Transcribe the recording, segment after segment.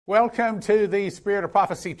Welcome to the Spirit of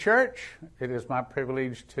Prophecy Church. It is my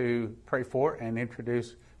privilege to pray for and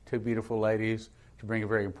introduce two beautiful ladies to bring a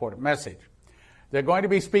very important message. They're going to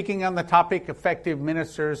be speaking on the topic, effective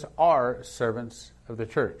ministers are servants of the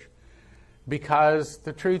church. Because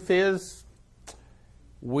the truth is,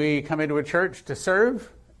 we come into a church to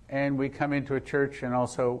serve, and we come into a church and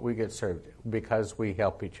also we get served because we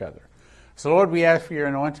help each other. So, Lord, we ask for your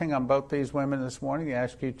anointing on both these women this morning. We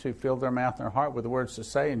ask you to fill their mouth and their heart with the words to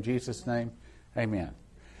say. In Jesus' name, amen.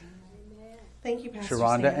 Thank you, Pastor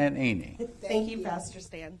ChaRonda Stan. and Inni. Thank you, Pastor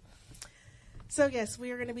Stan. So, yes, we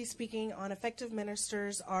are going to be speaking on effective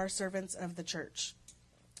ministers are servants of the church.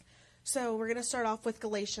 So, we're going to start off with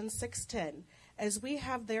Galatians 6:10. As we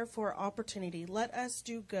have therefore opportunity, let us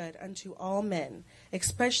do good unto all men,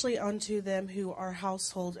 especially unto them who are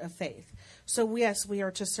household of faith. So yes, we are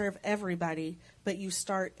to serve everybody, but you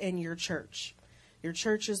start in your church. Your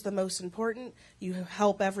church is the most important. You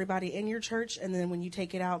help everybody in your church, and then when you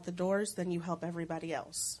take it out the doors, then you help everybody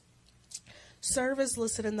else. Serve is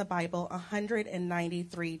listed in the Bible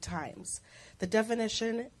 193 times. The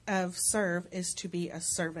definition of serve is to be a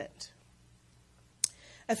servant.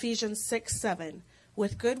 Ephesians 6:7,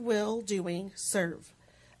 with good will doing, serve,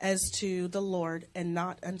 as to the Lord and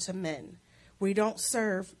not unto men. We don't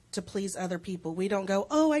serve to please other people. We don't go,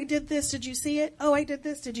 oh, I did this, did you see it? Oh, I did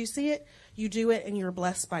this, did you see it? You do it and you're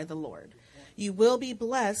blessed by the Lord. You will be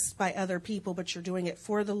blessed by other people, but you're doing it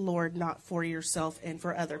for the Lord, not for yourself and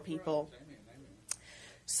for other people.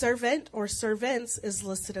 Servant or servants is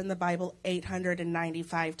listed in the Bible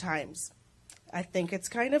 895 times. I think it's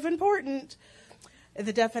kind of important.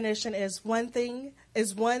 The definition is one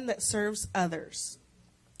that serves others.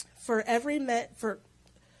 For even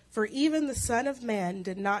the Son of Man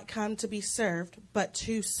did not come to be served, but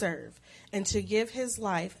to serve, and to give his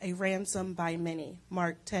life a ransom by many.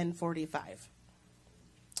 Mark 10:45.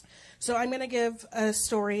 So I'm going to give a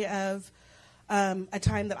story of a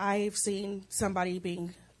time that I've seen somebody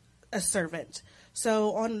being a servant.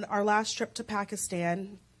 So on our last trip to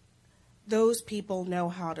Pakistan, those people know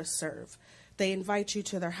how to serve. They invite you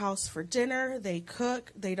to their house for dinner. They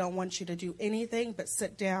cook. They don't want you to do anything but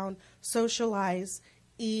sit down, socialize,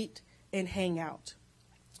 eat, and hang out.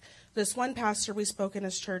 This one pastor, we spoke in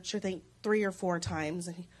his church, I think 3 or 4 times.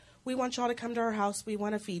 And we want y'all to come to our house. We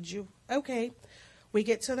want to feed you. Okay. We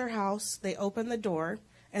get to their house. They open the door,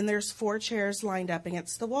 and there's 4 chairs lined up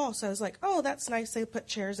against the wall. So I was like, oh, that's nice. They put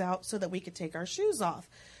chairs out so that we could take our shoes off.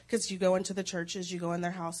 Because you go into the churches, you go in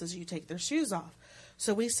their houses, you take their shoes off.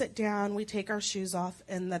 So we sit down, we take our shoes off,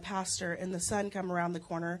 and the pastor and the son come around the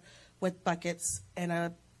corner with buckets and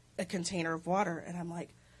a container of water. And I'm like,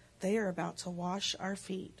 they are about to wash our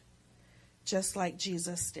feet, just like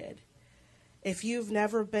Jesus did. If you've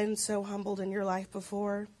never been so humbled in your life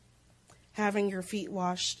before, having your feet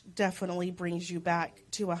washed definitely brings you back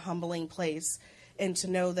to a humbling place. And to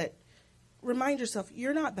know that, remind yourself,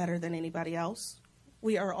 you're not better than anybody else.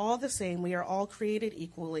 We are all the same. We are all created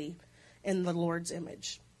equally in the Lord's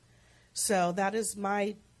image. So that is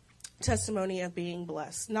my testimony of being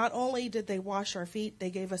blessed. Not only did they wash our feet,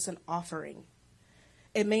 they gave us an offering.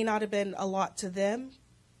 It may not have been a lot to them,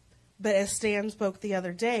 but as Stan spoke the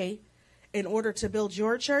other day, in order to build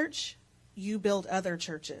your church, you build other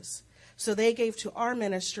churches. So they gave to our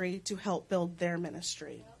ministry to help build their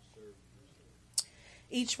ministry.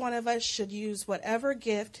 Each one of us should use whatever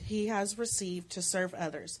gift he has received to serve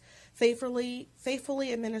others, faithfully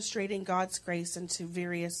administrating God's grace into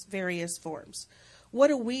various forms. What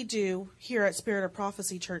do we do here at Spirit of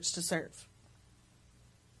Prophecy Church to serve?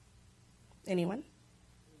 Anyone?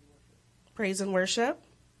 Praise and worship.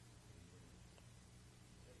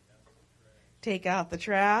 Take out the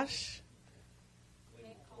trash.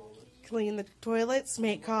 Clean the toilets.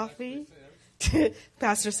 Make coffee.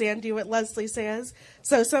 Pastor Sam, do what Leslie says.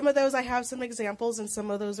 So some of those I have some examples, and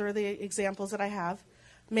some of those are the examples that I have.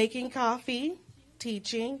 Making coffee,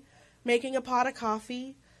 teaching, making a pot of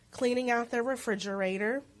coffee, cleaning out the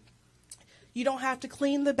refrigerator. You don't have to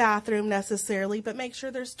clean the bathroom necessarily, but make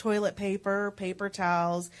sure there's toilet paper, paper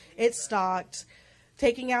towels, it's stocked.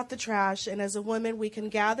 Taking out the trash, and as a woman, we can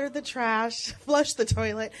gather the trash, flush the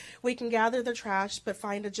toilet. We can gather the trash, but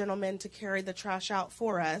find a gentleman to carry the trash out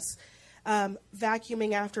for us.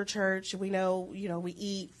 Vacuuming after church, we know, we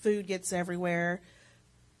eat, food gets everywhere.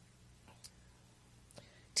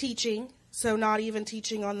 Teaching, so not even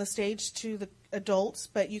teaching on the stage to the adults,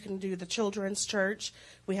 but you can do the children's church.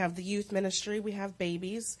 We have the youth ministry, we have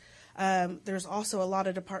babies. There's also a lot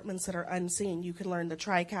of departments that are unseen. You can learn the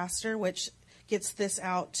TriCaster, which gets this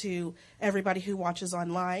out to everybody who watches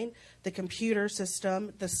online, the computer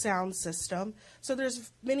system, the sound system. So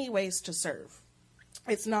there's many ways to serve.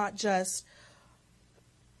 It's not just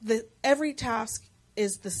every task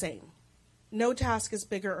is the same. No task is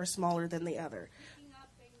bigger or smaller than the other.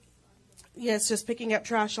 Yes, just picking up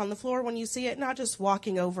trash on the floor when you see it, not just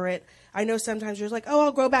walking over it. I know sometimes you're like, oh,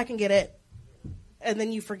 I'll go back and get it, and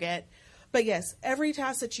then you forget. But yes, every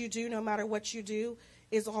task that you do, no matter what you do,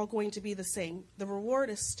 is all going to be the same. The reward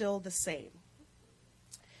is still the same.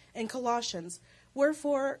 In Colossians, whereof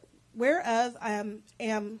am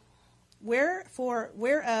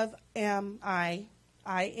I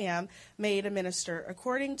am made a minister,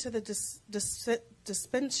 according to the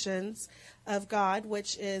dispensations of God,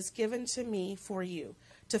 which is given to me for you,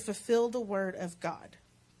 to fulfill the word of God.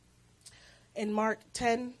 In Mark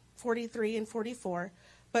 10:43 and 44,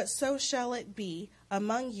 but so shall it be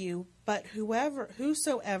among you, but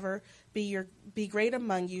whosoever be great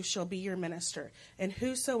among you shall be your minister, and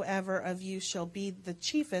whosoever of you shall be the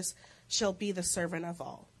chiefest shall be the servant of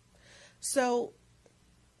all. So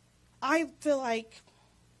I feel like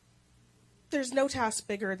there's no task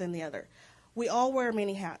bigger than the other. We all wear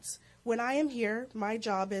many hats. When I am here, my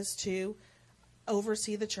job is to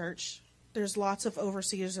oversee the church. There's lots of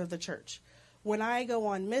overseers of the church. When I go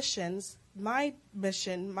on missions, my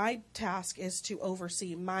task is to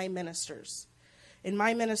oversee my ministers. And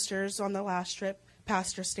my ministers on the last trip,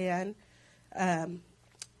 Pastor Stan,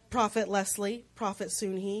 Prophet Leslie, Prophet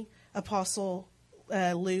Sunhee, Apostle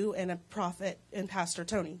Lou, and Pastor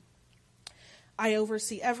Tony. I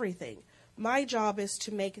oversee everything. My job is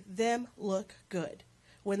to make them look good.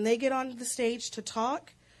 When they get on the stage to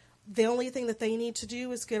talk, the only thing that they need to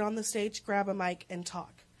do is get on the stage, grab a mic, and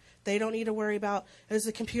talk. They don't need to worry about, is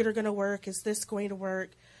the computer going to work? Is this going to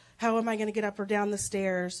work? How am I going to get up or down the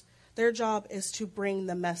stairs? Their job is to bring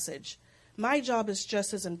the message. My job is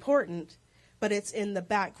just as important, but it's in the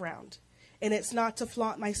background. And it's not to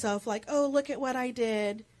flaunt myself like, oh, look at what I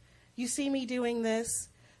did. You see me doing this.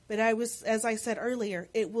 But as I said earlier,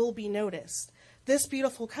 it will be noticed. This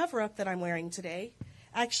beautiful cover-up that I'm wearing today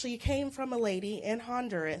actually came from a lady in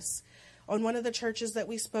Honduras on one of the churches that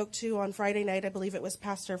we spoke to on Friday night. I believe it was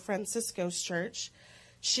Pastor Francisco's church.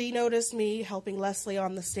 She noticed me helping Leslie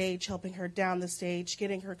on the stage, helping her down the stage,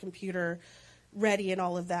 getting her computer ready and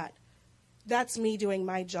all of that. That's me doing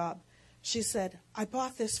my job. She said, I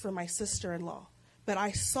bought this for my sister-in-law, but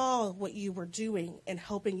I saw what you were doing and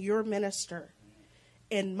helping your minister.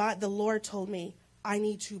 And the Lord told me, I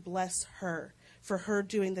need to bless her for her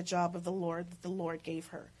doing the job of the Lord that the Lord gave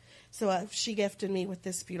her. So she gifted me with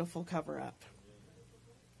this beautiful cover-up.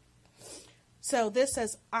 So this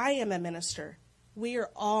says, I am a minister. We are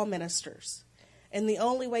all ministers. And the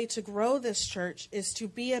only way to grow this church is to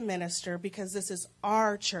be a minister, because this is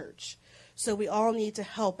our church. So we all need to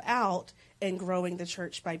help out in growing the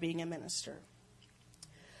church by being a minister.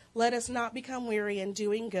 Let us not become weary in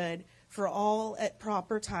doing good, for all at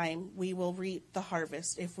proper time we will reap the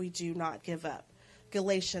harvest if we do not give up.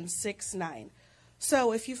 Galatians 6:9.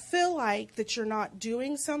 So if you feel like that you're not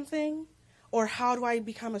doing something, or how do I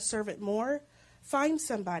become a servant more, find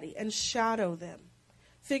somebody and shadow them.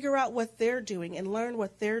 Figure out what they're doing and learn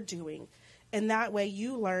what they're doing. And that way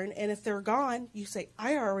you learn. And if they're gone, you say,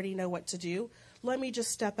 I already know what to do. Let me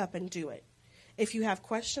just step up and do it. If you have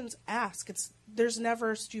questions, ask. There's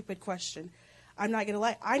never a stupid question. I'm not going to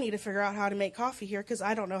lie. I need to figure out how to make coffee here because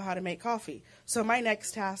I don't know how to make coffee. So my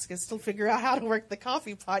next task is to figure out how to work the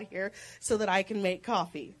coffee pot here so that I can make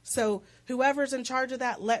coffee. So whoever's in charge of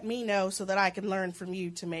that, let me know so that I can learn from you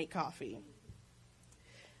to make coffee.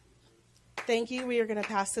 Thank you. We are going to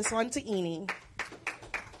pass this on to Inni.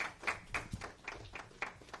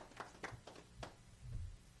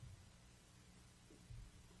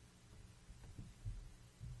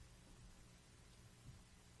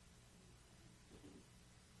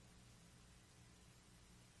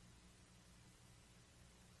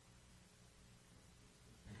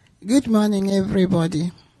 Good morning,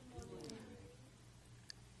 everybody.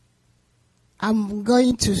 I'm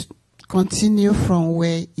going to continue from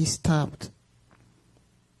where he stopped.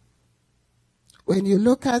 When you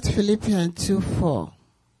look at Philippians 2:4,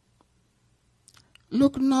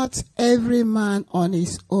 look not every man on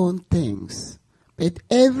his own things, but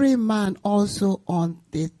every man also on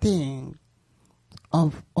the thing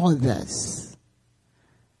of others.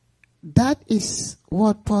 That is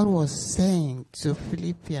what Paul was saying to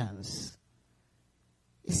Philippians.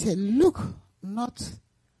 He said, look not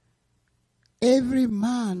every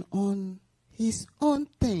man on his own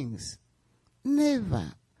things.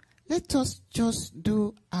 Never. Let us just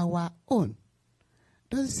do our own.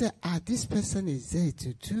 Don't say, this person is there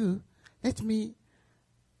to do. Let me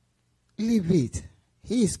leave it.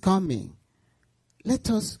 He is coming. Let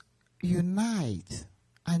us unite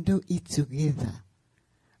and do it together.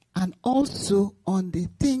 and also on the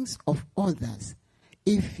things of others.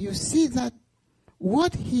 If you see that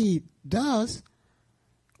what he does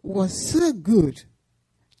was so good,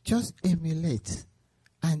 just emulate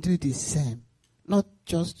and do the same. Not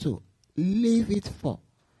just to leave it for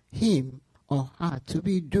him or her to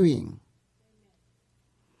be doing.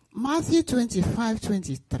 Matthew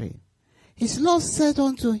 25:23. His Lord said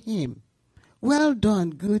unto him, Well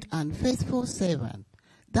done, good and faithful servant.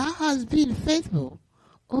 Thou hast been faithful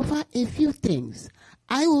over a few things.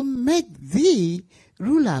 I will make thee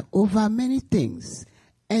ruler over many things.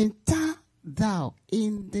 Enter thou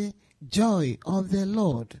in the joy of the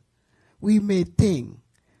Lord. We may think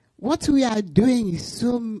what we are doing is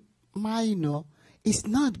so minor, it's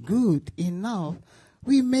not good enough.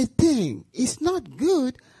 We may think it's not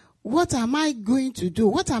good. What am I going to do?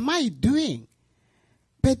 What am I doing?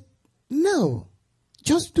 But no,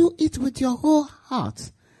 just do it with your whole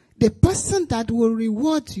heart. The person that will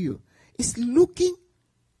reward you is looking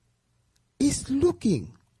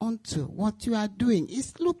onto what you are doing.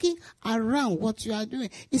 Is looking around what you are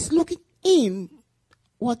doing. Is looking in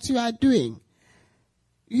what you are doing.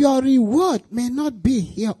 Your reward may not be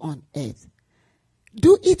here on earth.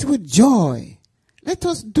 Do it with joy. Let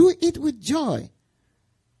us do it with joy.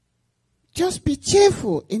 Just be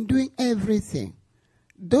cheerful in doing everything.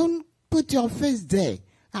 Don't put your face there.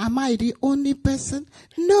 Am I the only person?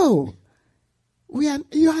 No.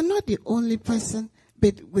 You are not the only person,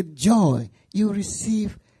 but with joy you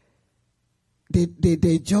receive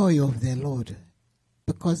the joy of the Lord.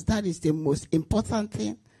 Because that is the most important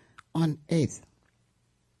thing on earth.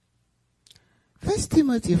 1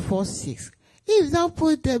 Timothy 4:6. If thou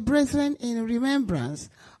put the brethren in remembrance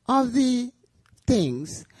of the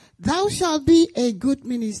things, thou shalt be a good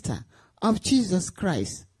minister of Jesus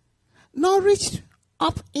Christ, nourished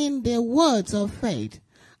up in the words of faith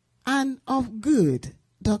and of good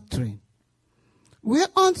doctrine,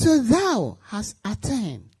 whereunto thou hast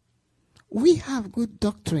attained. We have good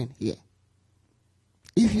doctrine here.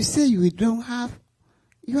 If you say you don't have,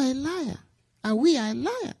 you are a liar. And we are a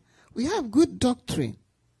liar. We have good doctrine.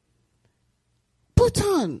 Put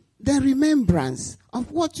on the remembrance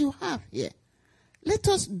of what you have here. Let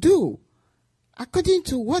us do according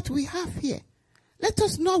to what we have here. Let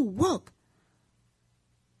us not walk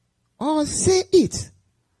or say it.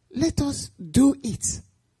 Let us do it.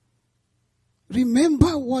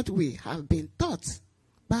 Remember what we have been taught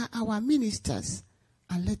by our ministers,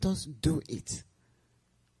 and let us do it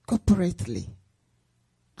corporately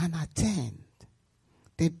and attend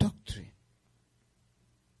the doctrine.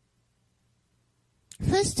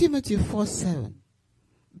 1 Timothy 4:7.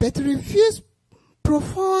 But refuse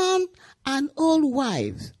profound and old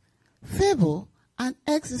wives, fable, and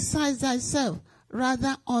exercise thyself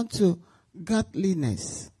rather unto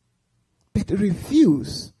godliness. But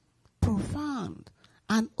refuse profound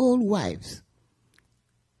and old wives.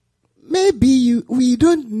 Maybe we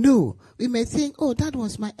don't know. We may think, oh, that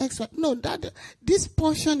was my ex-wife. No, this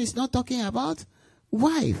portion is not talking about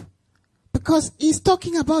wife. Because it's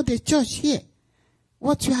talking about the church here.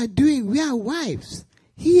 What you are doing, we are wives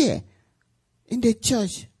here in the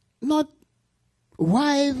church. Not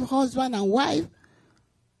wife, husband, and wife.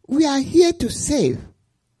 We are here to save.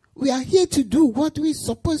 We are here to do what we're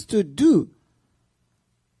supposed to do.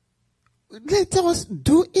 Let us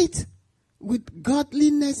do it with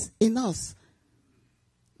godliness in us.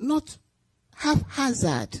 Not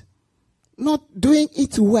haphazard. Not doing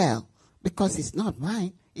it well. Because it's not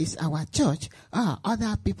mine. It's our church.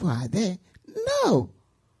 Other people are there. No.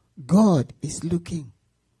 God is looking.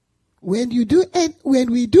 When we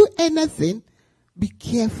do anything, be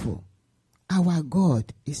careful. Our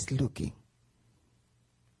God is looking.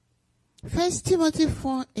 1 Timothy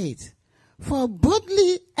 4:8. For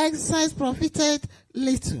bodily exercise profited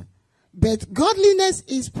little, but godliness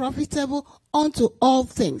is profitable unto all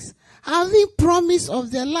things, having promise of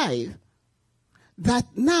the life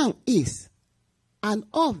that now is, and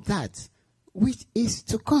of that which is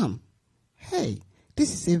to come. Hey,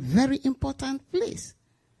 this is a very important place.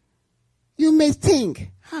 You may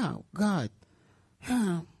think, how God,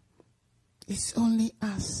 it's only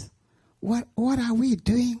us. What are we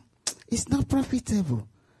doing? It's not profitable.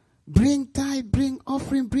 Bring tithe, bring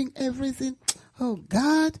offering, bring everything. Oh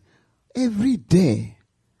God, every day.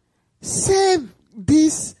 Save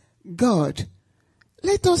this God.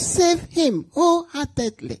 Let us save him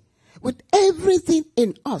wholeheartedly with everything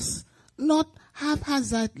in us, not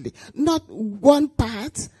haphazardly, not one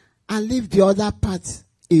part and leave the other part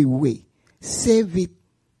away. Save it.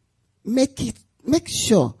 Make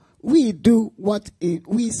sure we do what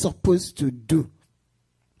we're supposed to do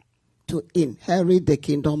to inherit the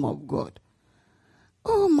kingdom of God.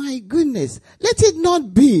 Oh my goodness. Let it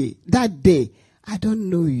not be that day. I don't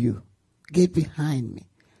know you. Get behind me.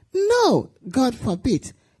 No, God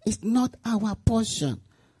forbid. It's not our portion.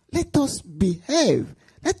 Let us behave.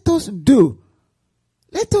 Let us do.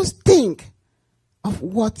 Let us think of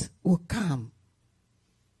what will come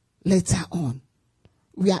later on.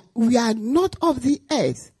 We are not of the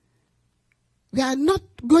earth. We are not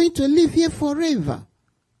going to live here forever.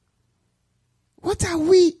 What are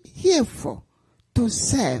we here for? To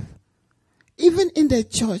serve. Even in the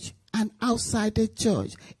church and outside the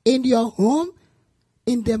church. In your home,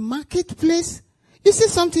 in the marketplace. You see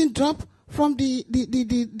something drop from the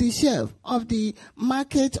shelf of the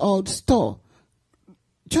market or store.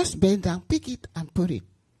 Just bend down, pick it and put it.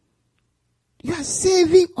 You are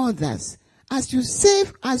saving others. As you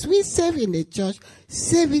save, as we save in the church,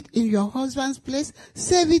 save it in your husband's place.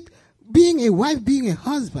 Save it being a wife, being a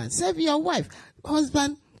husband. Save your wife.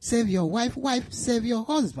 Husband, save your wife. Wife, save your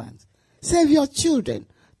husband. Save your children.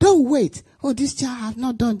 Don't wait. Oh, this child have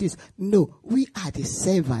not done this. No, we are the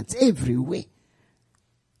servants everywhere.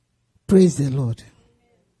 Praise the Lord.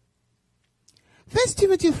 1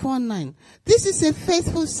 Timothy 4:9. This is a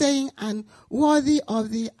faithful saying and worthy of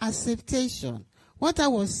the acceptation. What I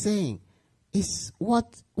was saying is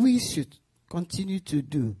what we should continue to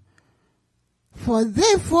do. For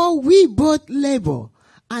therefore we both labor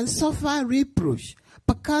and suffer reproach,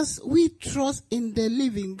 because we trust in the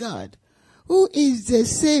living God, who is the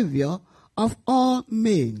Savior of all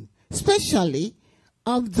men, especially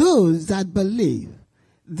of those that believe.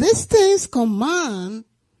 These things command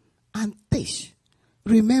and teach.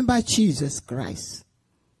 Remember Jesus Christ.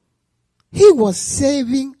 He was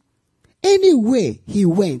saving anywhere he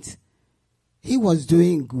went. He was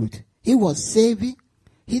doing good. He was saving.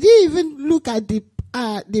 He didn't even look at the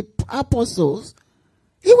apostles.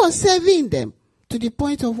 He was saving them to the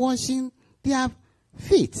point of washing their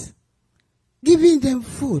feet, giving them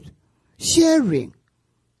food, sharing.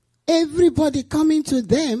 Everybody coming to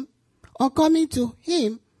them or coming to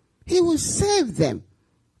him, he will save them.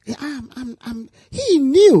 He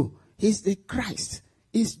knew he's the Christ,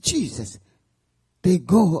 he's Jesus, the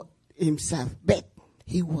God himself. But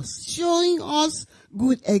he was showing us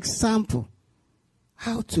good example,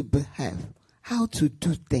 how to behave, how to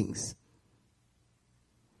do things.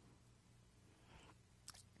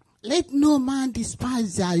 Let no man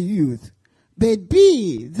despise thy youth, but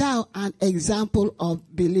be thou an example of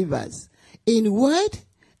believers, in word,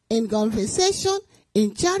 in conversation,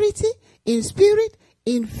 in charity, in spirit,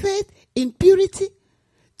 in faith, in purity,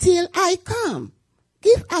 till I come.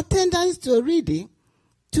 Give attendance to reading,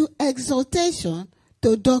 to exhortation,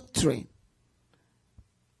 to doctrine.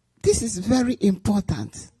 This is very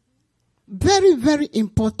important. Very, very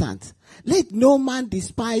important. Let no man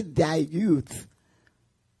despise thy youth,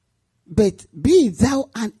 but be thou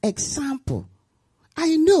an example.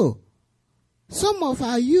 I know some of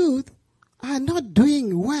our youth are not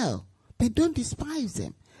doing well, but don't despise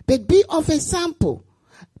them. But be of a sample,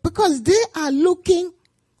 because they are looking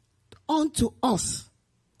unto us.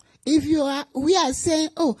 If we are saying,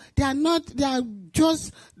 oh, they are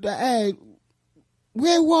just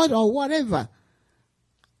wayward or whatever,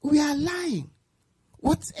 we are lying.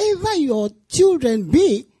 Whatever your children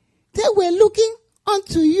be, they were looking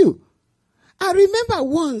unto you. I remember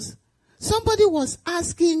once somebody was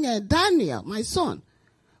asking Daniel, my son,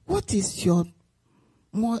 what is your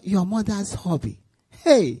mother's hobby?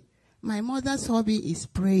 Hey, my mother's hobby is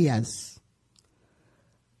prayers.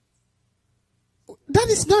 That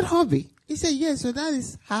is not hobby. He said, yes, so that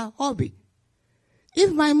is her hobby.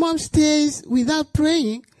 If my mom stays without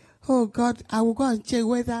praying, oh God, I will go and check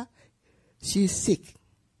whether she's sick.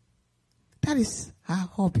 That is her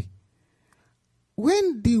hobby.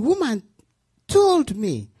 When the woman told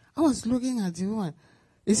me, I was looking at the woman.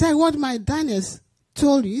 He said, what my Daniels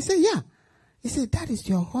told you? He said, yeah. He said, that is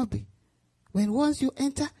your hobby. When once you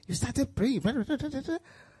enter, you started praying.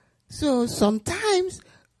 So sometimes,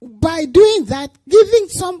 by doing that, giving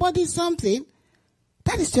somebody something,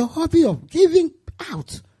 that is your hobby of giving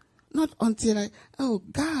out. Not until oh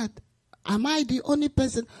God, am I the only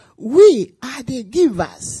person? We are the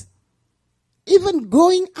givers. Even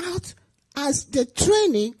going out as the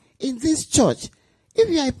training in this church. If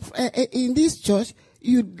you are in this church,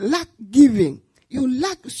 you lack giving. You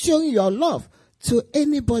lack showing your love to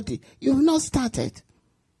anybody. You've not started.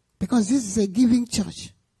 Because this is a giving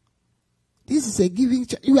church. This is a giving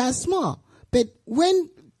church. You are small. But when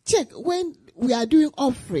we are doing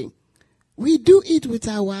offering, we do it with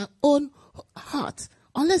our own heart.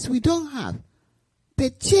 Unless we don't have.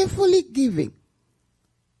 But cheerfully giving.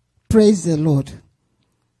 Praise the Lord.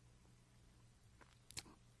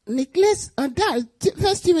 Neglect that.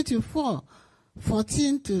 1 Timothy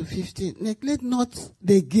 4:14-15. Neglect not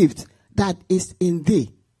the gift that is in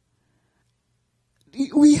thee.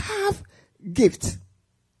 We have gift.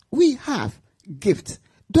 We have gift.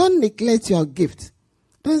 Don't neglect your gift.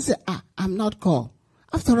 Don't say, I'm not called.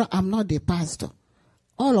 After all, I'm not the pastor.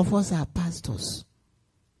 All of us are pastors.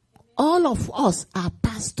 All of us are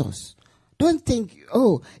pastors. Don't think,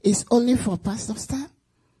 it's only for Pastor Stan,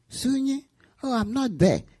 Sunyi. I'm not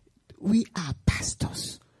there. We are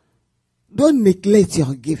pastors. Don't neglect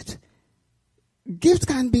your gift. Gift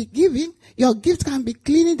can be giving. Your gift can be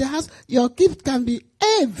cleaning the house. Your gift can be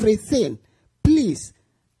everything. Please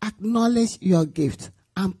acknowledge your gift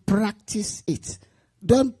and practice it.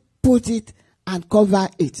 Don't put it and cover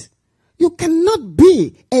it. You cannot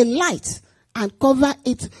be a light and cover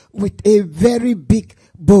it with a very big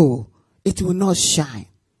bowl. It will not shine.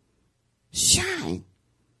 Shine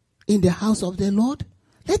in the house of the Lord.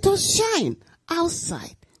 Let us shine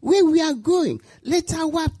outside where we are going. Let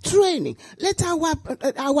our training, let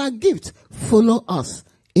our gift follow us.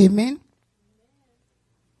 Amen.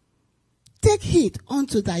 Take heed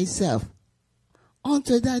unto thyself,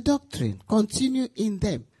 unto thy doctrine. Continue in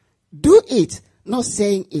them. Do it, not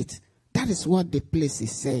saying it. That is what the place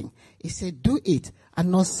is saying. It said, do it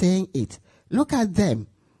and not saying it. Look at them.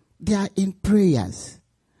 They are in prayers.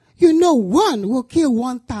 You know, 1 will kill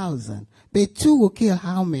 1,000, but 2 will kill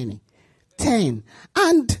how many? 10.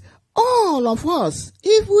 And all of us,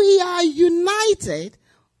 if we are united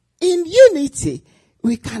in unity,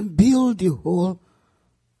 we can build the whole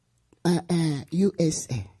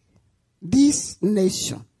USA. This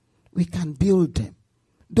nation, we can build them.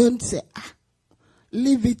 Don't say,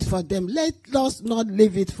 leave it for them. Let us not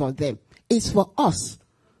leave it for them. It's for us.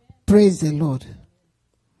 Praise the Lord.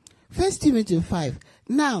 1 Timothy 5.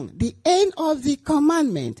 Now, the end of the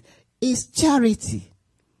commandment is charity.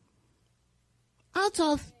 Out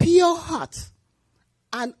of pure heart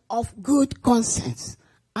and of good conscience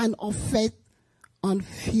and of faith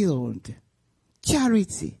unfilled.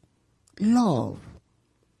 Charity. Love.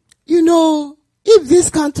 You know, if this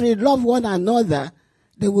country love one another,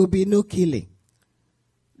 there will be no killing.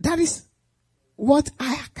 That is what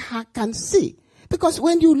I can see. Because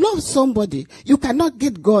when you love somebody, you cannot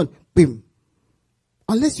get gone, boom.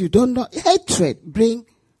 Unless you don't know. Hatred bring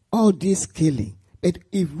all this killing. But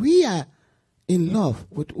if we are in love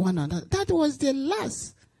with one another, that was the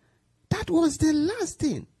last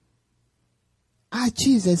thing. Our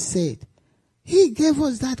Jesus said, he gave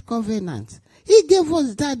us that covenant. He gave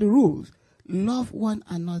us that rule. Love one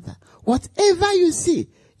another. Whatever you see,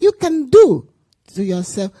 you can do to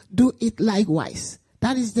yourself, do it likewise.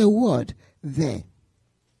 That is the word there.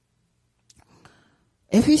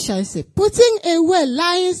 Ephesians says, putting away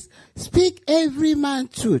lies, speak every man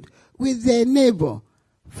truth with their neighbor,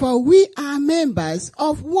 for we are members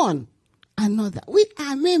of one another. We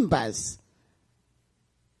are members.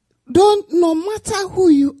 No matter who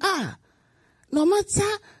you are, no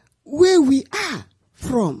matter where we are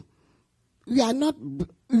from, we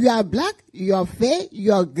are black, you are fair,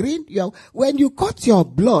 you are green, when you cut your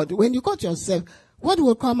blood, when you cut yourself, what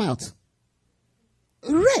will come out?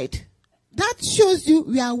 Red. That shows you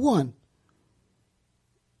we are one.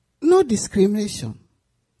 No discrimination.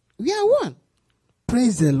 We are one.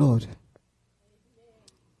 Praise the Lord.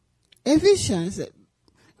 Ephesians,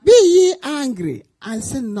 be ye angry and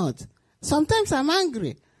sin not. Sometimes I'm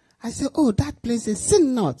angry. I say, that place is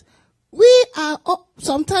sin not. We are,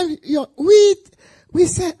 sometimes we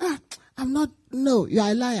say, I'm not, no, you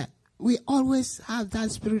are a liar. We always have that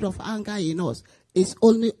spirit of anger in us. It's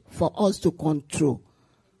only for us to control.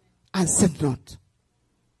 And sin not.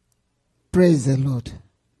 Praise the Lord.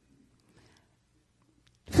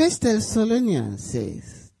 1 Thessalonians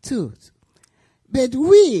says, 2. But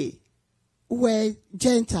we were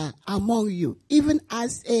gentle among you, even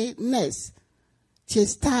as a nurse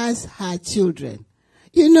chastise her children.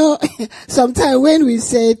 You know, sometimes when we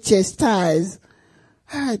say chastise,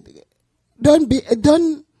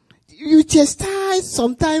 you chastise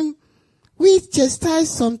sometimes, we chastise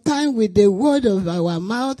sometimes with the word of our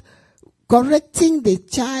mouth, correcting the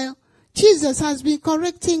child. Jesus has been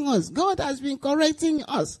correcting us. God has been correcting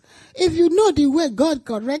us. If you know the way God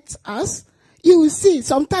corrects us, you will see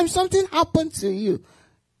sometimes something happened to you.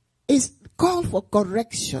 It's called for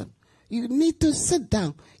correction. You need to sit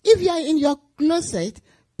down. If you are in your closet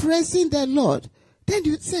praising the Lord, then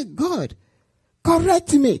you say, God,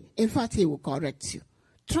 correct me. In fact, he will correct you.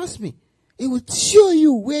 Trust me. It will show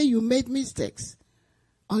you where you made mistakes.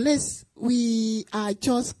 Unless we are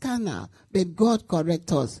just carnal, but God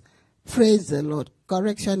correct us. Praise the Lord.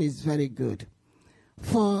 Correction is very good.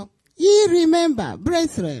 For Ye remember,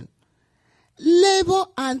 brethren, labor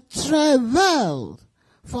and travail,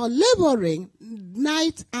 for laboring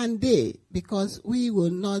night and day, because we will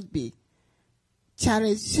not be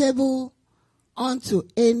charitable unto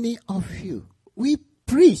any of you. We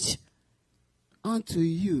preach unto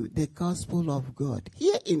you the gospel of God.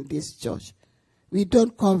 Here in this church, we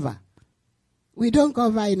don't cover. We don't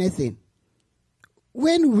cover anything.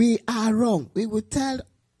 When we are wrong, we will tell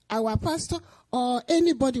our pastor, or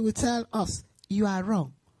anybody will tell us, you are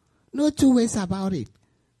wrong. No two ways about it.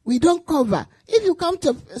 We don't cover. If you come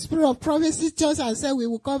to Spirit of Prophecy Church and say we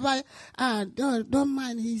will cover, don't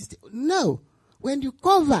mind his... No. When you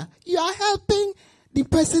cover, you are helping the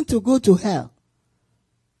person to go to hell.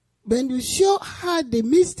 When you show her the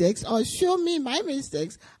mistakes or show me my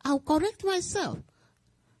mistakes, I'll correct myself.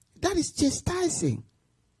 That is chastising.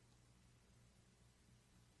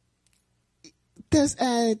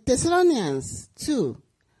 Thessalonians 2.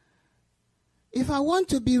 If I want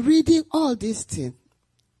to be reading all these things,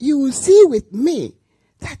 you will see with me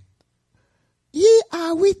that ye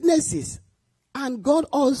are witnesses, and God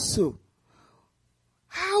also,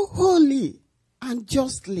 how holy and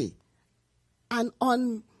justly and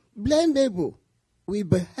unblameable we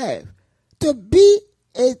behave. To be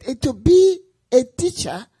a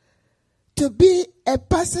teacher, to be a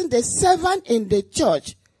person, the servant in the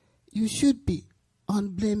church, you should be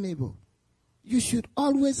unblameable. You should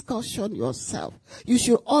always caution yourself. You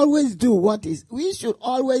should always do we should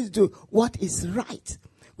always do what is right.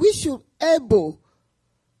 We should able.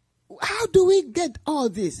 How do we get all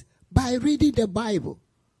this? By reading the Bible.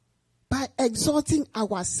 By exhorting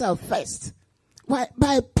ourselves first.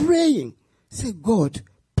 By praying. Say, God,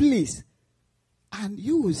 please. And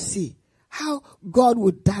you will see how God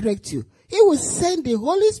will direct you. He will send the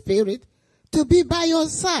Holy Spirit to be by your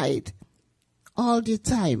side all the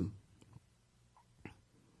time.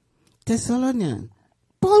 Thessalonians.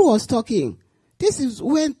 Paul was talking. This is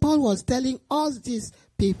when Paul was telling us these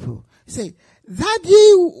people. He said, that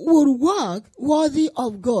ye would walk worthy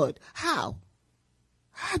of God. How?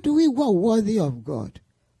 How do we walk worthy of God?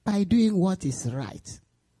 By doing what is right.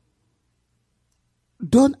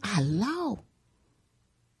 Don't allow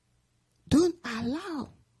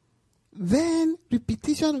vain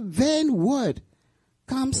repetition, vain word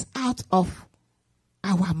comes out of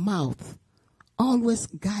our mouth. Always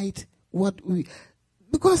guide what we...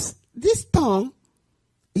 Because this tongue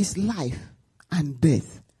is life and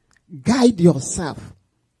death. Guide yourself.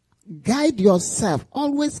 Guide yourself.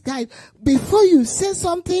 Always guide. Before you say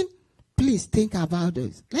something, please think about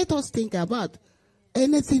it. Let us think about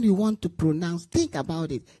anything you want to pronounce. Think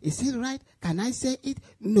about it. Is it right? Can I say it?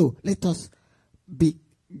 No. Let us be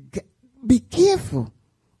careful.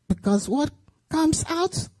 Because what comes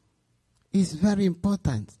out is very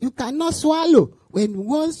important. You cannot swallow. When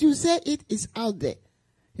once you say it, it's out there.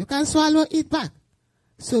 You can swallow it back.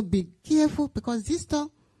 So be careful, because this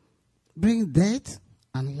tongue brings death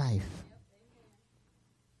and life.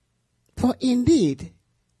 For indeed,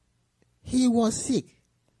 he was sick,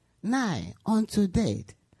 nigh unto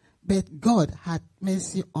death, but God had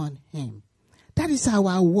mercy on him. That is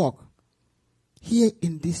our work here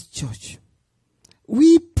in this church.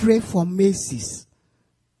 We pray for mercies.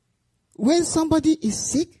 When somebody is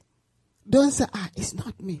sick, don't say, it's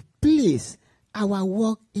not me. Please, our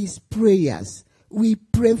work is prayers. We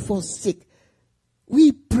pray for sick.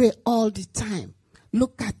 We pray all the time.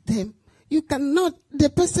 Look at them. You cannot,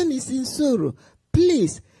 the person is in sorrow.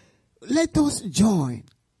 Please, let us join.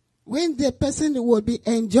 When the person will be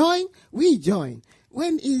enjoying, we join.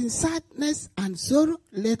 When in sadness and sorrow,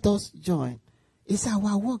 let us join. It's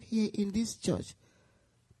our work here in this church.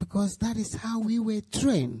 Because that is how we were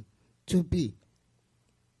trained to be.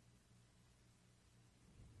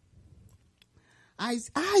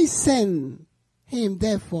 I send him,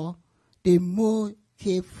 therefore, the more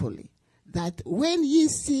carefully, that when ye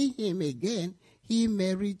see him again, he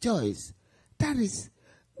may rejoice. That is,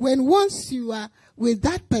 when once you are with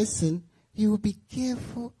that person, you will be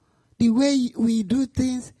careful. The way we do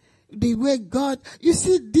things, the way God, you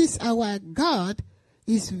see this, our God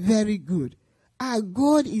is very good. Our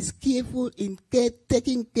God is careful in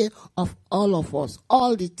taking care of all of us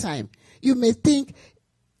all the time. You may think,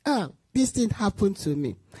 this thing happened to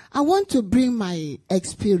me. I want to bring my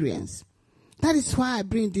experience. That is why I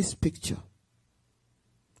bring this picture.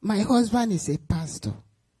 My husband is a pastor.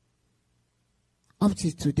 Up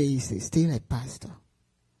to today, he's still a pastor.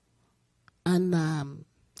 And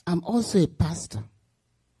I'm also a pastor.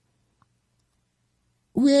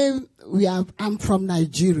 I'm from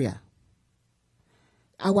Nigeria.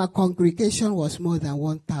 Our congregation was more than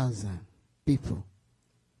 1,000 people.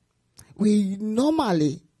 We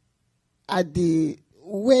normally at the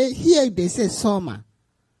way here they say summer,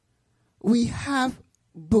 we have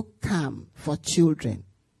book camp for children,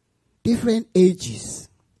 different ages.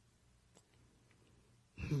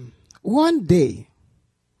 One day,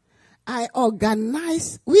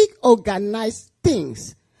 we organized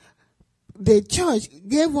things. The church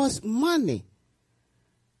gave us money.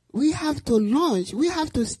 We have to launch, we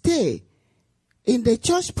have to stay in the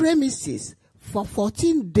church premises for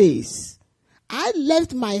 14 days. I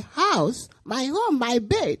left my house, my home, my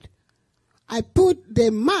bed. I put the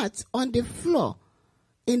mat on the floor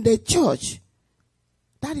in the church.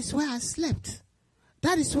 That is where I slept.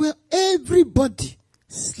 That is where everybody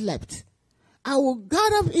slept. I will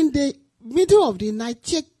get up in the middle of the night,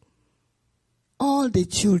 check all the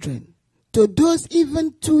children. To those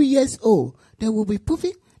even 2 years old, they will be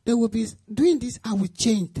pooping, they will be doing this, I will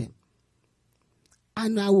change them.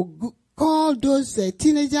 And I will call those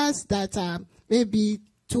teenagers that are maybe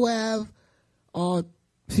 12 or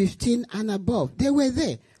 15 and above. They were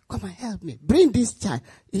there. Come and help me. Bring this child.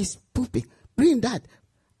 He's pooping. Bring that.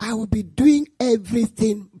 I will be doing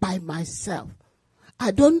everything by myself.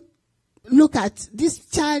 I don't look at this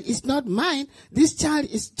child is not mine. This child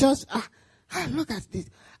is just, look at this.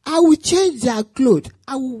 I will change their clothes.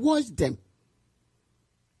 I will wash them.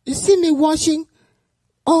 You see me washing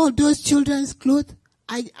all those children's clothes?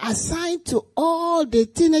 I assign to all the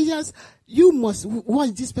teenagers, you must wash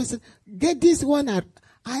this person. Get this one out.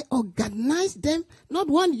 I organize them, not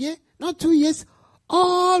 1 year, not 2 years,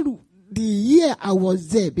 all the year I was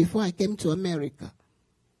there before I came to America.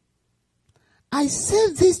 I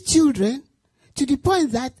saved these children to the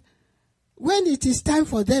point that when it is time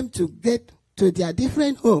for them to get to their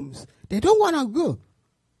different homes, they don't want to go.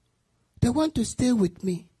 They want to stay with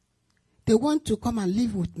me. They want to come and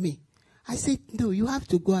live with me. I said, no, you have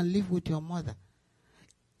to go and live with your mother.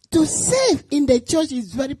 To save in the church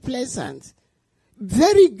is very pleasant,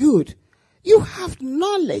 very good. You have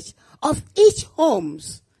knowledge of each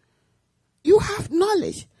homes. You have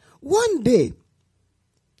knowledge. One day,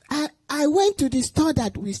 I went to the store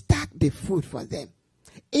that we stacked the food for them.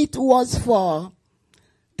 It was for,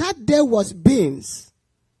 that day was beans.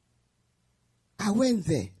 I went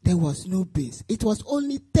there. There was no beans. It was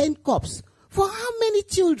only 10 cups. For how many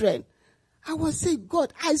children? I was saying,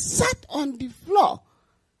 God, I sat on the floor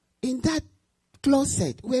in that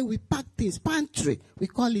closet where we pack things, pantry. We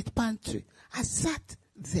call it pantry. I sat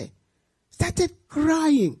there, started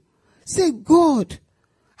crying. Say, God,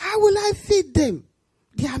 how will I feed them?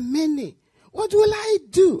 There are many. What will I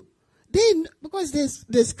do? Because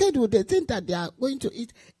the schedule, the thing that they are going to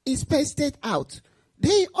eat is pasted out.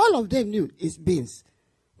 All of them knew it's beans.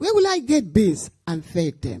 Where will I get beans and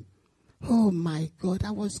feed them? Oh my God,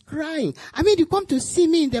 I was crying. I mean, you come to see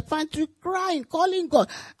me in the pantry crying, calling God.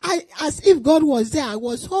 As if God was there, I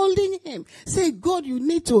was holding him. Say, God, you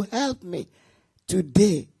need to help me.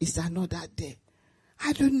 Today is another day.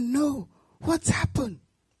 I don't know what's happened.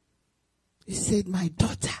 He said, my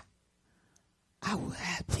daughter, I will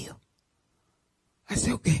help you. I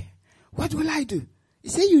said, okay, what will I do? He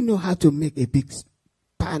said, you know how to make a big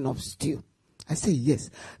pan of stew. I say, yes.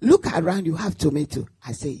 Look around, you have tomato.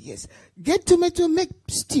 I say, yes. Get tomato, make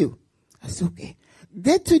stew. I say, okay.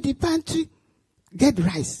 Get to the pantry, get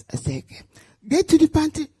rice. I say, okay. Get to the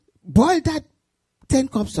pantry, boil that 10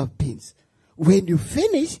 cups of beans. When you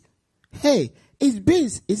finish, hey, it's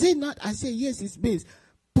beans. Is it not? I say, yes, it's beans.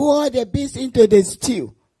 Pour the beans into the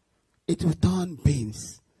stew. It will turn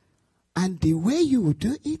beans. And the way you will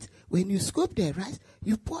do it, when you scoop the rice,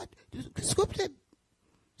 you scoop the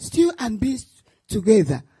stew and beans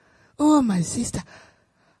together. Oh, my sister.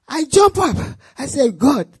 I jump up. I say,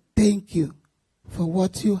 God, thank you for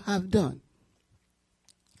what you have done.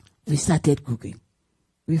 We started cooking.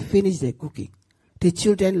 We finished the cooking. The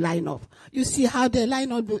children line up. You see how they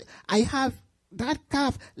line up? I have that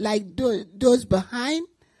calf like those behind.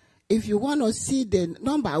 If you want to see the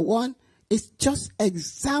number one, it's just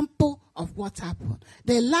example of what happened.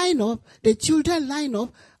 They line up, the children line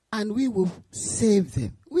up, and we will save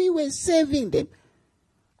them. We were saving them.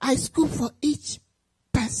 I scoop for each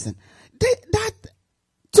person. That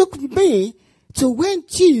took me to when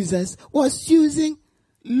Jesus was using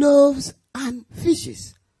loaves and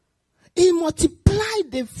fishes. He multiplied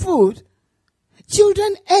the food.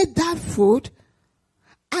 Children ate that food,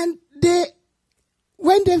 and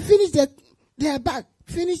when they finished, they are back.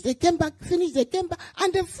 Finished, they came back. Finished, they came back,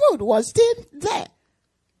 and the food was still there.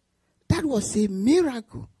 That was a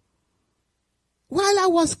miracle. While I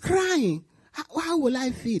was crying, how will I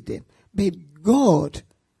feed them? But God,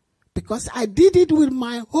 because I did it with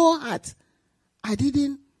my whole heart, I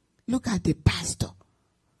didn't look at the pastor.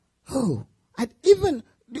 Oh, and even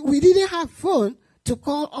We didn't have phone to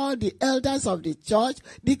call all the elders of the church,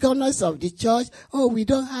 deaconess of the church. Oh, we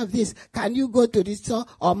don't have this. Can you go to the store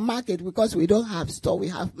or market? Because we don't have store, we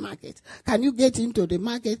have market. Can you get into the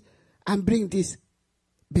market and bring this?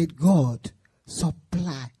 But God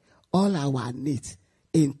supply all our needs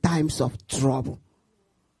in times of trouble.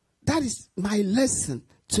 That is my lesson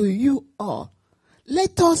to you all.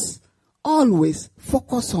 Let us always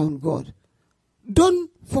focus on God. Don't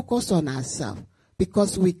focus on ourselves,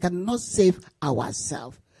 because we cannot save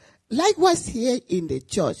ourselves. Likewise here in the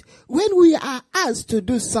church, when we are asked to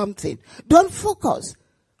do something, don't focus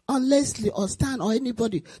on Leslie or Stan or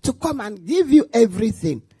anybody to come and give you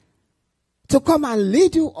everything, to come and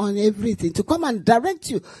lead you on everything, to come and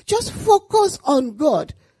direct you. Just focus on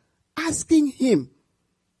God, asking Him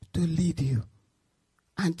to lead you,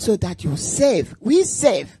 and so that you save, we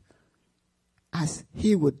save, as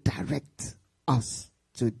He would direct us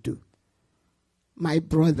to do. My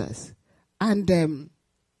brothers, and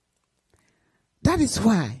that is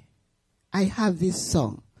why I have this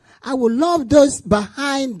song. I will love those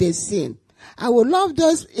behind the scene. I will love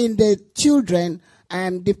those in the children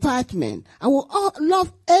department. I will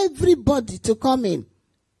love everybody to come in.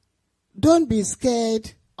 Don't be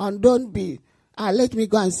scared, and don't be, let me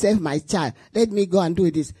go and save my child. Let me go and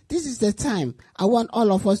do this. This is the time I want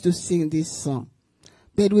all of us to sing this song.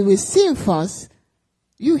 But we will sing first.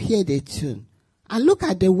 You hear the tune. And look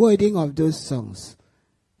at the wording of those songs.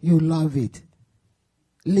 You love it.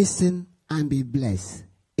 Listen and be blessed.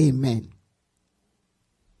 Amen.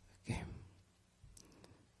 Okay.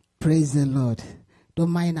 Praise the Lord. Don't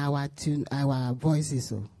mind our tune, our voices.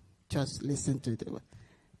 So just listen to the word.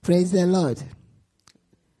 Praise the Lord.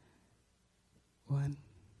 One,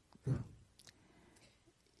 go.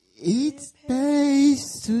 It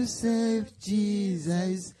pays to save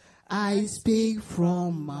Jesus. I speak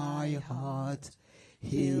from my heart.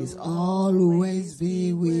 He'll always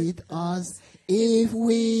be with us if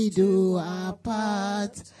we do our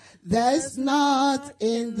part. There's not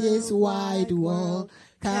in this wide world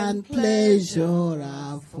can pleasure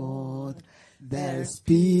afford. There's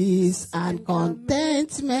peace and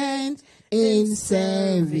contentment in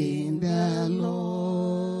serving the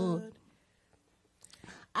Lord.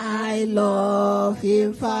 I love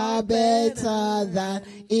Him far better than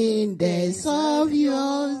in days of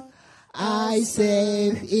yore. I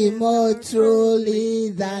save Him more truly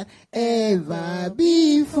than ever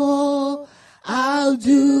before. I'll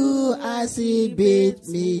do as He bid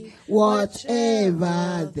me,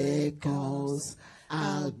 whatever the cause.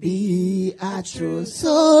 I'll be a true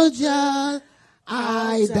soldier.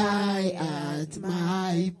 I die at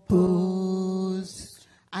my post.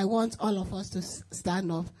 I want all of us to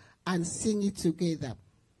stand up and sing it together.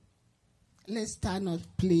 Let's stand up,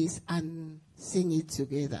 please, and sing it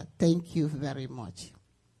together. Thank you very much.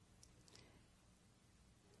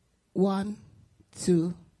 1,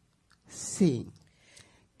 2, sing.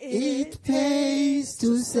 It pays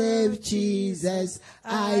to save Jesus.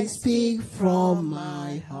 I speak from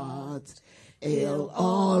my heart. He'll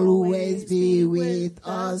always be with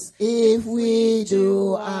us if we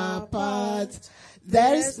do our part.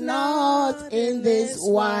 There's not in this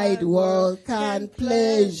wide world can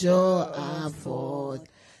pleasure afford.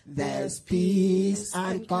 There's peace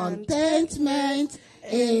and contentment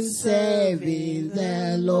in serving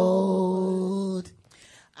the Lord.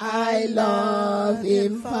 I love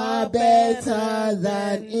Him far better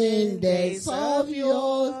than in days of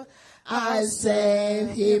yore. I serve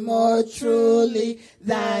Him more truly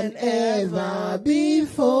than ever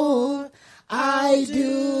before. I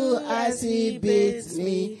do as He bids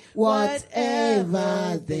me,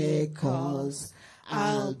 whatever the cause.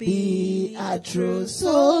 I'll be a true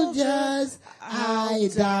soldier. I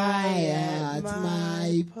die at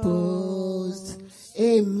my post.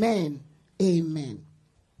 Amen. Amen.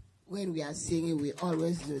 When we are singing, we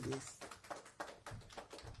always do this.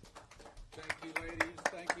 Thank you, ladies.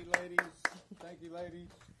 Thank you, ladies. Thank you, ladies.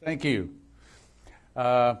 Thank you.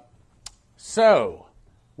 So,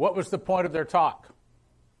 what was the point of their talk?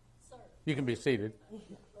 Sir. You can be seated.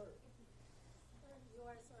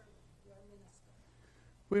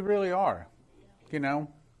 We really are. You know,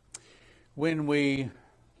 when we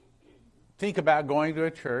think about going to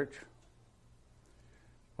a church,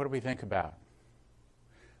 what do we think about?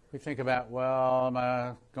 We think about, well, am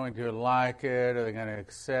I going to like it? Are they going to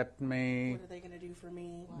accept me? What are they going to do for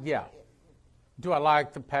me? Yeah. Do I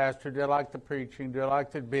like the pastor? Do I like the preaching? Do I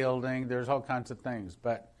like the building? There's all kinds of things.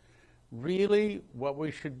 But really, what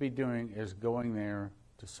we should be doing is going there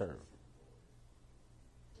to serve.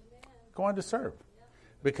 Amen. Going to serve. Yep.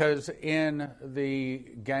 Because in the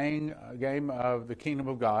game of the kingdom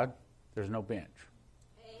of God, there's no bench.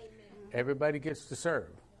 Everybody gets to serve,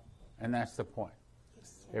 and that's the point.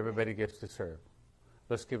 Everybody gets to serve.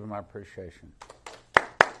 Let's give them our appreciation.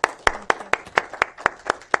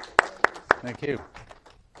 Thank you.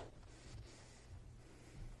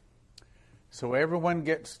 So everyone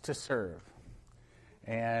gets to serve.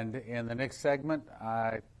 And in the next segment,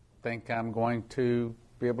 I think I'm going to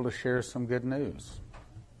be able to share some good news.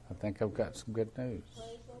 I think I've got some good news.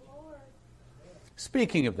 Praise the Lord.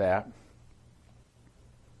 Speaking of that,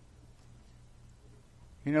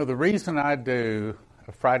 you know, the reason I do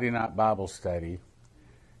a Friday night Bible study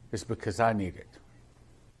is because I need it.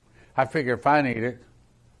 I figure if I need it,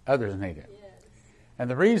 others need it. Yes.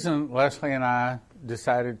 And the reason Leslie and I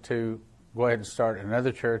decided to go ahead and start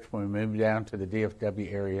another church when we moved down to the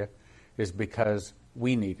DFW area is because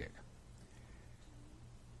we need it.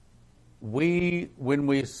 When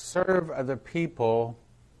we serve other people,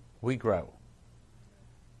 we grow.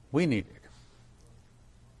 We need it.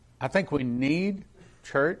 I think we need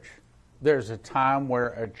church. There's a time where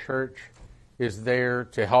a church is there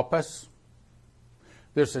to help us.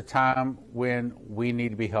 There's a time when we need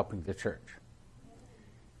to be helping the church.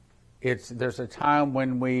 There's a time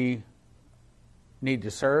when we need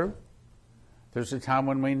to serve. There's a time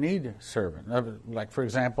when we need serving. Like, for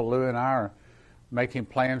example, Lou and I are making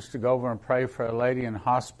plans to go over and pray for a lady in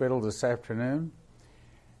hospital this afternoon.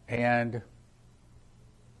 And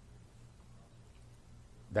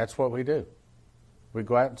that's what we do. We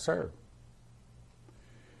go out and serve.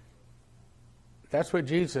 That's what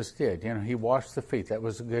Jesus did. You know, he washed the feet. That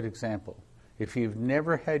was a good example. If you've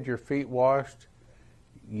never had your feet washed,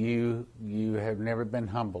 you have never been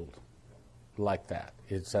humbled like that.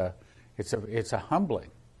 It's a humbling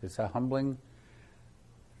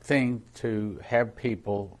thing to have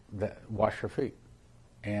people that wash your feet.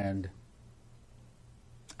 And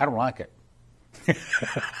I don't like it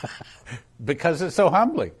because it's so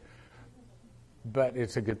humbling. But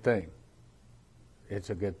it's a good thing. It's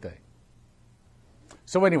a good thing.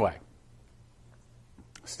 So anyway,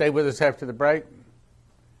 stay with us after the break.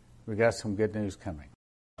 We got some good news coming.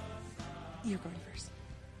 You're going first.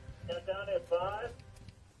 Count down at 5,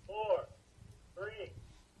 4, 3,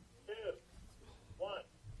 2, 1.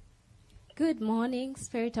 Good morning,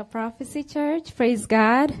 Spirit of Prophecy Church. Praise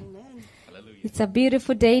God. Amen. Hallelujah. It's a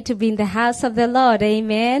beautiful day to be in the house of the Lord.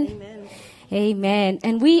 Amen. Amen. Amen.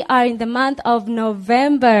 And we are in the month of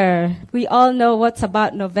November. We all know what's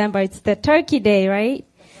about November. It's the Turkey Day, right?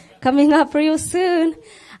 Coming up real soon.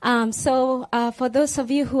 So for those of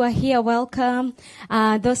you who are here, welcome.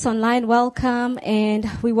 Those online, welcome. And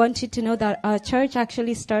we want you to know that our church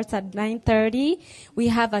actually starts at 9:30. We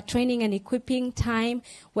have a training and equipping time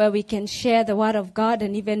where we can share the Word of God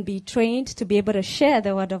and even be trained to be able to share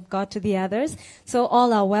the Word of God to the others. So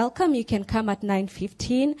all are welcome. You can come at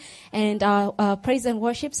 9:15. And our praise and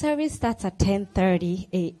worship service starts at 10:30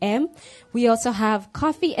 a.m. We also have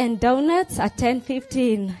coffee and donuts at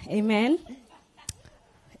 10:15. Amen.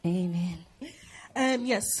 Amen.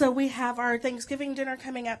 Yes, so we have our Thanksgiving dinner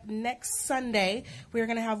coming up next Sunday. We're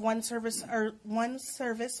going to have one service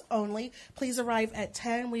only. Please arrive at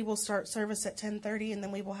 10. We will start service at 10:30, and then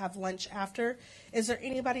we will have lunch after. Is there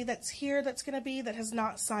anybody that's here that's going to be that has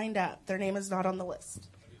not signed up? Their name is not on the list.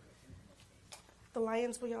 The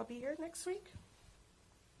Lions, will y'all be here next week?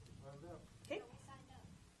 Okay.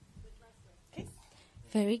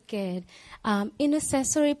 Very good.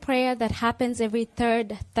 Intercessory prayer that happens every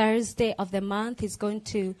third Thursday of the month is going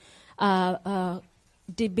to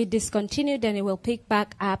be discontinued, and it will pick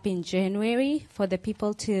back up in January for the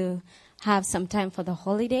people to have some time for the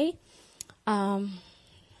holiday.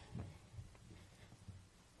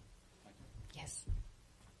 Yes.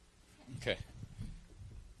 Okay.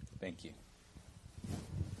 Thank you.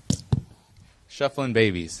 Shuffling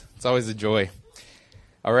babies. It's always a joy.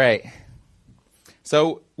 All right.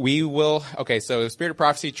 So so Spirit of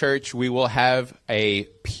Prophecy Church, we will have a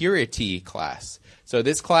purity class. So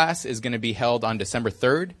this class is going to be held on December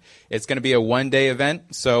 3rd. It's going to be a one-day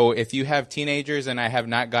event. So if you have teenagers and I have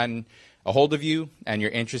not gotten a hold of you and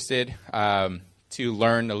you're interested to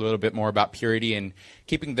learn a little bit more about purity and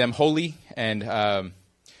keeping them holy, and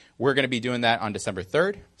we're going to be doing that on December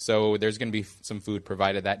 3rd. So there's going to be some food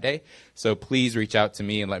provided that day. So please reach out to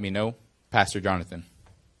me and let me know. Pastor Jonathan.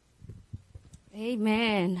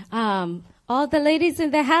 Amen. All the ladies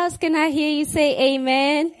in the house, can I hear you say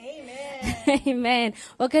amen? Amen. Amen.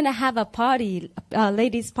 We're going to have a party,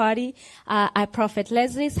 ladies' party, at Prophet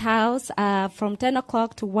Leslie's house from 10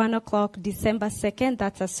 o'clock to 1 o'clock, December 2nd.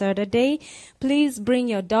 That's a Saturday. Please bring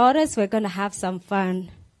your daughters. We're going to have some fun.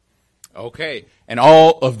 Okay. And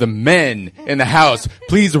all of the men in the house,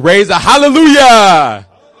 please raise a hallelujah.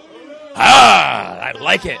 Ah, I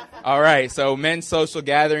like it. All right, so men's social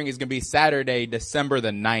gathering is going to be Saturday, December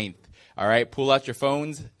the 9th. All right, pull out your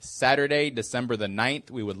phones. Saturday, December the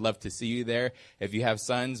 9th. We would love to see you there. If you have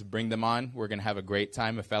sons, bring them on. We're going to have a great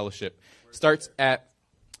time of fellowship. Starts at,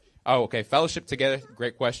 fellowship together.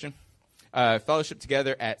 Great question. Fellowship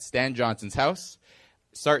together at Stan Johnson's house.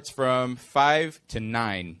 Starts from 5 to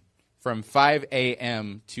 9. From 5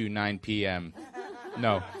 a.m. to 9 p.m.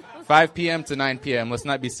 No, 5 p.m. to 9 p.m. Let's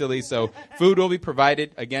not be silly. So food will be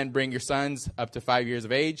provided. Again, bring your sons up to 5 years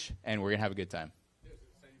of age, and we're going to have a good time.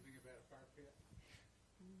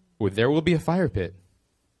 Well, there will be a fire pit.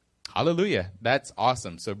 Hallelujah. That's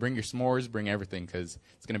awesome. So bring your s'mores, bring everything, because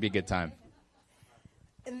it's going to be a good time.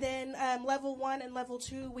 And then level 1 and level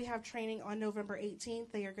 2, we have training on November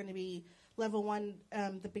 18th. They are going to be level 1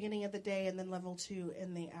 the beginning of the day, and then level 2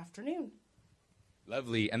 in the afternoon.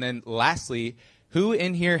 Lovely. And then lastly, who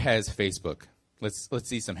in here has Facebook? Let's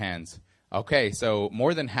see some hands. Okay, so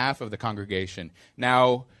more than half of the congregation.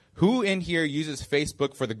 Now, who in here uses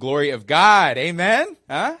Facebook for the glory of God? Amen?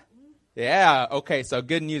 Huh? Yeah. Okay, so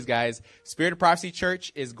good news, guys. Spirit of Prophecy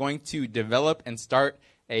Church is going to develop and start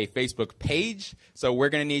a Facebook page, so we're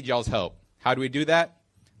going to need y'all's help. How do we do that?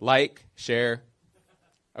 Like, share.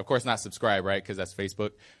 Of course, not subscribe, right? Because that's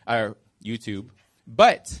Facebook or YouTube.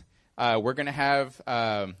 But we're going to have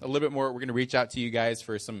a little bit more. We're going to reach out to you guys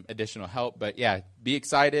for some additional help. But, yeah, be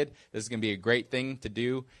excited. This is going to be a great thing to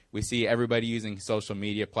do. We see everybody using social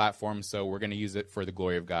media platforms, so we're going to use it for the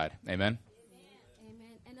glory of God. Amen?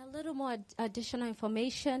 Amen. And a little more additional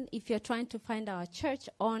information. If you're trying to find our church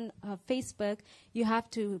on Facebook, you have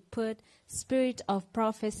to put Spirit of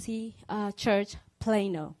Prophecy Church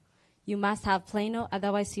Plano. You must have Plano,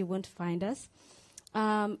 otherwise you won't find us.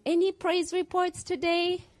 Any praise reports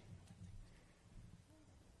today?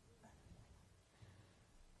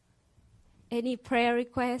 Any prayer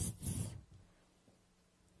requests?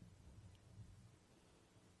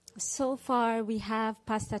 So far, we have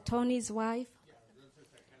Pastor Tony's wife.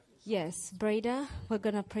 Yes, Breda. We're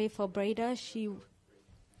going to pray for Breda.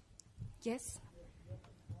 Yes?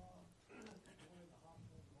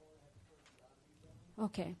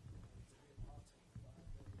 Okay.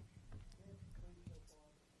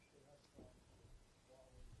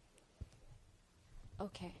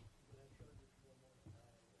 Okay.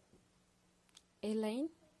 Elaine?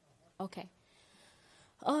 Okay.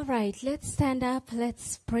 All right, let's stand up.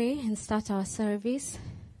 Let's pray and start our service.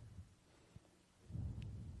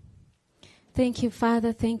 Thank you,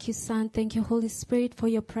 Father. Thank you, Son. Thank you, Holy Spirit, for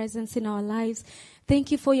your presence in our lives.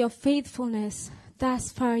 Thank you for your faithfulness.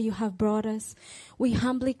 Thus far you have brought us. We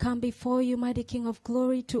humbly come before you, mighty King of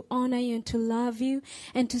glory, to honor you and to love you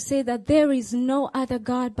and to say that there is no other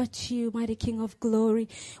God but you, mighty King of glory.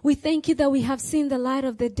 We thank you that we have seen the light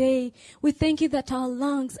of the day. We thank you that our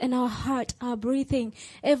lungs and our heart are breathing.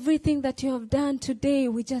 Everything that you have done today,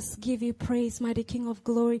 we just give you praise, mighty King of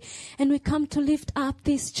glory. And we come to lift up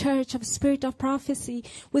this church of Spirit of Prophecy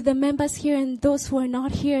with the members here and those who are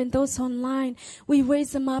not here and those online. We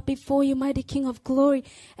raise them up before you, mighty King of glory.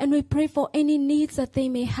 And we pray for any needs that they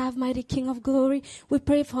may have, mighty King of glory. We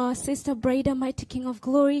pray for our sister Breda, mighty King of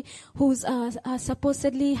glory, who's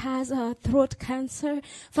supposedly has throat cancer.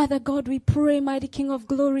 Father God, we pray, mighty King of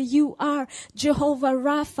glory, you are Jehovah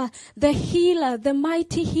Rapha, the healer, the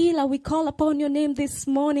mighty healer. We call upon your name this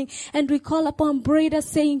morning, and we call upon Breda,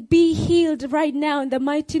 saying, be healed right now in the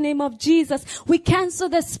mighty name of Jesus. We cancel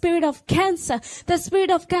the spirit of cancer. The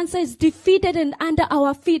spirit of cancer is defeated and under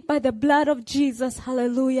our feet by the blood of Jesus.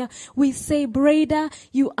 Hallelujah. We say, Breda,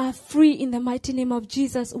 you are free in the mighty name of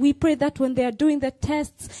Jesus. We pray that when they are doing the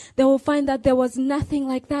tests, they will find that there was nothing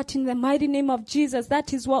like that in the mighty name of Jesus.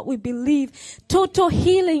 That is what we believe. Total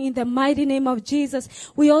healing in the mighty name of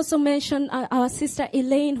Jesus. We also mentioned our sister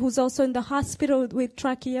Elaine, who's also in the hospital with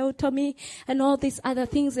tracheotomy and all these other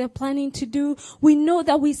things they're planning to do. We know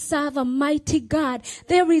that we serve a mighty God.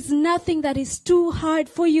 There is nothing that is too hard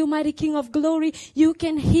for you, mighty King of glory. You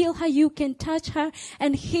can heal her. You can touch her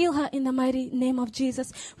and heal her in the mighty name of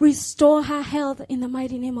Jesus. Restore her health in the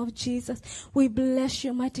mighty name of Jesus. We bless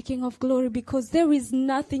you, mighty King of glory, because there is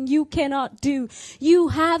nothing you cannot do. You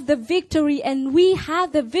have the victory, and we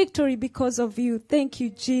have the victory because of you. Thank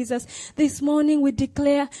you, Jesus. This morning we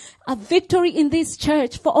declare a victory in this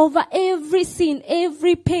church for over every sin,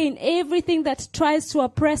 every pain, everything that tries to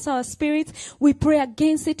oppress our spirits. We pray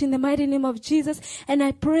against it in the mighty name of Jesus. And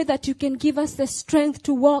I pray that you can give us the strength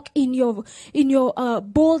to walk in your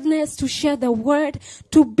boldness, to share the word,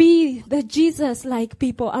 to be the Jesus-like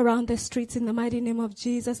people around the streets in the mighty name of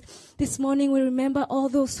Jesus. This morning we remember all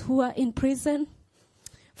those who are in prison.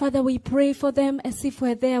 Father, we pray for them as if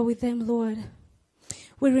we're there with them, Lord.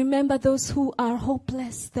 We remember those who are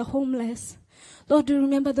hopeless, the homeless. Lord, we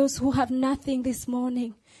remember those who have nothing this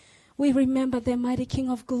morning. We remember the mighty King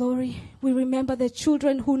of glory. We remember the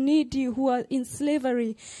children who need you, who are in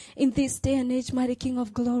slavery in this day and age, mighty King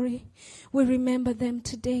of glory. We remember them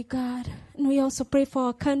today, God. And we also pray for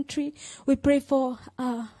our country. We pray for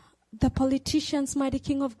the politicians, mighty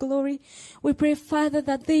King of glory. We pray, Father,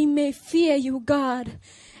 that they may fear you, God,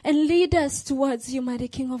 and lead us towards you, mighty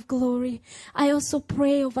King of glory. I also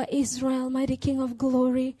pray over Israel, mighty King of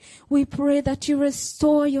glory. We pray that you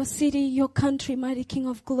restore your city, your country, mighty King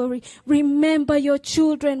of glory. Remember your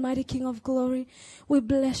children, mighty King of glory. We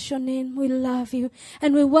bless your name. We love you.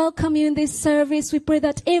 And we welcome you in this service. We pray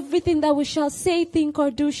that everything that we shall say, think, or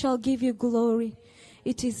do shall give you glory.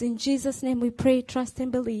 It is in Jesus' name we pray, trust,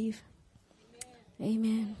 and believe.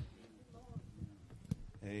 Amen.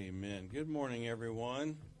 Amen. Good morning,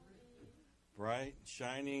 everyone. Bright,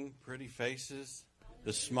 shining, pretty faces,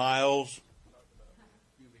 the smiles.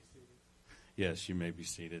 Yes, you may be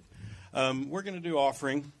seated. We're going to do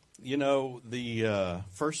offering. You know, the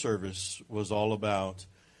first service was all about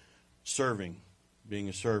serving, being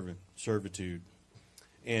a servant, servitude.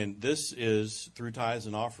 And this is, through tithes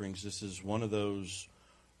and offerings, this is one of those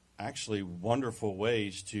actually wonderful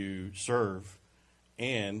ways to serve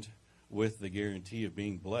and with the guarantee of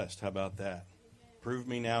being blessed. How about that? Prove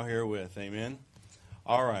me now herewith. Amen.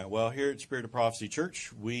 All right. Well, here at Spirit of Prophecy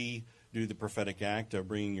Church, we do the prophetic act of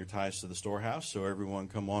bringing your tithes to the storehouse. So everyone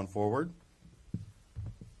come on forward.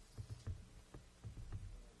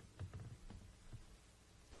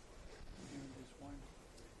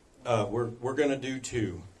 We're going to do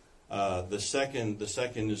two. The second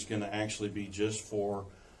is going to actually be just for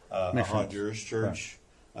Honduras Church,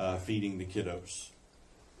 feeding the kiddos.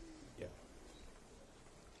 Yeah.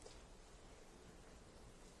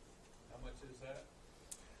 How much is that?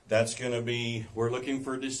 That's going to be, we're looking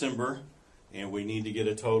for December, and we need to get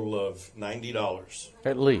a total of $90.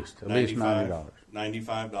 At least $90. $95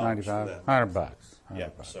 $95, for that. $100. Yeah,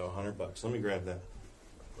 so $100. Let me grab that.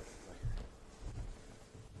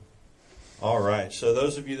 All right, so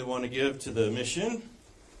those of you that want to give to the mission,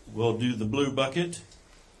 we'll do the blue bucket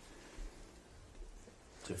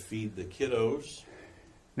to feed the kiddos.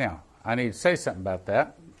 Now, I need to say something about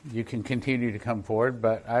that. You can continue to come forward,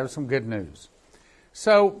 but I have some good news.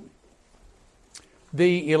 So,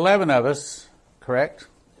 the 11 of us, correct,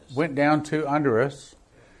 went down to Honduras,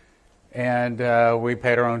 and we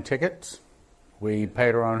paid our own tickets. We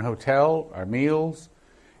paid our own hotel, our meals.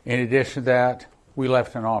 In addition to that, we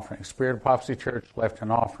left an offering. Spirit of Prophecy Church left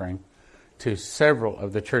an offering to several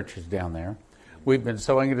of the churches down there. We've been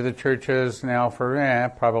sowing into the churches now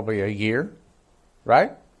for probably a year,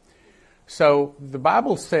 right? So the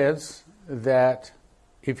Bible says that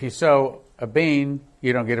if you sow a bean,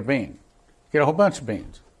 you don't get a bean. You get a whole bunch of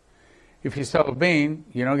beans. If you sow a bean,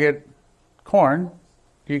 you don't get corn,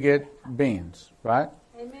 you get beans, right?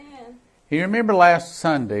 Amen. You remember last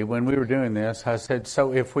Sunday when we were doing this, I said,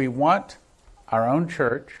 so if we want our own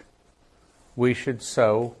church, we should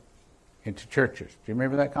sow into churches. Do you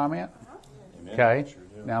remember that comment? Amen. Okay.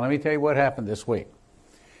 Sure. Now let me tell you what happened this week.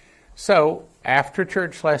 So after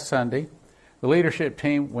church last Sunday, the leadership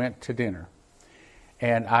team went to dinner.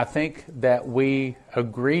 And I think that we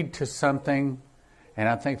agreed to something, and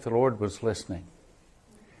I think the Lord was listening.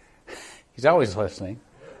 He's always listening,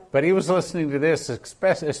 but he was listening to this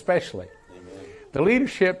especially. The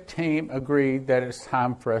leadership team agreed that it's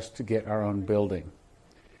time for us to get our own building.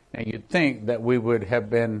 Now, you'd think that we would have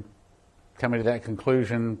been coming to that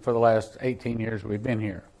conclusion for the last 18 years we've been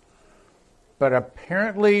here. But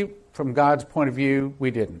apparently, from God's point of view,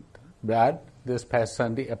 we didn't. But this past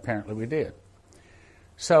Sunday, apparently we did.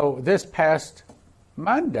 So this past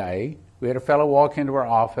Monday, we had a fellow walk into our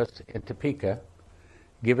office in Topeka,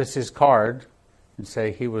 give us his card, and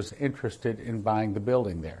say he was interested in buying the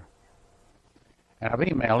building there. And I've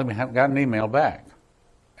emailed him and haven't got an email back.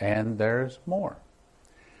 And there's more.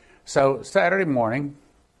 So Saturday morning,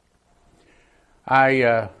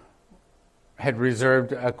 I had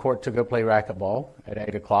reserved a court to go play racquetball at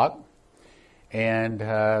 8 o'clock. And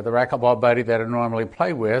the racquetball buddy that I normally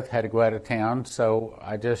play with had to go out of town, so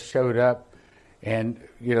I just showed up. And,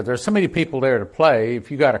 you know, there's so many people there to play.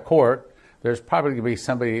 If you got a court, there's probably going to be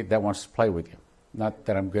somebody that wants to play with you. Not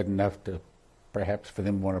that I'm good enough to perhaps for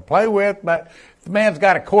them to want to play with, but the man's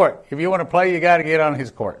got a court. If you want to play, you got to get on his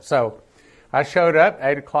court. So I showed up,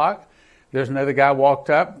 8 o'clock. There's another guy walked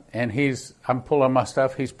up, and I'm pulling my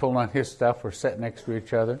stuff. He's pulling on his stuff. We're sitting next to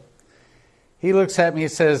each other. He looks at me, he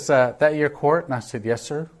says, that your court? And I said, yes,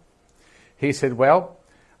 sir. He said, well,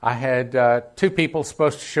 I had 2 people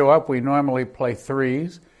supposed to show up. We normally play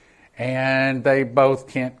 3s. and they both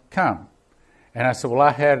can't come. And I said, well,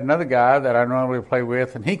 I had another guy that I normally play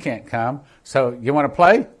with, and he can't come. So you want to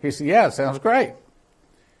play? He said, yeah, sounds great.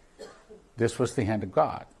 This was the hand of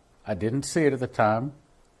God. I didn't see it at the time.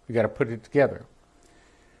 We got to put it together.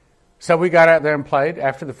 So we got out there and played.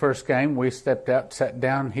 After the first game, we stepped out, sat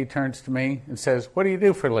down. He turns to me and says, what do you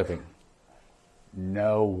do for a living?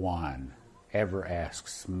 No one ever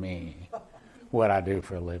asks me what I do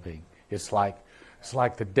for a living. It's like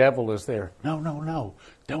the devil is there. No,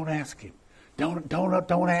 don't ask him.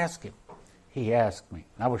 Don't ask him. He asked me.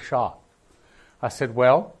 I was shocked. I said,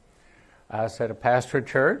 well, I said, a pastor at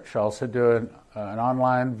church. I also do an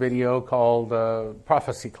online video called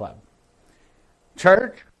Prophecy Club.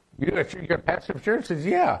 Church? You're a pastor of church? He says,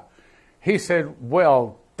 yeah. He said,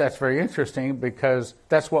 well, that's very interesting because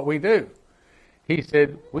that's what we do. He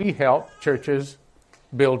said, we help churches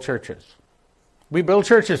build churches. We build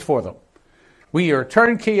churches for them. We are a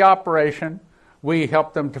turnkey operation. We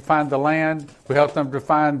help them to find the land. We help them to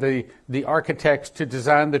find the architects to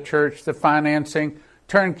design the church, the financing,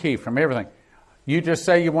 turnkey from everything. You just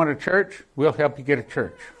say you want a church, we'll help you get a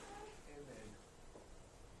church.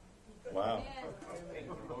 Wow.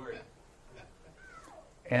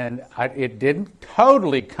 And it didn't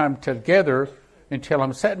totally come together until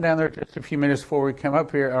I'm sitting down there just a few minutes before we come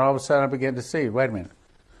up here, and all of a sudden I began to see, wait a minute.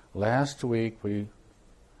 Last week we've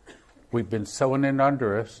been sowing in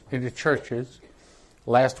under us into churches.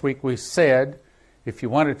 Last week we said, if you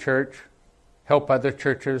want a church, help other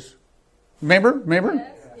churches. Remember?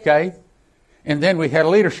 Yes. Okay. And then we had a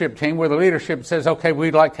leadership team where the leadership says, okay,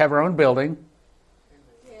 we'd like to have our own building.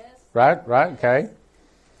 Yes. Right, okay.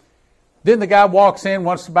 Then the guy walks in,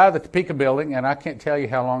 wants to buy the Topeka building, and I can't tell you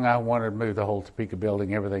how long I wanted to move the whole Topeka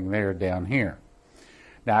building, everything there down here.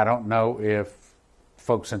 Now, I don't know if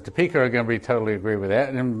folks in Topeka are going to totally agree with that,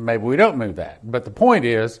 and maybe we don't move that. But the point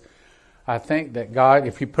is, I think that God,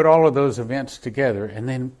 if you put all of those events together, and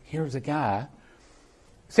then here's a guy.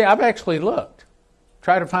 See, I've actually looked.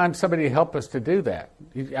 Try to find somebody to help us to do that.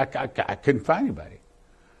 I couldn't find anybody.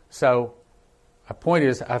 So, my point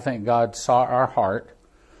is, I think God saw our heart,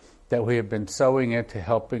 that we have been sowing into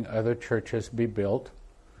helping other churches be built.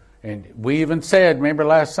 And we even said, remember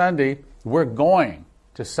last Sunday, we're going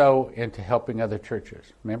to sow into helping other churches.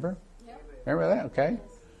 Remember? Yep. Remember that? Okay.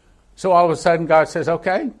 So all of a sudden God says,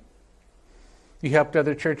 okay, you helped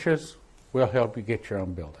other churches, we'll help you get your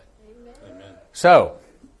own building. Amen. So,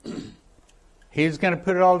 he's going to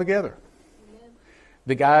put it all together. Amen.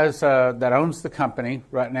 The guys that owns the company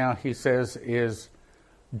right now, he says, is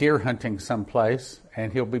deer hunting someplace,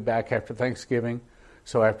 and he'll be back after Thanksgiving.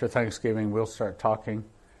 So after Thanksgiving, we'll start talking,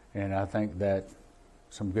 and I think that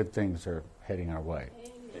some good things are heading our way.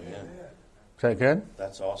 Amen. Is that good?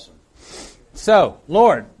 That's awesome. So,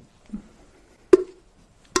 Lord. Thank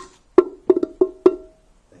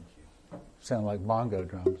you. Sound like bongo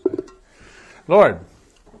drums. Lord,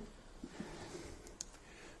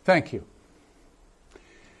 thank you.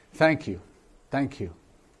 Thank you. Thank you.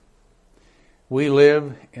 We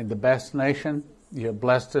live in the best nation. You have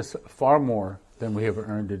blessed us far more than we have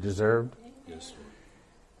earned or deserved. Yes.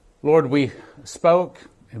 Lord, we spoke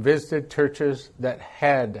and visited churches that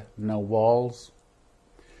had no walls.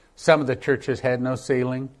 Some of the churches had no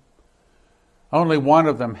ceiling. Only one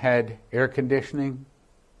of them had air conditioning.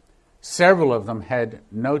 Several of them had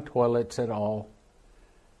no toilets at all.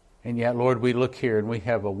 And yet, Lord, we look here and we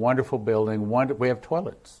have a wonderful building. We have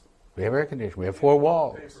toilets. We have air conditioning. We have 4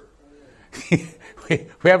 walls. we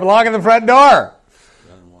have a lock at the front door.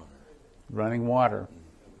 Running water.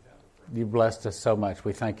 You blessed us so much.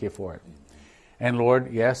 We thank you for it. And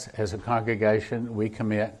Lord, yes, as a congregation, we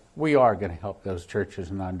commit. We are going to help those churches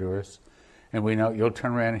in Honduras. And we know you'll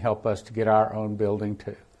turn around and help us to get our own building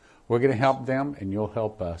too. We're going to help them and you'll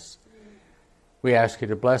help us. We ask you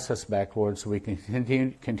to bless us back, Lord, so we can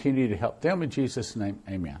continue to help them. In Jesus' name,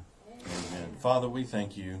 amen. Amen. Father, we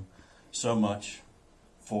thank you so much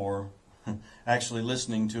for actually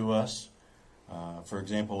listening to us. For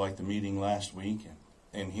example, like the meeting last week,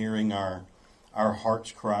 and hearing our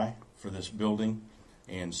hearts cry for this building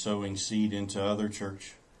and sowing seed into other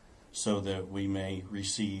church so that we may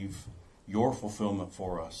receive your fulfillment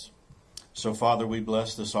for us. So, Father, we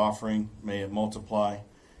bless this offering. May it multiply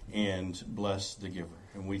and bless the giver.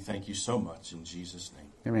 And we thank you so much in Jesus' name.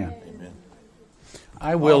 Amen. Amen.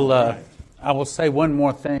 I will say one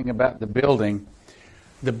more thing about the building.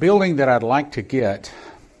 The building that I'd like to get,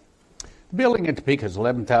 the building in Topeka is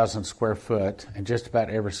 11,000 square foot, and just about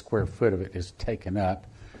every square foot of it is taken up.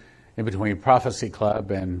 In between Prophecy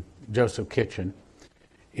Club and Joseph Kitchen,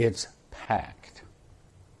 it's packed.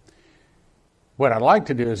 What I'd like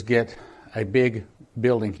to do is get a big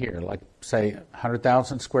building here, like say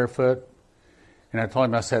 100,000 square foot. And I told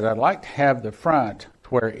him, I said, I'd like to have the front to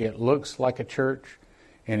where it looks like a church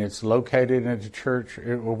and it's located in a church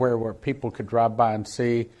where people could drive by and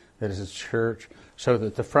see that it's a church, so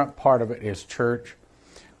that the front part of it is church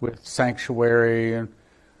with sanctuary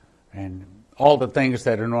and all the things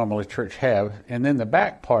that a normally church have. And then the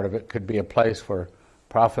back part of it could be a place for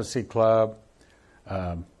prophecy club,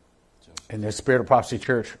 in the Spirit of Prophecy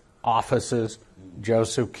Church offices,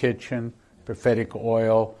 Joseph Kitchen, prophetic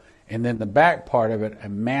oil, and then the back part of it, a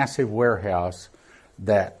massive warehouse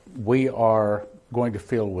that we are going to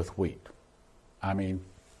fill with wheat. I mean,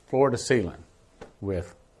 floor to ceiling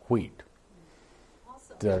with wheat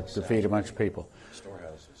to feed a bunch of people.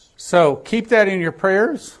 Storehouses. So keep that in your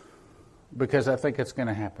prayers, because I think it's going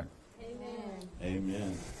to happen. Amen.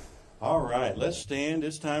 Amen. All right, let's stand.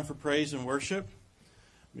 It's time for praise and worship.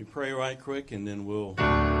 Let me pray right quick, and then we'll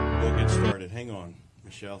get started. Hang on,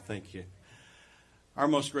 Michelle. Thank you. Our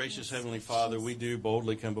most gracious Heavenly Father, we do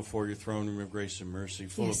boldly come before your throne room of grace and mercy,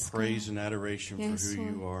 full of praise and adoration for who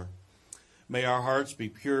you are. May our hearts be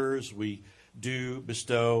pure as we do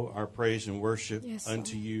bestow our praise and worship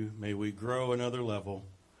unto you. May we grow another level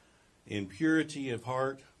in purity of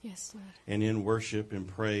heart and in worship and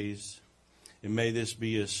praise. And may this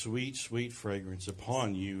be a sweet, sweet fragrance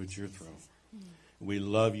upon you at your throne. We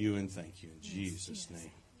love you and thank you in Jesus'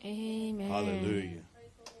 name. Amen. Hallelujah.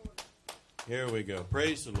 Here we go.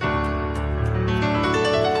 Praise the Lord.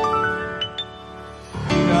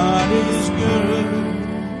 God is good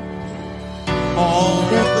all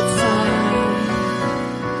the time.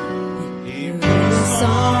 He puts a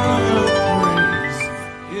song of praise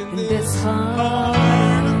in this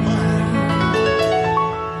heart of mine.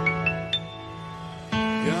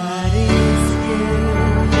 God is good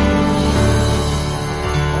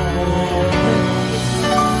all the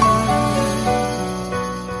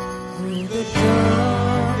time. Through the darkest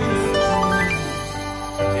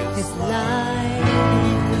His light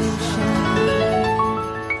will shine.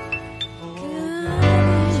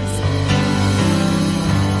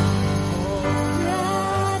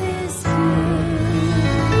 God is good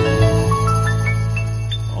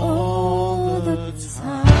all the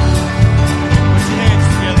time. Put your hands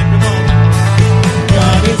together, come on.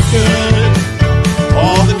 God is good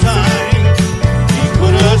all the time. He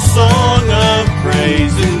put a song of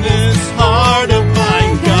praise in this heart of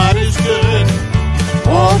mine. God is good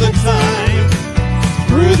all the time.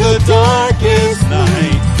 Through the darkest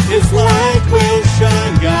night, His light will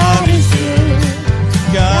shine. God is good.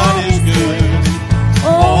 God is good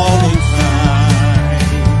all the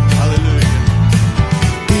time. Hallelujah.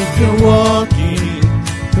 If you're walking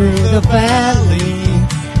through the valley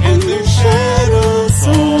and there's shadows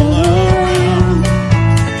all around,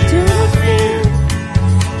 do not fear.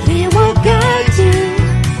 He will guide you.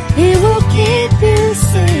 He will keep you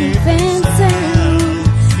safe and sound.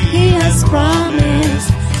 He has promised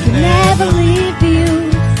to never leave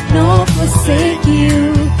you nor forsake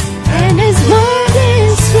you. And His word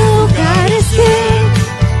is true. God is good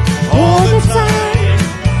all the time.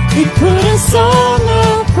 He put a song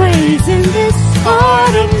of praise in this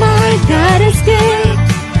heart of mine. God is good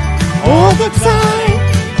all the time.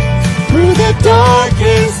 Through the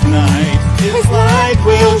darkest night, His light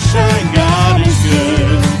will shine. God is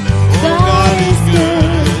good. God is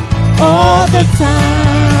good all the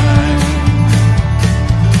time.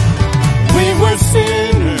 We were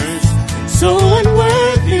sinners, so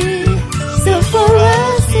unworthy. Still for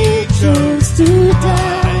us He chose to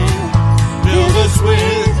die. Fill us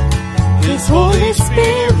with His Holy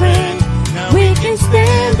Spirit. Now we can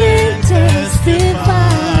stand and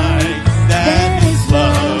testify that His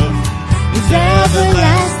love is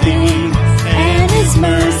everlasting and His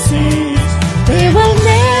mercies, they will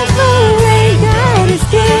never end. God is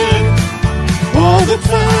good all the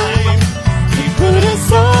time. He put a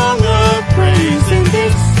song of praise in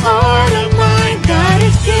this heart of mine. God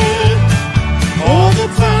is good all the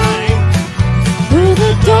time. Through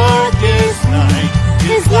the darkest night,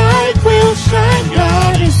 His light will shine.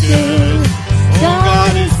 God is good.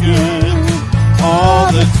 God is good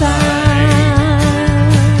all the time.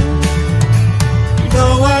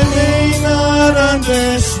 Though I may not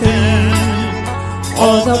understand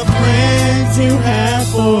all the plans you have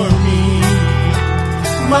for me,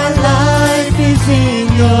 my life is in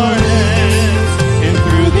your hands. And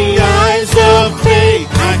through the eyes of faith,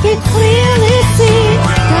 I can clearly see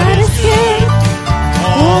God is good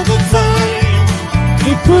all the time.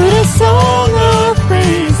 He put a song of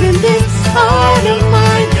praise in this heart of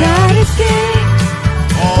mine. God is good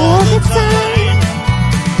all the time.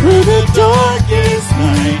 Through the darkest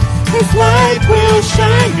night, His light will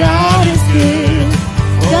shine. God is good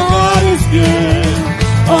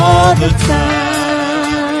the time.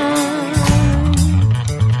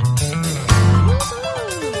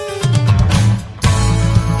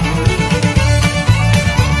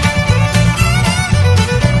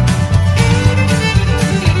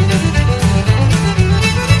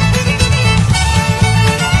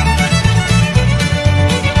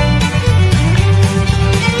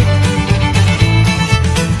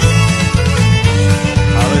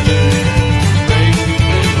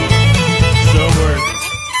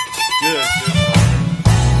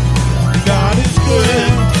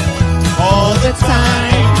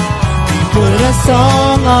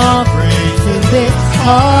 Song of praise in this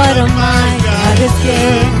heart of mine. God is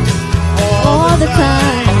good all the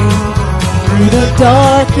time. Through the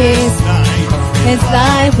darkest night, His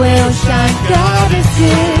light will shine. God is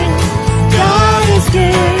good. God is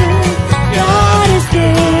good. God is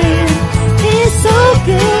good. He's so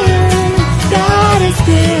good. God is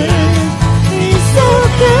good. He's so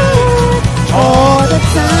good all the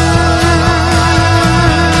time.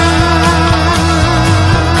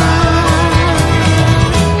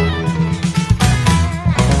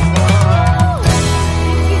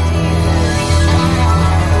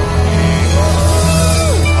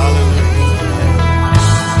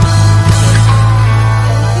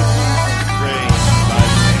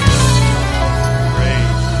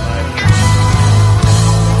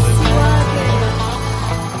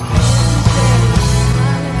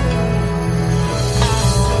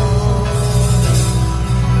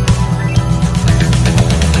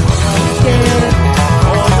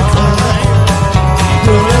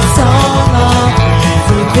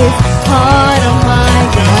 Heart of mine,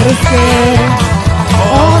 God is good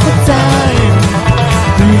all the time.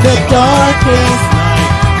 Through the darkest night,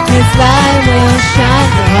 His light will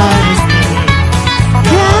shine. God is good.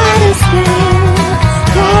 God is good.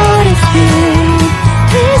 God is good.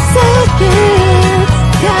 He's so good.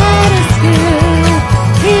 God is good.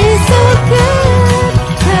 He's so good.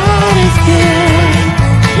 God is good.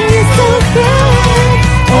 He's so good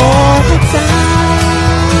all the time.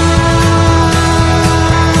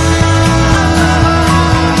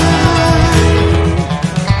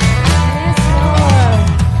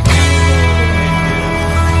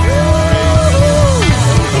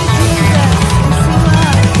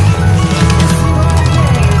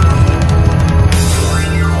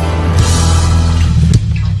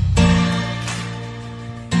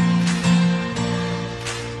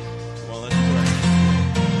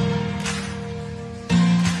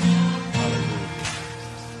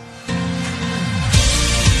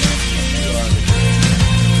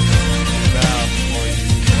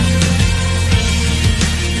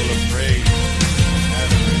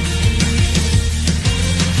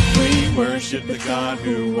 worship the God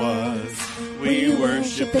who was. We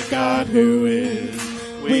worship the God who is.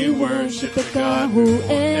 We worship the God who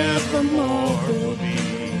evermore will be.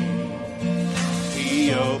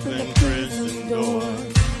 He opened prison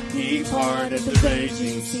doors. He parted the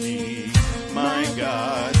raging sea. My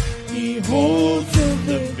God, He holds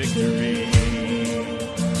the victory.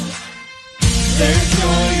 There's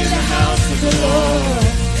joy in the house of the Lord.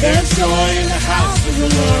 There's joy in the house of the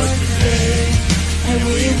Lord today. And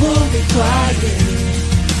we won't be quiet.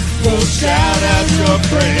 We'll shout out your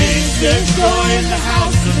praise. There's joy in the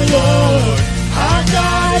house of the Lord. Our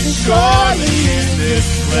God is surely in this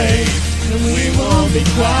place. And we won't be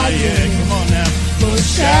quiet. Come on now. We'll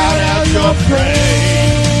shout out your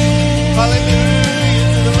praise. Hallelujah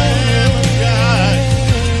to the Lamb of God.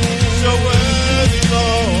 So worthy,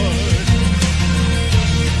 Lord.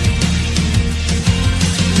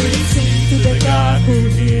 We sing to the God who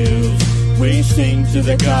heals. We sing to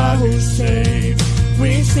the God who saves.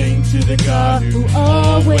 We sing to the God who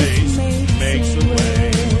always makes a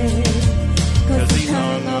way. 'Cause He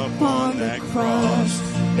hung upon that cross,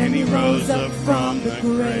 and He rose up from the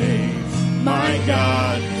grave. My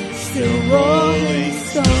God, still rolling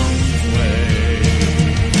stones away.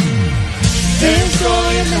 There's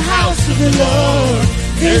joy in the house of the Lord.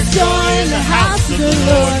 There's joy in the house of the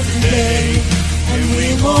Lord today. And we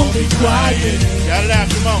won't be quiet. Shout it out,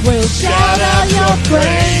 come on. We'll shout out your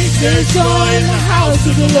praise. There's joy in the house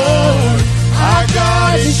of the Lord. Our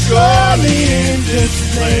God is surely in this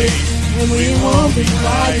place. And we won't be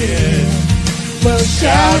quiet. We'll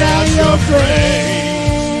shout out your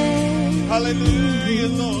praise. Hallelujah,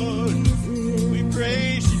 Lord. We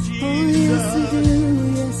praise you, Jesus. Oh, yes, we do.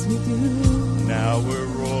 Yes, we do. Now we're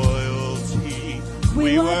royalty.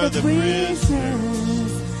 We were the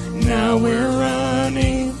prisoners. Now we're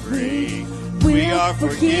running free. We are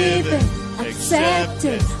forgiven,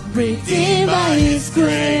 accepted, redeemed by His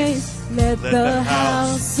grace. Let the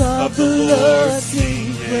house of the Lord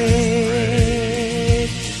sing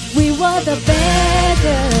praise. We the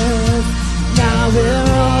beggars. Now we're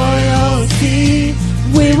royalty.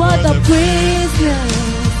 We were the prisoners.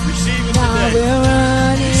 Receive it Now today. we're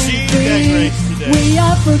running Receive that free. grace today. We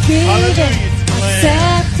are forgiven,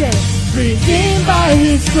 accepted, redeemed by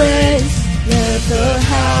His grace. Let the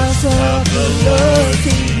house of the Lord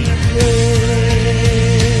sing praise.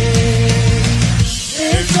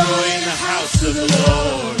 There's joy in the house of the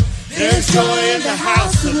Lord. There's joy in the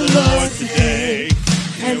house of the Lord today.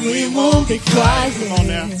 And we won't be quiet. Come on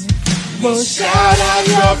now. We'll shout out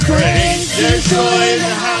your praise. There's joy in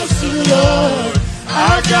the house of the Lord.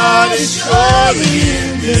 Our God is surely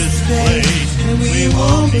in this place. And we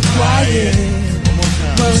won't be quiet. One more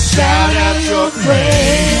time. We'll shout out your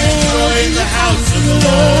praise. Joy in the house of the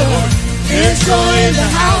Lord. There's joy in the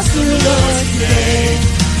house of the Lord today.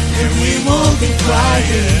 And we won't be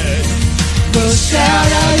quiet. We'll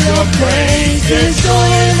shout out your praise. There's joy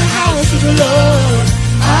in the house of the Lord.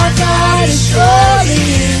 Our God is surely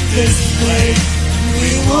in this place.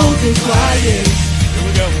 We won't be quiet. Here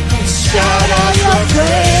we go. Shout out your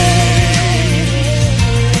praise.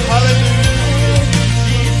 Hallelujah.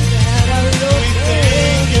 We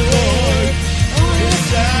thank you, Lord. Your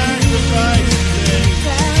sacrifice today.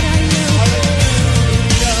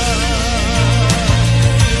 Hallelujah.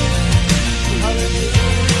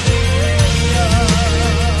 Hallelujah.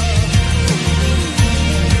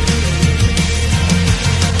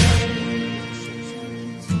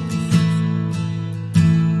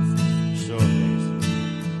 So amazing.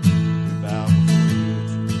 We bow before you.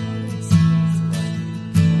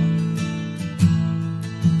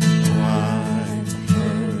 Oh, I've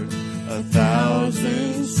heard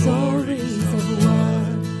 1,000 stories of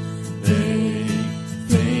what they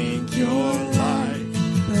think you're like,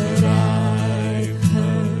 but I've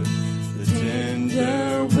heard the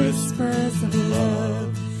tender whispers of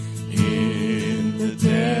love in the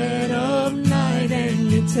dead of night,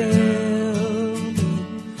 and you tell me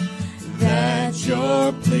that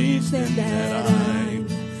you're pleased and that I'm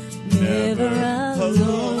never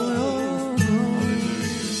alone.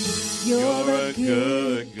 You're a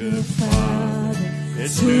good, good Father.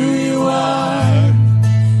 It's who you are.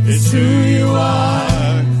 It's who you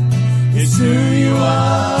are. It's who you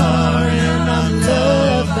are. And I'm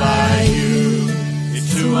loved by you.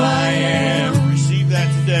 It's who I am. Receive that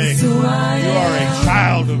today. It's who I You are a am.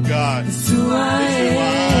 child of God. It's who I It's who I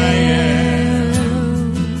am.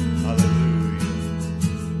 Hallelujah.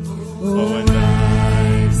 Oh, and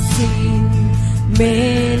I've seen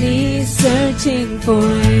many searching for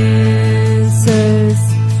answers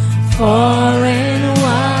far and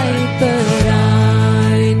wide, but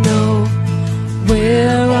I know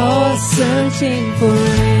we're all searching for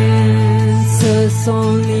answers.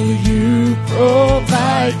 Only you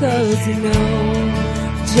provide, 'cause you know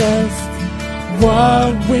just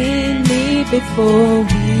what we need before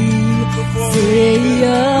we say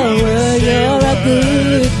your word. You're a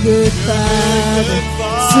good, good Father.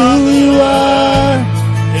 It's who you are.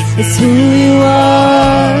 It's who you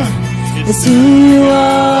are. It's who you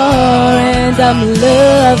are. And I'm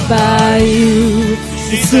loved by you.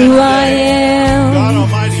 It's who I am. God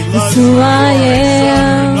Almighty loves It's who you. I You are a son am.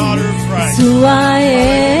 and daughter of Christ. It's who I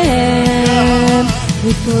am.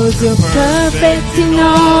 Because you're perfect in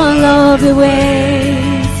all of your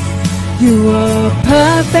ways. You are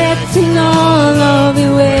perfect in all of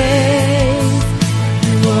your ways.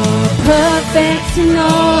 You are perfect in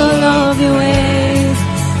all of your ways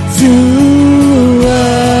to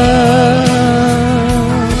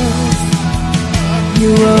us.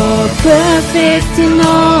 You are perfect in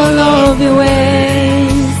all of your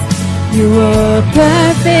ways. You are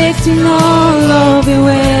perfect in all of your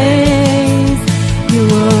ways. You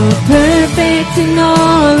are perfect in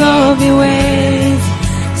all of your ways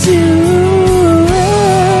to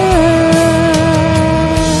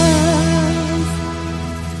us.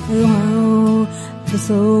 Wow,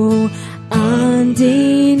 so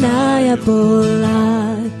undeniable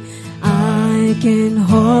light, I can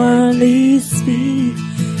hardly speak.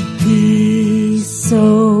 He's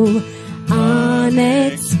so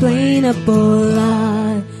unexplainable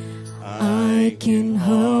light, I can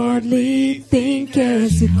hardly think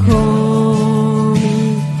as you call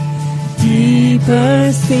me.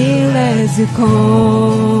 Deeper still as you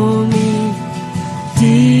call me.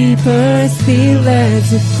 Deeper still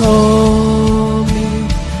as you call me.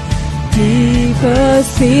 Deeper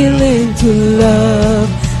still into love.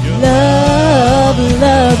 Love,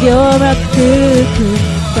 love, you're a good, good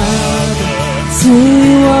Father. It's who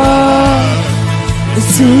you are.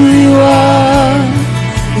 It's who you are.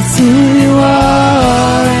 It's who you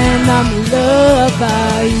are. And I'm loved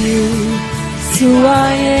by you. It's who I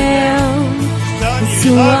am. It's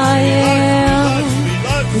who I am.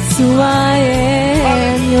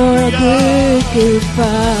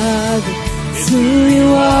 Father. It's who you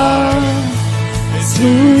are. It's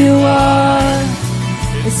who you are.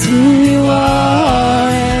 It's who you are,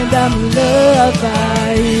 and I'm loved by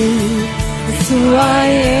you. It's who I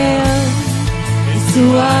am. It's who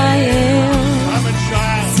I am. I'm a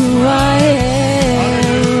child. It's who I am.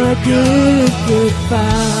 A good, good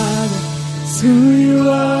Father. It's who you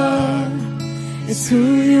are. It's who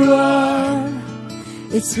you are.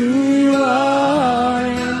 It's who you are,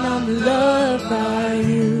 and I'm loved by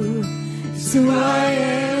you. It's who I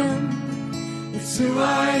am. It's who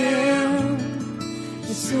I am.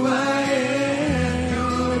 It's who I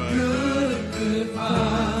am. A good, good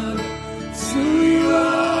Father. It's who you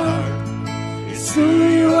are. It's who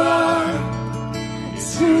you are.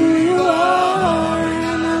 It's who you are,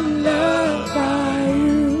 and I'm loved by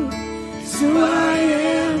you. It's who I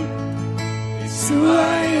am. It's who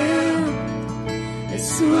I am.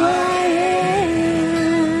 It's who I am.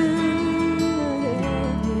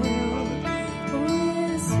 Oh,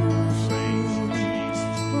 yes,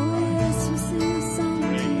 oh, yes, we sing a song to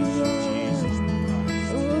you.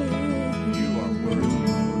 You are worthy.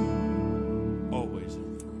 Always and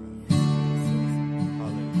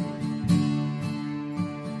forever.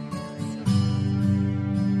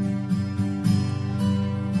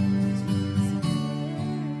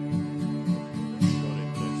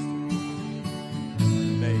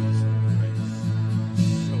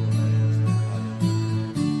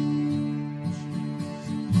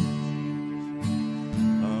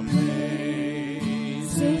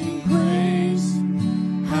 Amazing grace,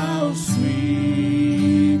 how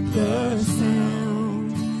sweet the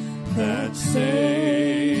sound that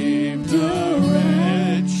saved a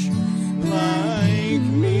wretch like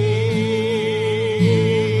me.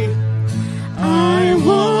 I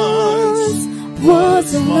once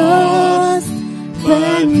was lost,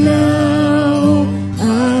 but now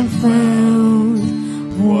I'm found.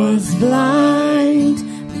 Was blind,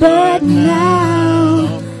 but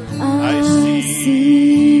now I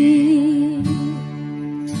see.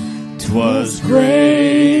 'Twas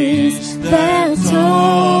grace that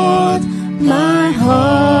taught my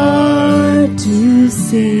heart to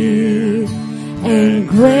see, and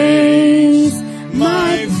grace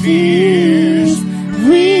my fears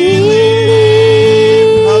relieved.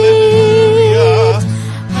 Hallelujah.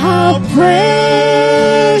 How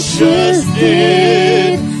precious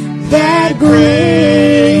did that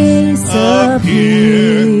grace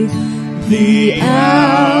appear the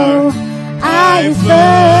hour I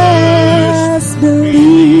first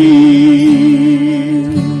believed.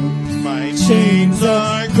 My Chains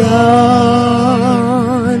are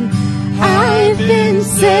gone, I've been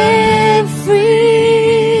set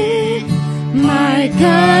free. My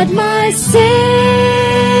God, my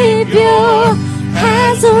Savior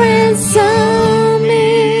has ransomed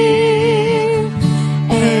me,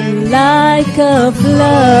 and like a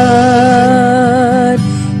flood,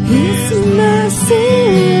 His mercy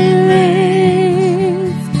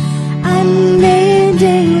reigns.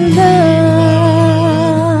 Unending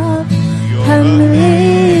love,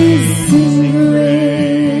 amazing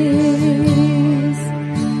grace.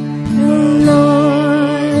 The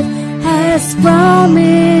Lord has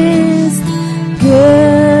promised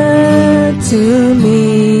good to me.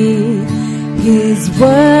 His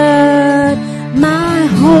word, my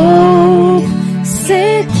hope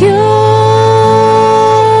secures.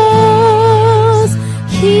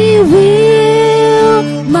 He will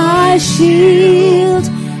my shield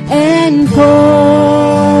and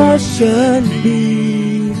portion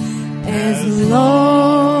be, as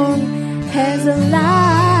long as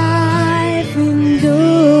life endures.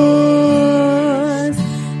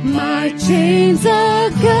 My chains are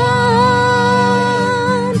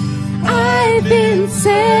gone, I've been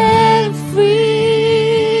set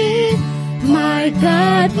free. My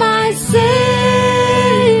God, my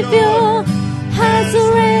Savior has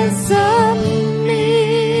ransomed me,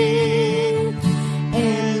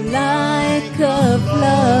 and like a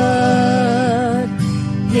flood,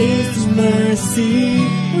 His mercy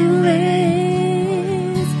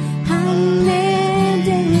reigns.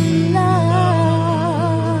 Unending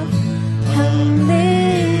love,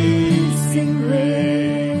 amazing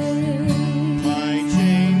grace. My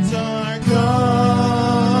chains are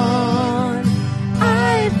Gone,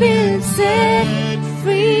 I've been set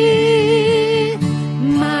free.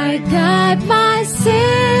 My God, my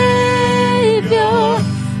Savior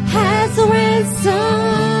has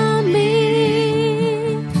ransomed me,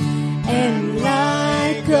 and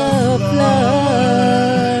like a flood,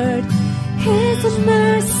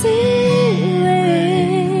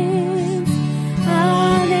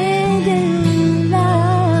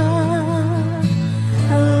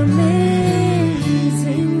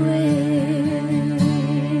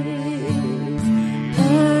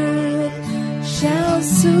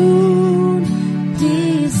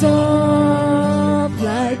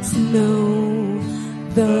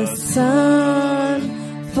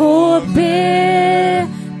 forbear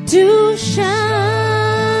to shine,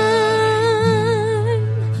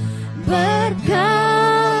 but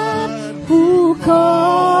God who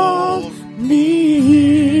called me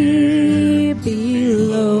here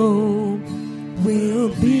below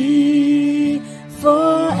will be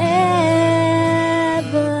forever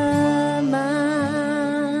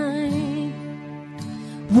mine,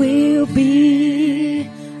 will be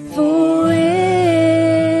forever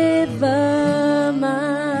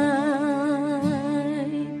mine.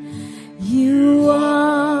 You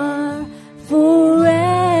are forever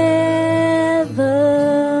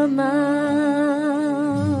mine.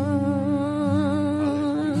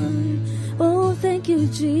 Oh, thank you,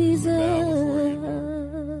 Jesus.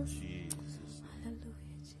 Hallelujah, Jesus. Amen.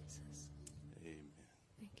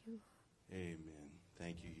 Thank you. Amen.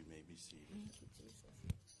 Thank you. You may be seated. Thank you, Jesus.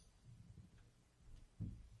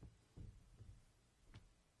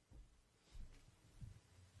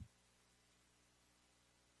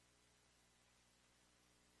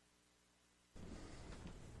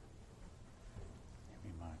 Give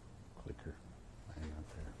me my clicker. Hang up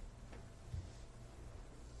there.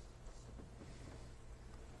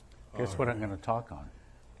 Guess what I'm going to talk on?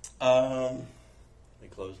 Let me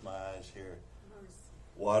close my eyes here.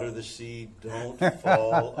 Water the seed, don't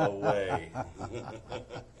fall away.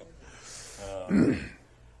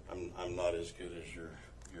 I'm not as good as your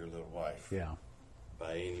little wife. Yeah.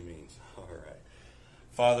 By any means. All right.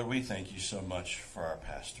 Father, we thank you so much for our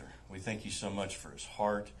pastor. We thank you so much for his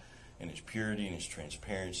heart and his purity and his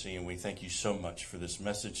transparency. And we thank you so much for this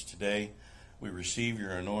message today. We receive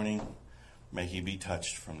your anointing. May he be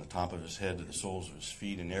touched from the top of his head to the soles of his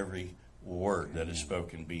feet, and every word that is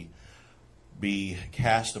spoken be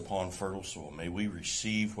cast upon fertile soil. May we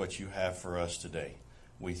receive what you have for us today.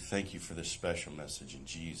 We thank you for this special message in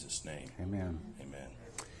Jesus' name. Amen. Amen.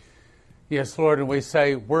 Yes, Lord, and we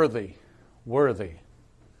say, worthy, worthy.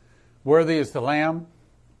 Worthy is the Lamb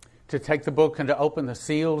to take the book and to open the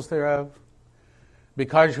seals thereof.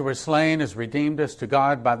 Because you were slain, has redeemed us to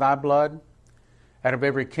God by thy blood, out of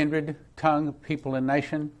every kindred, tongue, people, and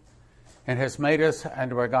nation, and has made us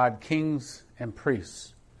unto our God kings and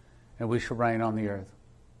priests, and we shall reign on the earth.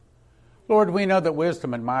 Lord, we know that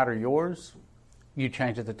wisdom and might are yours. You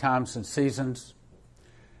changeth the times and seasons.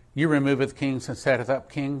 You removeth kings and setteth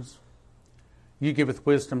up kings. You giveth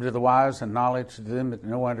wisdom to the wise and knowledge to them that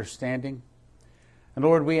know understanding. And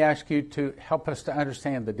Lord, we ask you to help us to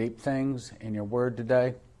understand the deep things in your word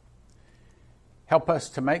today. Help us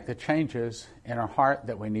to make the changes in our heart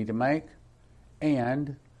that we need to make,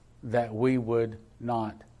 and that we would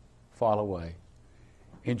not fall away.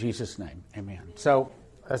 In Jesus' name, amen. So,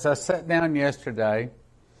 as I sat down yesterday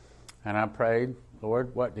and I prayed,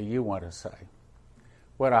 Lord, what do you want to say?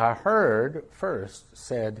 What I heard first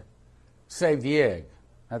said, save the egg.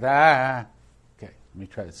 I thought, okay, let me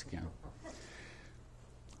try this again.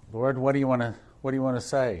 Lord, what do you want to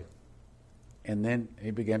say? And then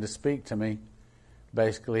he began to speak to me.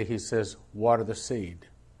 Basically, he says, water the seed.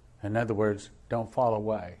 In other words, don't fall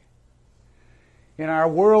away. In our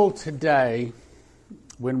world today,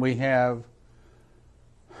 when we have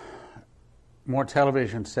more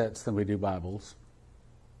television sets than we do Bibles,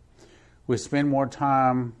 we spend more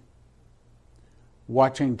time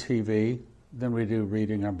watching TV than we do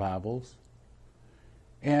reading our Bibles.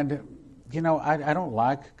 And, you know, I don't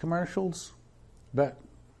like commercials, but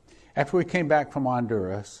after we came back from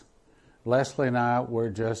Honduras, Leslie and I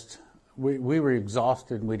were we were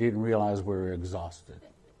exhausted, and we didn't realize we were exhausted.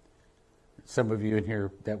 Some of you in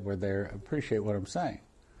here that were there appreciate what I'm saying.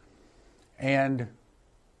 And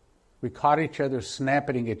we caught each other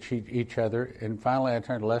snapping at each other, and finally I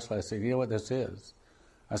turned to Leslie, I said, you know what this is?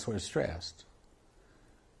 I said, we're stressed.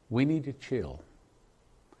 We need to chill.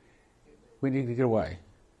 We need to get away.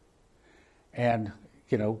 And,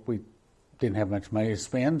 you know, we didn't have much money to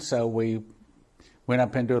spend, so we went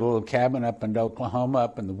up into a little cabin up in Oklahoma,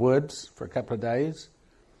 up in the woods for a couple of days,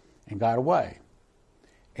 and got away.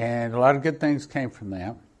 And a lot of good things came from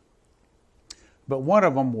that. But one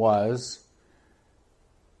of them was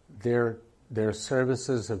their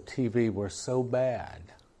services of TV were so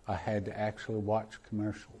bad, I had to actually watch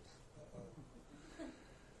commercials.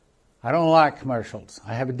 I don't like commercials.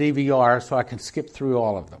 I have a DVR, so I can skip through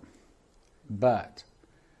all of them. But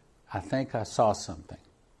I think I saw something.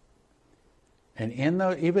 And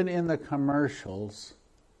even in the commercials,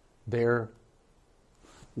 they're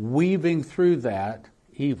weaving through that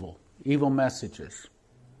evil messages.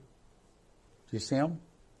 Do you see them?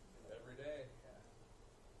 Every day.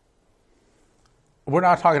 We're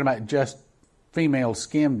not talking about just female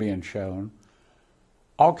skin being shown.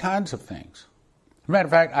 All kinds of things. a matter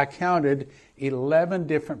of fact, I counted 11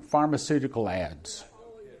 different pharmaceutical ads.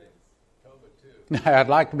 I'd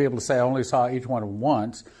like to be able to say I only saw each one of them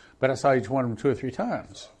once, but I saw each one of them 2 or 3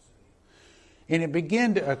 times. And it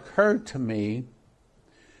began to occur to me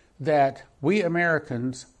that we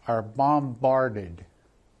Americans are bombarded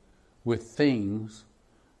with things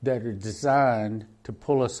that are designed to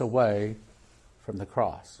pull us away from the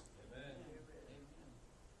cross.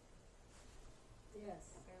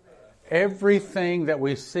 Everything that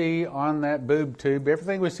we see on that boob tube,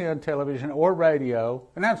 everything we see on television or radio,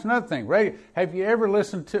 and that's another thing. Radio. Have you ever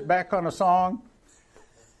listened back on a song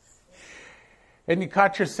and you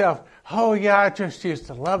caught yourself, oh yeah, I just used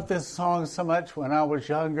to love this song so much when I was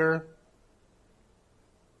younger.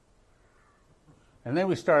 And then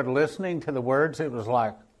we started listening to the words. It was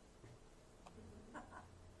like,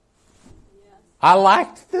 I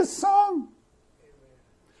liked this song.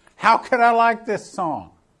 How could I like this song?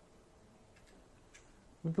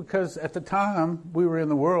 Because at the time we were in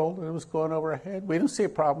the world, it was going over our head. We didn't see a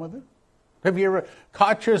problem with it. Have you ever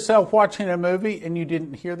caught yourself watching a movie and you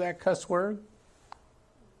didn't hear that cuss word?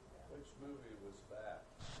 Which movie was that?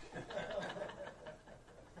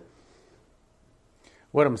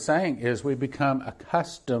 What I'm saying is we become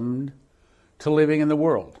accustomed to living in the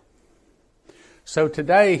world. So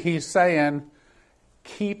today he's saying,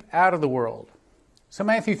 keep out of the world. So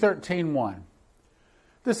Matthew 13:1.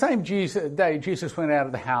 The same day Jesus went out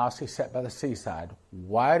of the house, he sat by the seaside.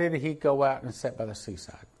 Why did he go out and sit by the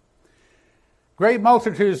seaside? Great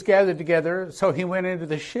multitudes gathered together, so he went into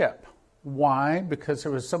the ship. Why? Because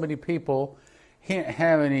there were so many people. He didn't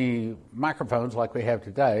have any microphones like we have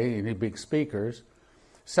today, any big speakers.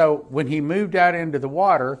 So when he moved out into the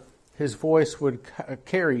water, his voice would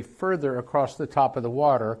carry further across the top of the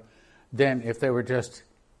water than if they were just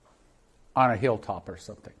on a hilltop or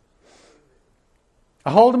something. A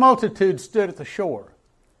whole multitude stood at the shore.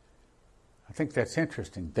 I think that's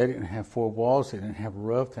interesting. They didn't have 4 walls. They didn't have a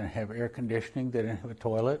roof. They didn't have air conditioning. They didn't have a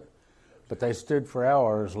toilet. But they stood for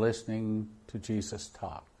hours listening to Jesus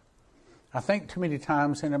talk. I think too many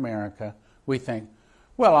times in America we think,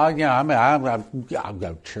 well, I'll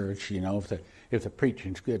go to church, if the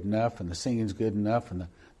preaching's good enough and the singing's good enough and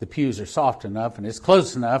the pews are soft enough and it's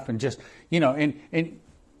close enough and just, and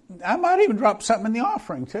I might even drop something in the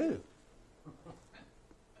offering too.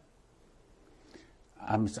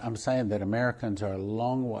 I'm saying that Americans are a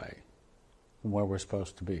long way from where we're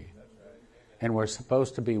supposed to be. And we're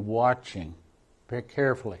supposed to be watching very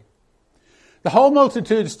carefully. The whole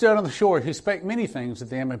multitude stood on the shore. He spake many things to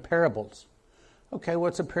them in parables. Okay,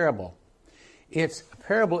 what's a parable? A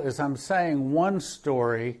parable is I'm saying one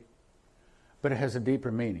story, but it has a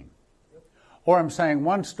deeper meaning. Or I'm saying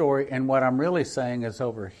one story, and what I'm really saying is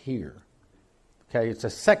over here. Okay, it's a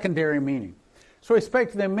secondary meaning. So he spake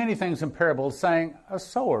to them many things in parables, saying, a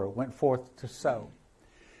sower went forth to sow.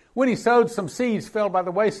 When he sowed, some seeds fell by the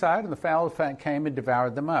wayside, and the fowls came and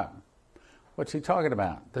devoured them up. What's he talking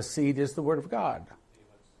about? The seed is the word of God.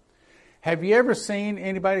 Have you ever seen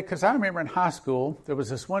anybody, because I remember in high school, there was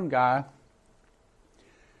this one guy,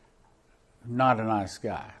 not a nice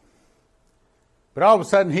guy. But all of a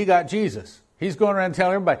sudden, he got Jesus. He's going around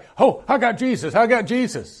telling everybody, oh, I got Jesus, I got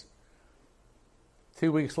Jesus.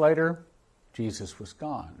 2 weeks later, Jesus was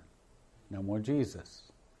gone. No more Jesus.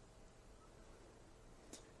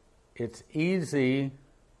 It's easy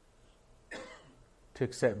to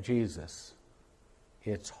accept Jesus.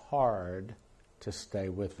 It's hard to stay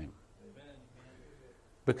with him.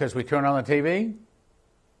 Because we turn on the TV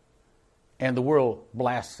and the world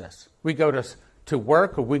blasts us. We go to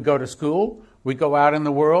work or we go to school. We go out in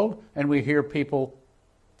the world and we hear people,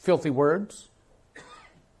 filthy words.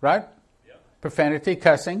 Right? Yep. Profanity,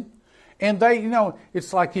 cussing. And they,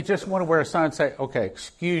 it's like you just want to wear a sign and say, okay,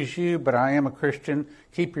 excuse you, but I am a Christian.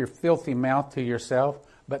 Keep your filthy mouth to yourself.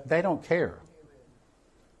 But they don't care.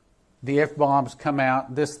 The F-bombs come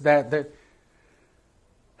out, this, that.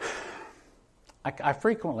 I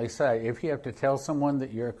frequently say, if you have to tell someone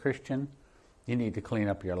that you're a Christian, you need to clean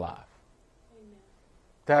up your life. Amen.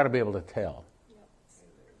 They ought to be able to tell. Yep.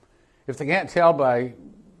 If they can't tell by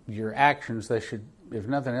your actions, they should, if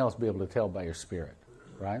nothing else, be able to tell by your spirit.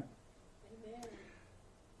 Right?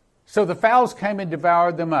 So the fowls came and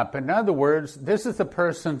devoured them up. In other words, this is the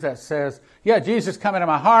person that says, yeah, Jesus come into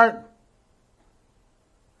my heart.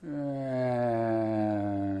 And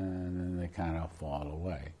then they kind of fall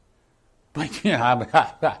away. But,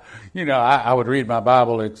 I would read my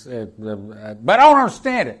Bible, but I don't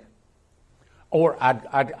understand it. Or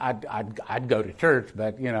I'd go to church,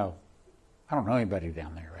 but, I don't know anybody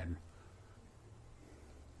down there. And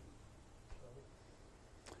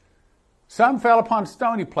some fell upon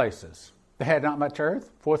stony places. They had not much earth.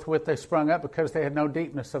 Forthwith they sprung up because they had no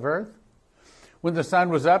deepness of earth. When the sun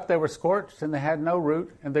was up, they were scorched, and they had no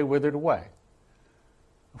root, and they withered away.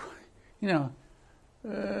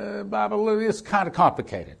 Bible is kind of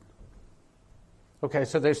complicated. Okay,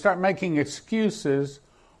 so they start making excuses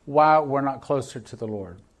why we're not closer to the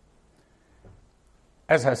Lord.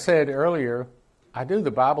 As I said earlier, I do the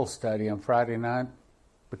Bible study on Friday night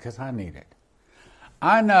because I need it.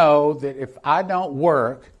 I know that if I don't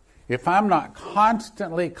work, if I'm not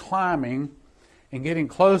constantly climbing and getting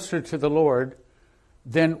closer to the Lord,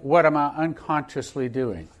 then what am I unconsciously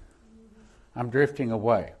doing? I'm drifting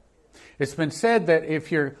away. It's been said that if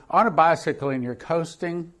you're on a bicycle and you're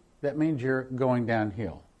coasting, that means you're going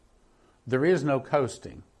downhill. There is no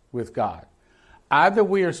coasting with God. Either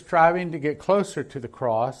we are striving to get closer to the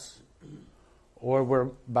cross, or we're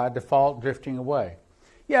by default drifting away.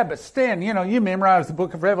 Yeah, but Stan, you memorize the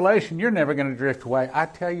book of Revelation. You're never going to drift away. I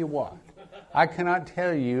tell you what, I cannot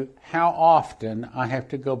tell you how often I have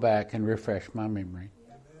to go back and refresh my memory.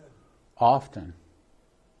 Often.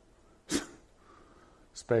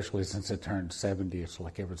 Especially since I turned 70. It's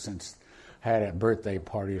like ever since I had a birthday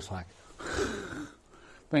party, it's like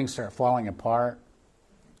things start falling apart.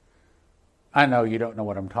 I know you don't know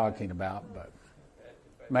what I'm talking about, but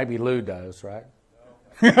maybe Lou does, right?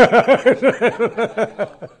 I'm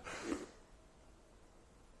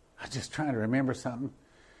just trying to remember something.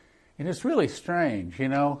 And it's really strange, I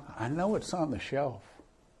know it's on the shelf.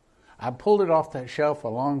 I pulled it off that shelf a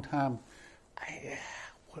long time.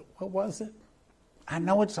 What was it? I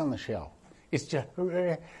know it's on the shelf. It's just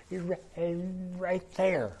right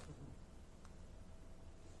there.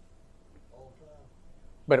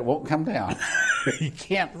 But it won't come down. You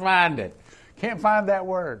can't find it. Can't find that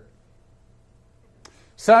word.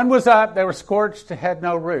 Sun was up, they were scorched, they had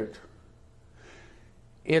no root.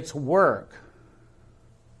 It's work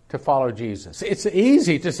to follow Jesus. It's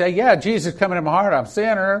easy to say, yeah, Jesus coming in my heart, I'm a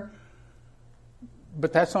sinner.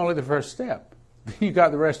 But that's only the first step. You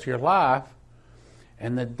got the rest of your life,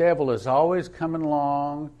 and the devil is always coming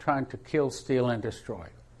along trying to kill, steal, and destroy.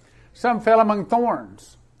 Some fell among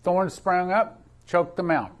thorns. Thorns sprang up, choked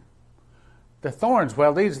them out. The thorns,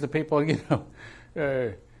 well, these are the people,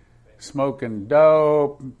 smoking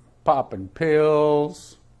dope, popping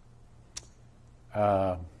pills,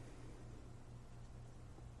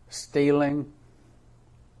 stealing.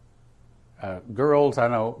 Girls, I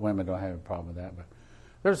know women don't have a problem with that, but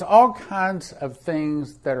there's all kinds of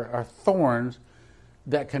things that are thorns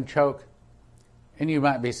that can choke. And you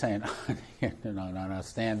might be saying, no,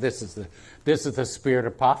 Stan, this is the Spirit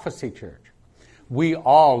of Prophecy Church. We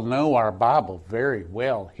all know our Bible very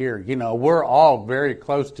well here. We're all very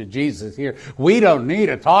close to Jesus here. We don't need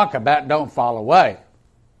to talk about don't fall away.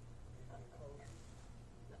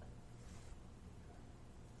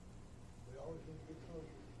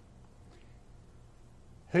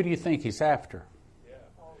 Who do you think he's after?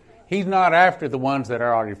 He's not after the ones that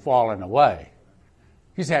are already fallen away.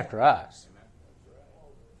 He's after us.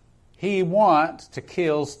 He wants to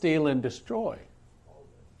kill, steal, and destroy.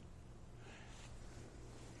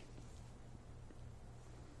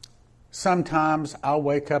 Sometimes I'll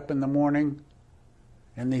wake up in the morning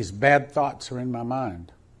and these bad thoughts are in my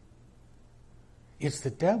mind. It's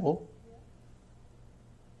the devil.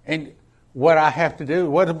 And what I have to do,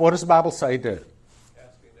 what does the Bible say do?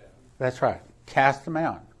 Cast him out. That's right. Cast them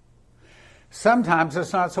out. Sometimes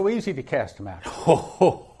it's not so easy to cast them out.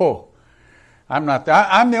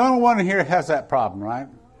 I'm the only one here that has that problem, right?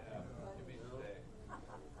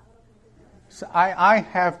 So I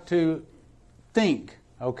have to think,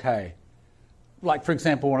 okay. Like, for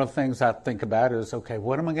example, one of the things I think about is, okay,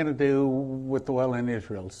 what am I going to do with the well in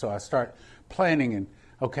Israel? So I start planning and,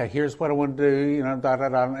 okay, here's what I want to do,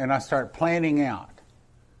 and I start planning out.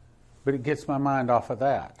 But it gets my mind off of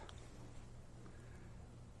that.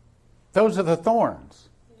 Those are the thorns.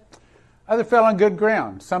 Other fell on good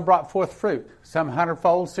ground. Some brought forth fruit. Some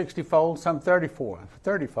 100-fold, 60-fold, some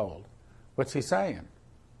 30-fold. What's he saying?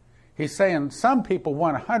 He's saying some people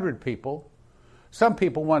want 100 people. Some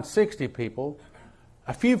people want 60 people.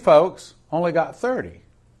 A few folks only got 30.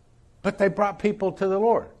 But they brought people to the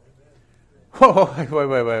Lord.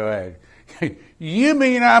 Whoa, wait. You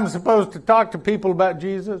mean I'm supposed to talk to people about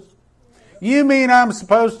Jesus? You mean I'm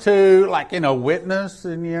supposed to, witness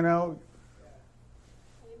and, Amen.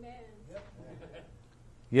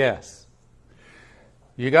 Yes.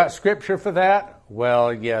 You got scripture for that?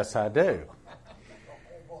 Well, yes, I do.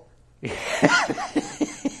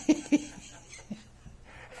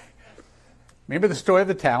 Remember the story of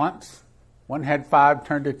the talents? One had 5,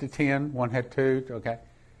 turned it to 10. One had 2. Okay.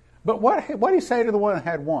 But what did he say to the one that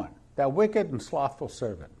had 1? Thou wicked and slothful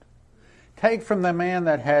servant. take from the man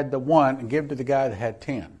that had the one and give to the guy that had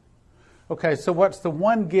 10. Okay, so what's the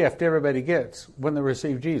one gift everybody gets when they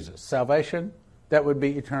receive Jesus? Salvation? That would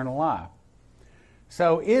be eternal life.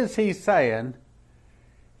 So is he saying,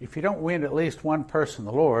 if you don't win at least one person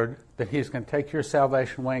the Lord, that he's going to take your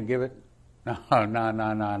salvation away and give it? No.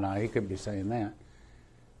 He couldn't be saying that.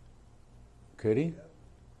 Could he?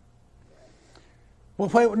 Well,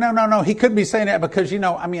 wait, no. He could be saying that because,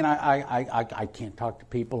 I can't talk to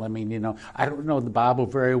people. I don't know the Bible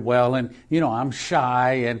very well, and, I'm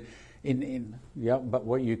shy, but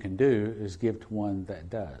what you can do is give to one that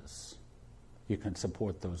does. You can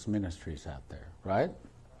support those ministries out there, right?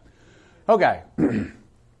 Okay.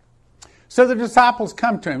 So the disciples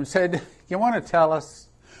come to him and said, you want to tell us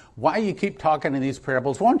why you keep talking in these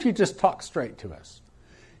parables? Why don't you just talk straight to us?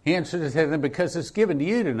 He answered and said to them, because it's given to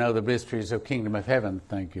you to know the mysteries of the kingdom of heaven,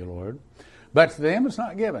 thank you, Lord. But to them it's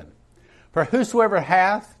not given. For whosoever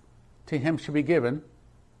hath, to him shall be given.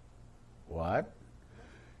 What?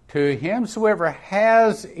 To him whosoever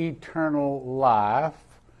has eternal life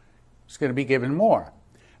is going to be given more.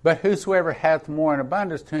 But whosoever hath more in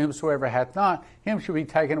abundance, to whomsoever hath not, him shall be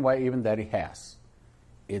taken away even that he has.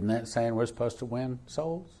 Isn't that saying we're supposed to win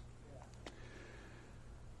souls?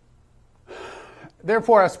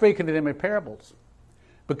 Therefore I speak unto them in parables,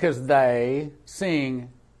 because they, seeing,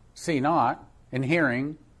 see not, and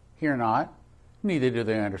hearing, hear not, neither do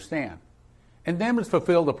they understand. And them is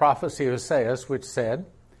fulfilled the prophecy of Isaiah, which said,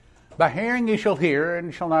 by hearing ye shall hear,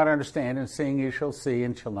 and shall not understand, and seeing ye shall see,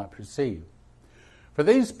 and shall not perceive. For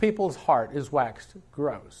these people's heart is waxed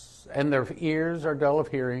gross, and their ears are dull of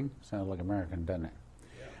hearing. Sounds like American, doesn't it?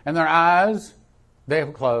 Yeah. And their eyes they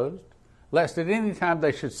have closed, lest at any time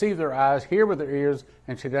they should see with their eyes, hear with their ears,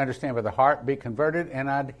 and should understand with their heart, be converted, and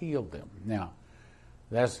I'd heal them. Now,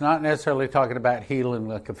 that's not necessarily talking about healing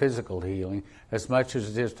like a physical healing, as much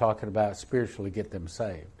as it is talking about spiritually get them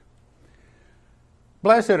saved.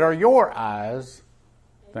 Blessed are your eyes,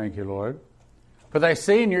 thank you, Lord, for they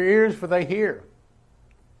see, and your ears, for they hear.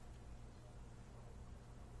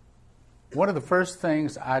 One of the first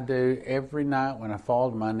things I do every night when I fall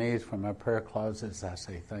to my knees from my prayer closet is I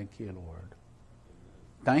say, thank you, Lord.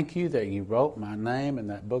 Thank you that you wrote my name in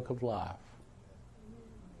that book of life.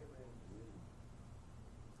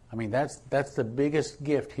 That's the biggest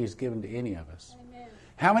gift he's given to any of us. Amen.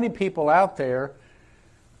 How many people out there,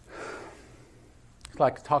 it's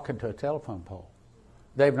like talking to a telephone pole.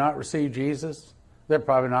 They've not received Jesus. They're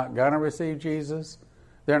probably not going to receive Jesus.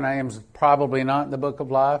 Their name's probably not in the book of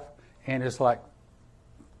life. And it's like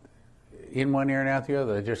in one ear and out the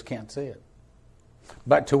other. They just can't see it.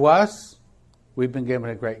 But to us, we've been given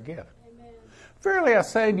a great gift. Amen. Verily I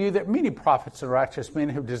say to you that many prophets and righteous men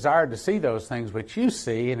have desired to see those things which you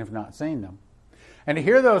see and have not seen them, and to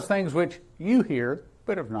hear those things which you hear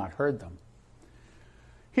but have not heard them.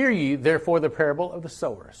 Hear ye therefore the parable of the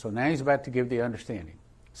sower. So now he's about to give the understanding.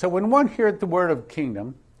 So when one heareth the word of the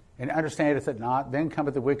kingdom and understandeth it not, then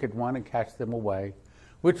cometh the wicked one and catcheth them away,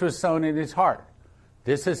 which was sown in his heart.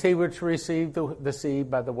 This is he which received the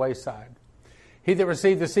seed by the wayside. He that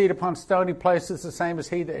received the seed upon stony places, the same as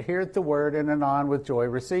he that heareth the word, and anon with joy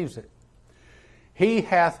receives it. He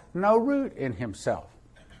hath no root in himself,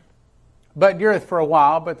 but endureth for a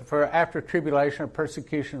while, but for after tribulation or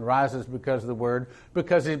persecution rises because of the word,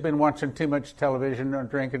 because he's been watching too much television or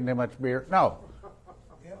drinking too much beer. No.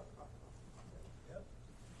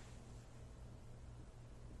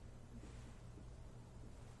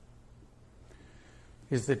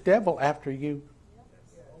 Is the devil after you?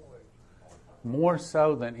 More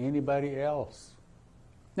so than anybody else.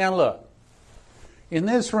 Now look, in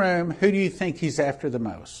this room, who do you think he's after the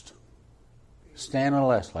most? Stan and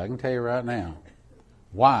Leslie, I can tell you right now.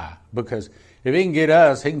 Why? Because if he can get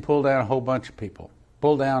us, he can pull down a whole bunch of people.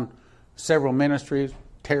 Pull down several ministries,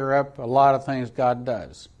 tear up a lot of things God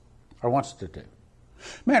does, or wants to do.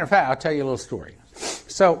 Matter of fact, I'll tell you a little story.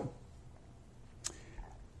 So,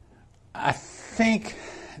 I think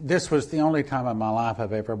this was the only time in my life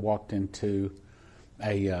I've ever walked into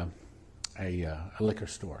a liquor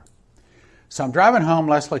store. So I'm driving home.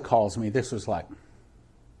 Leslie calls me. This was like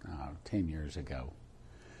 10 years ago.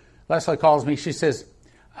 Leslie calls me. She says,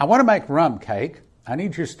 I want to make rum cake. I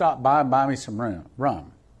need you to stop by and buy me some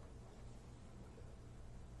rum.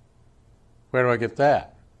 Where do I get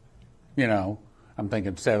that? I'm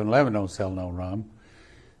thinking 7-Eleven don't sell no rum.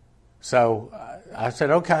 So I said,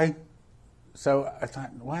 okay. So I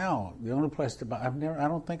thought, wow, the only place to buy, I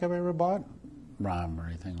don't think I've ever bought rum or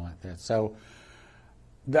anything like that. So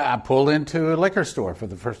I pulled into a liquor store for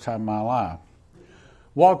the first time in my life.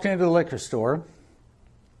 Walked into the liquor store,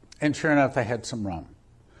 and sure enough, they had some rum.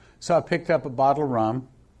 So I picked up a bottle of rum,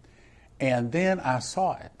 And then I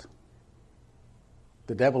saw it.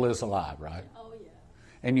 The devil is alive, right? Oh, yeah.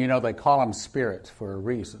 And you know, they call them spirits for a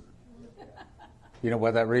reason. You know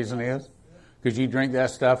what that reason is? Because you drink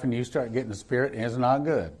that stuff and you start getting the spirit, and it's not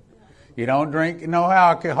good. You don't drink no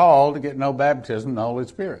alcohol to get no baptism in the Holy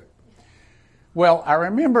Spirit. Well, I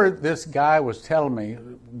remember this guy was telling me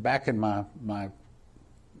back in my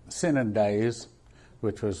sinning days,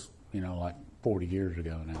 which was, like 40 years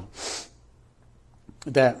ago now,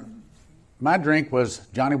 that my drink was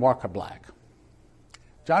Johnny Walker Black.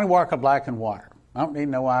 Johnny Walker Black and water. I don't need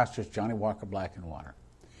no ice, just Johnny Walker Black and water.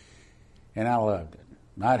 And I loved it.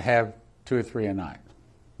 I'd have 2 or 3 a night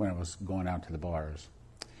when I was going out to the bars.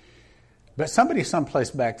 But somebody someplace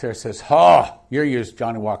back there says, "Oh, you're used to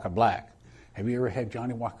Johnny Walker Black. Have you ever had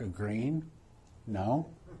Johnny Walker Green?" No,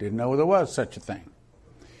 didn't know there was such a thing.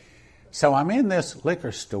 So I'm in this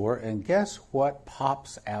liquor store, and guess what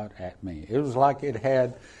pops out at me? It was like it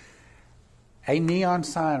had a neon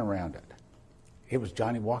sign around it. It was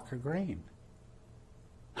Johnny Walker Green.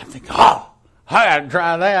 I think, I got to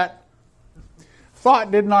try that.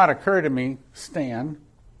 Thought did not occur to me, Stan,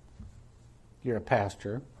 you're a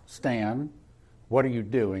pastor. Stan, what are you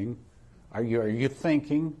doing? Are you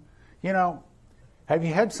thinking? Have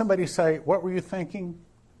you had somebody say, "What were you thinking?"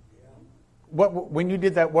 When you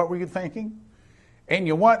did that, what were you thinking? And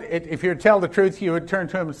if you were to tell the truth, you would turn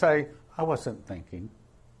to him and say, "I wasn't thinking."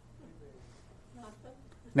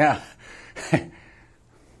 Now,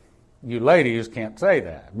 you ladies can't say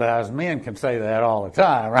that, but us men can say that all the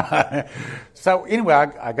time, right? So anyway,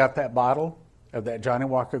 I got that bottle of that Johnny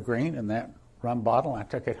Walker Green and that rum bottle, and I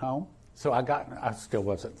took it home. So I still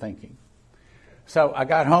wasn't thinking. So I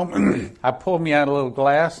got home, I pulled me out a little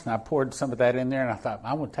glass, and I poured some of that in there, and I thought,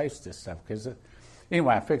 I want to taste this stuff.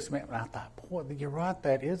 Anyway, I fixed it, and I thought, boy, you're right,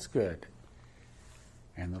 that is good.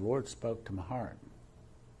 And the Lord spoke to my heart.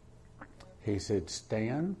 He said,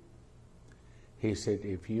 "Stan," he said,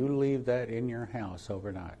 "if you leave that in your house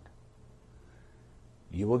overnight,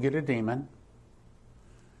 you will get a demon,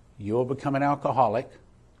 you will become an alcoholic,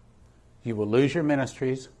 you will lose your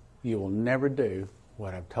ministries, you will never do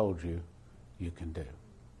what I've told you can do."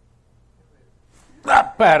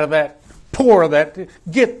 Up out of that, pour that,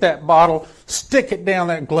 get that bottle, stick it down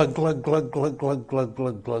that glug, glug, glug, glug, glug, glug,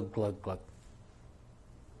 glug, glug, glug, glug.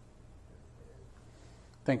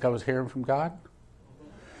 Think I was hearing from God?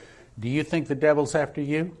 Do you think the devil's after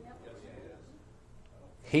you?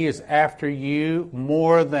 He is after you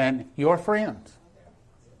more than your friends.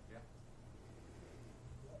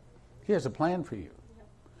 He has a plan for you.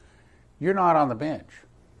 You're not on the bench.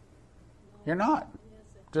 You're not.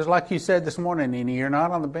 Just like you said this morning, Inni, you're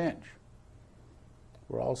not on the bench.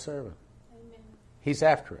 We're all serving. He's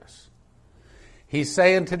after us. He's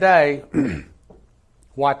saying today,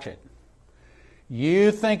 watch it.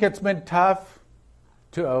 You think it's been tough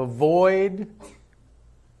to avoid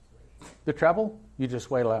the trouble? You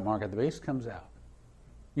just wait till that mark of the beast comes out.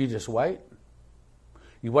 You just wait.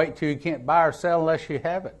 You wait till you can't buy or sell unless you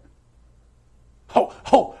have it.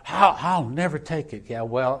 I'll never take it. Yeah,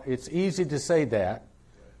 well, it's easy to say that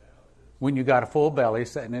when you got a full belly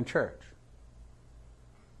sitting in church.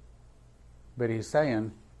 But he's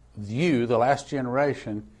saying, you, the last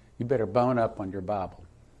generation, you better bone up on your Bible.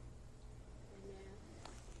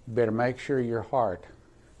 You better make sure your heart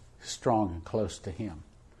is strong and close to him.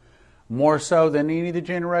 More so than any of the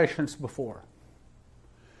generations before.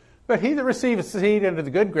 But he that receiveth seed into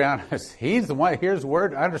the good ground, he's the one, hears the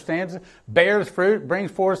word, understands it, bears fruit,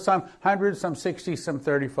 brings forth some 100, some 60, some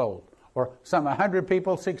 30-fold. Or some 100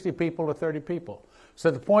 people, 60 people, or 30 people. So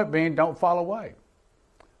the point being, don't fall away.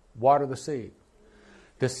 Water the seed.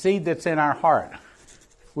 The seed that's in our heart,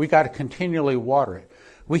 we got to continually water it.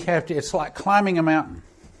 We have to, it's like climbing a mountain.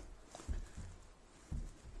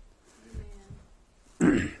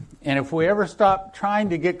 And if we ever stop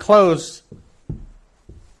trying to get close,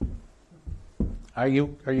 are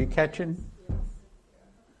you catching?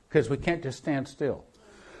 Because we can't just stand still.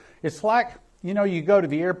 It's like, you go to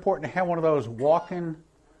the airport and have one of those walking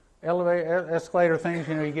escalator things,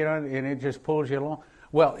 you get on and it just pulls you along.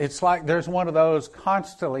 Well, it's like there's one of those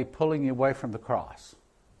constantly pulling you away from the cross.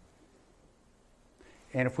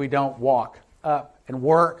 And if we don't walk up and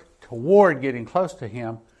work toward getting close to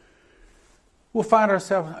him, we'll find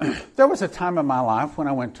ourselves... There was a time in my life when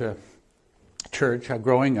I went to church,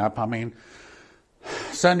 growing up,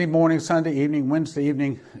 Sunday morning, Sunday evening, Wednesday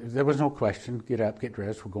evening, there was no question, get up, get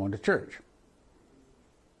dressed, we're going to church.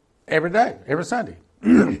 Every day, every Sunday.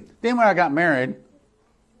 Then when I got married,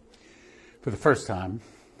 for the first time,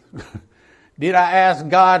 did I ask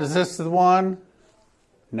God, is this the one?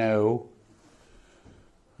 No.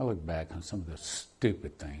 I look back on some of the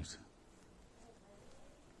stupid things.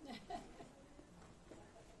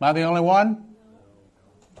 Am I the only one?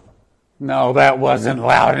 No, that wasn't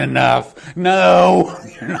loud enough. No,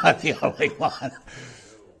 you're not the only one.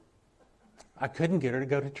 I couldn't get her to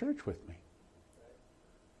go to church with me.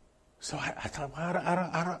 So I thought,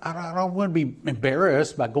 well, I don't want to be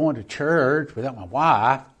embarrassed by going to church without my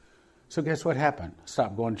wife. So guess what happened? I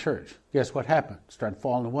stopped going to church. Guess what happened? Started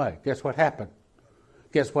falling away. Guess what happened?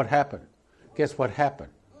 Guess what happened? Guess what happened?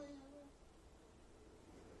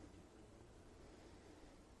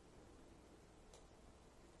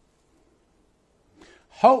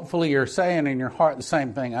 Hopefully you're saying in your heart the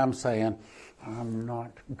same thing I'm saying. I'm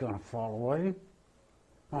not going to fall away.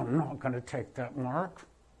 I'm not going to take that mark.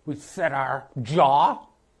 We set our jaw.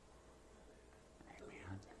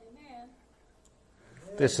 Amen. Amen.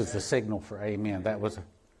 This is the signal for amen. That was.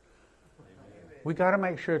 We got to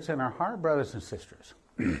make sure it's in our heart, brothers and sisters.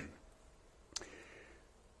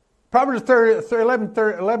 Proverbs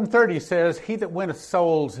 11:30 says, "He that winneth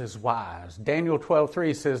souls is wise." Daniel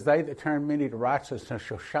 12:3 says, "They that turn many to righteousness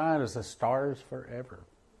shall shine as the stars forever."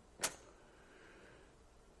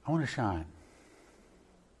 I want to shine.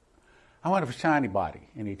 I want a shiny body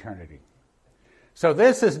in eternity. So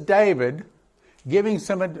this is David giving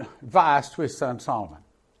some advice to his son Solomon.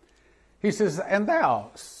 He says, "And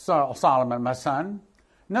thou, Solomon, my son,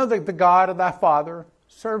 know that the God of thy father,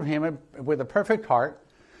 serve him with a perfect heart,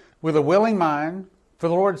 with a willing mind, for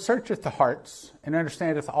the Lord searcheth the hearts, and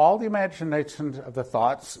understandeth all the imaginations of the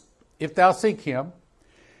thoughts. If thou seek him,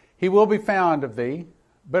 he will be found of thee,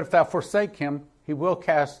 but if thou forsake him, he will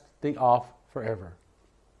cast thee off forever."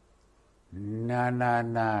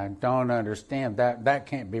 No, don't understand that. That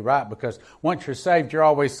can't be right, because once you're saved, you're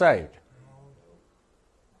always saved.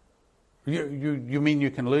 You mean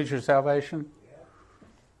you can lose your salvation?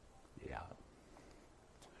 Yeah.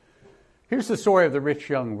 Here's the story of the rich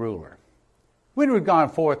young ruler. When he had gone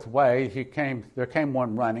forth away, there came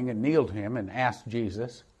one running and kneeled to him and asked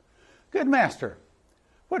Jesus, "Good master,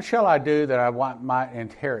 what shall I do that I might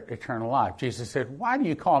inherit eternal life?" Jesus said, "Why do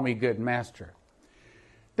you call me good master?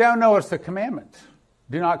 Thou knowest the commandments.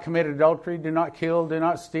 Do not commit adultery, do not kill, do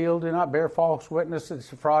not steal, do not bear false witness,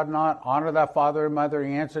 defraud not, honor thy father and mother."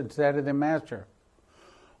 He answered and said to them, "Master,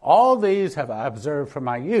 all these have I observed from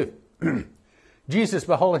my youth." Jesus,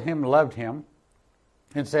 beholding him, loved him,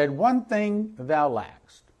 and said, "One thing thou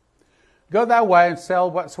lackest. Go thy way and sell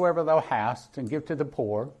whatsoever thou hast, and give to the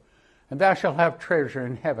poor, and thou shalt have treasure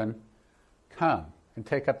in heaven. Come and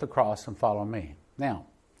take up the cross and follow me." Now,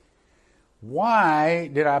 why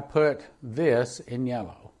did I put this in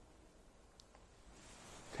yellow?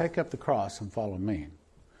 Take up the cross and follow me.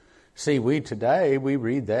 See, we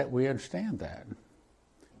read that, we understand that.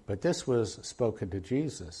 But this was spoken to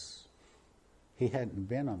Jesus. He hadn't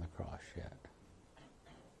been on the cross yet.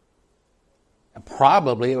 And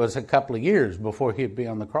probably it was a couple of years before he'd be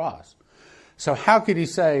on the cross. So how could he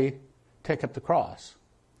say, take up the cross?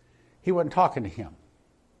 He wasn't talking to him.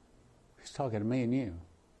 He's talking to me and you.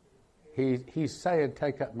 He's saying,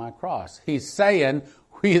 take up my cross. He's saying,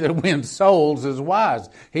 we that win souls is wise.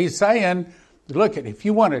 He's saying, look, if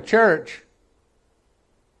you want a church,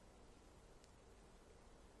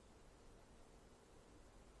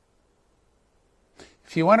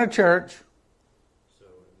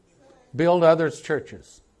 build others'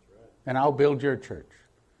 churches, and I'll build your church.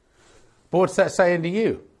 But what's that saying to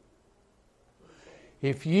you?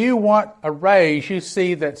 If you want a raise, you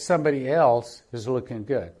see that somebody else is looking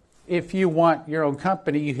good. If you want your own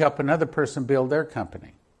company, you help another person build their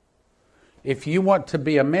company. If you want to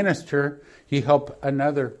be a minister, you help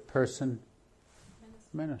another person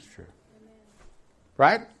minister.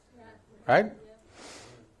 Right? Right?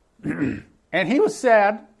 And he was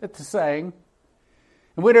sad at the saying,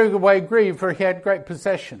 and went away grieved, for he had great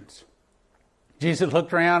possessions. Jesus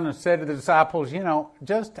looked around and said to the disciples,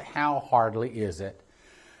 just how hardly is it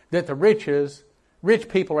that the rich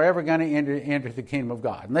people are ever going to enter the kingdom of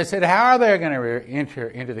God? And they said, how are they going to enter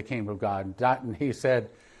into the kingdom of God? And he said,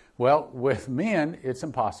 well, with men it's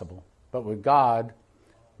impossible, but with God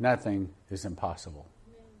nothing is impossible.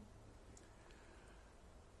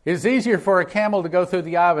 It is easier for a camel to go through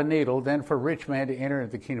the eye of a needle than for a rich man to enter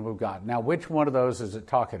into the kingdom of God. Now, which one of those is it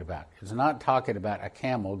talking about? It's not talking about a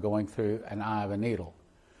camel going through an eye of a needle,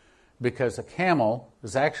 because a camel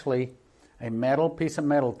is actually a piece of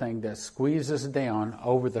metal thing that squeezes down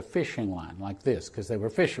over the fishing line like this, because they were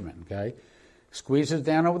fishermen, okay? Squeezes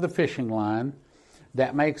down over the fishing line.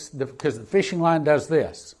 That makes because the fishing line does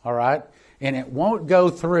this, all right? And it won't go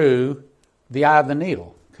through the eye of the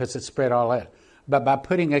needle because it's spread all out. But by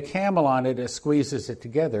putting a camel on it, it squeezes it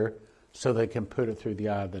together so they can put it through the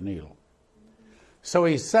eye of the needle. So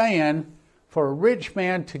he's saying, for a rich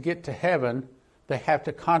man to get to heaven, They have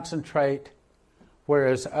to concentrate,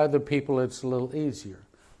 whereas other people it's a little easier.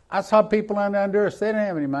 I saw people in Honduras, they didn't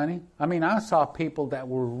have any money. I mean, I saw people that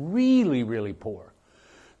were really, really poor.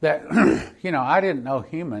 That, I didn't know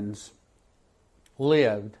humans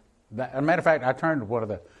lived. As a matter of fact, I turned to one of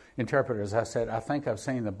the interpreters. I said, I think I've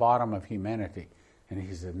seen the bottom of humanity. And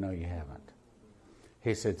he said, no, you haven't.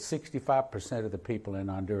 He said, 65% of the people in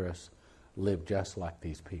Honduras live just like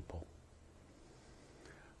these people.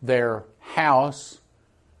 Their house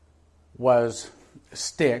was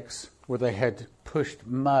sticks where they had pushed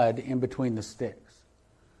mud in between the sticks.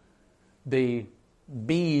 The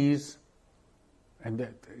bees, and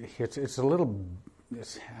it's a little,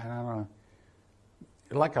 I don't know,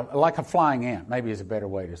 like a flying ant, maybe is a better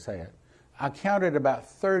way to say it. I counted about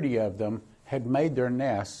 30 of them had made their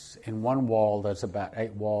nests in one wall that's about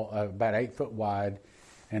 8 foot wide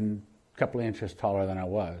and a couple of inches taller than I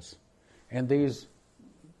was. And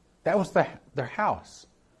that was their house.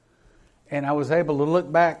 And I was able to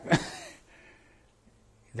look back.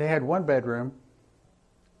 They had one bedroom.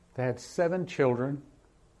 They had 7 children.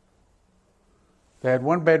 They had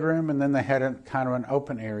one bedroom, and then they had kind of an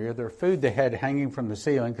open area. Their food they had hanging from the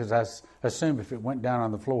ceiling, because I assumed if it went down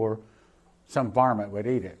on the floor, some varmint would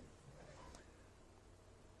eat it.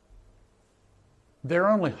 Their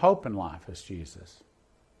only hope in life is Jesus.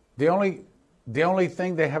 The only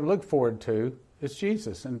thing they have looked forward to is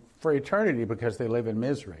Jesus, and for eternity, because they live in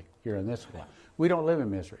misery here in this life. We don't live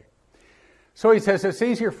in misery. So he says, it's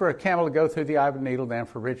easier for a camel to go through the eye of a needle than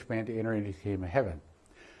for a rich man to enter into the kingdom of heaven.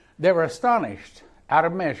 They were astonished, out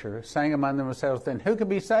of measure, saying among themselves, then who can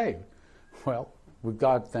be saved? Well, with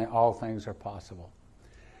God all things are possible.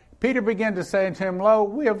 Peter began to say unto him, Lo,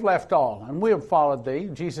 we have left all, and we have followed thee.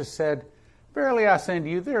 Jesus said, Verily I say unto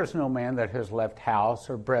you, there is no man that has left house,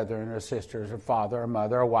 or brethren, or sisters, or father, or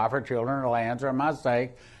mother, or wife, or children, or lands, or my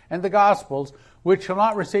sake, and the Gospels, which shall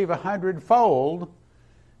not receive 100-fold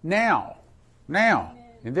now,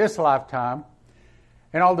 in this lifetime,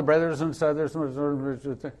 and all the brothers and sisters,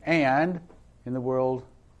 and in the world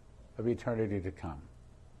of eternity to come.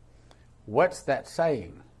 What's that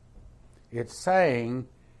saying? It's saying,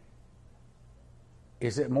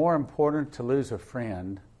 is it more important to lose a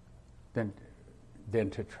friend than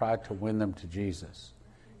to try to win them to Jesus?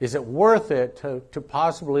 Is it worth it to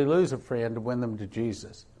possibly lose a friend to win them to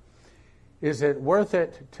Jesus? Is it worth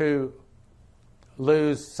it to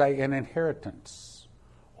lose, say, an inheritance,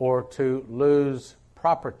 or to lose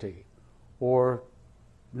property? Or,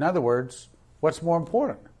 in other words, what's more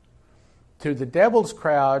important? To the devil's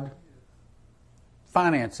crowd,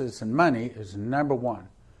 finances and money is number one.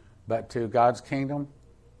 But to God's kingdom,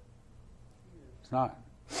 it's not.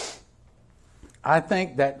 I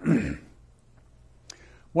think that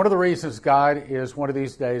one of the reasons God is one of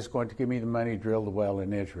these days going to give me the money to drill the well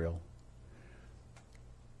in Israel,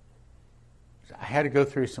 I had to go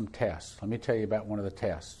through some tests. Let me tell you about one of the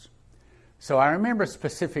tests. So I remember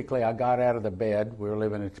specifically I got out of the bed. We were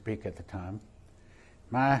living in Topeka at the time.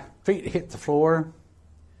 My feet hit the floor,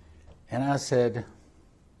 and I said,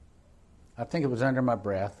 I think it was under my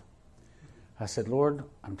breath, I said, Lord,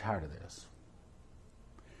 I'm tired of this.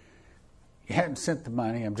 You hadn't sent the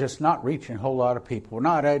money. I'm just not reaching a whole lot of people. We're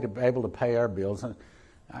not able to pay our bills.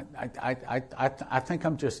 I think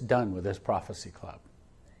I'm just done with this prophecy club.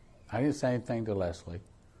 I didn't say anything to Leslie.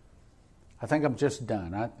 I think I'm just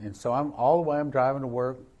done. And so I'm all the way. I'm driving to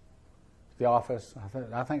work, to the office.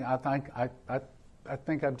 I think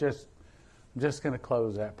I'm just going to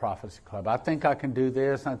close that prophecy club. I think I can do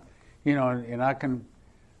this, and I can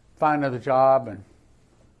find another job. And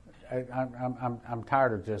I'm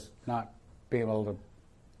tired of just not being able to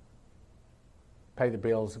pay the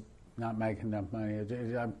bills, not making enough money.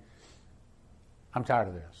 I'm tired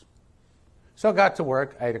of this. So I got to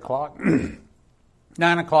work, 8 o'clock.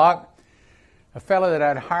 9 o'clock, a fellow that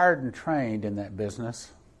I'd hired and trained in that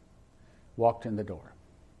business walked in the door.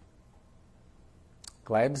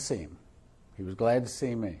 Glad to see him. He was glad to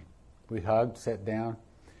see me. We hugged, sat down.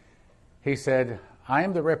 He said, I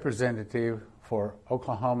am the representative for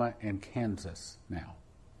Oklahoma and Kansas now,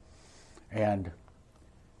 and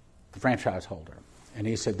the franchise holder. And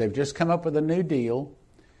he said, they've just come up with a new deal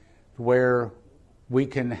where we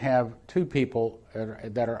can have 2 people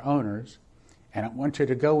that are owners, and I want you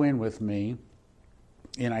to go in with me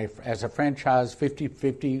as a franchise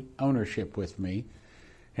 50-50 ownership with me.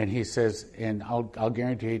 And he says, and I'll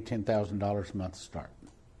guarantee you $10,000 a month to start.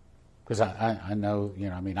 Because I know,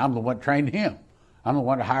 I'm the one that trained him. I'm the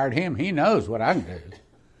one that hired him. He knows what I can do.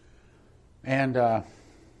 And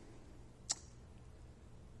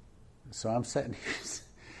so I'm sitting here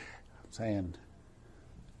saying,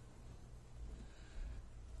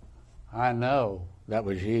 I know that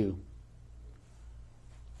was you.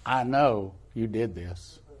 I know you did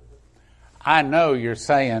this. I know you're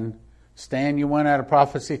saying, Stan, you went out of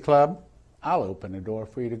Prophecy Club? I'll open the door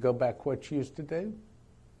for you to go back what you used to do.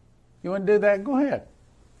 You want to do that? Go ahead.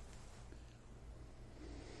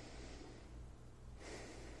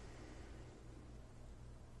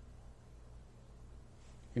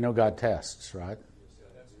 You know God tests, right?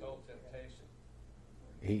 That's no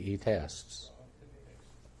temptation. He tests.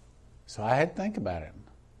 So I had to think about it.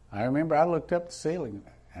 I remember I looked up the ceiling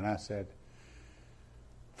and I said,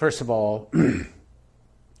 first of all,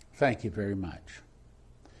 thank you very much.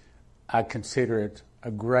 I consider it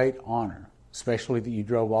a great honor, especially that you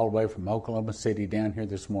drove all the way from Oklahoma City down here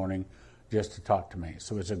this morning just to talk to me.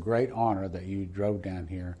 So it's a great honor that you drove down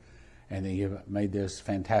here and that you made this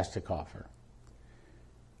fantastic offer.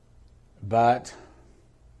 But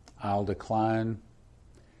I'll decline,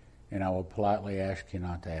 and I will politely ask you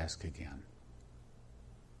not to ask again.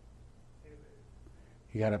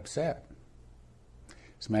 He got upset.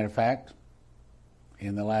 As a matter of fact,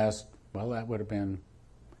 in the last, well, that would have been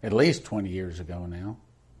at least 20 years ago now,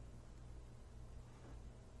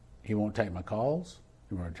 he won't take my calls.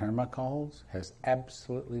 He won't return my calls. Has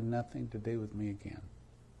absolutely nothing to do with me again.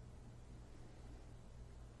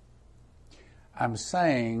 I'm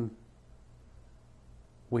saying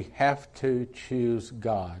we have to choose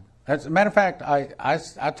God. As a matter of fact,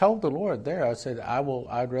 I told the Lord there, I said,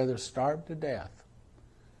 I'd rather starve to death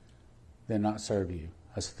than not serve you.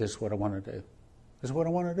 I said, this is what I want to do. This is what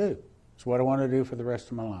I want to do. It's what I want to do for the rest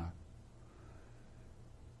of my life.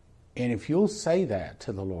 And if you'll say that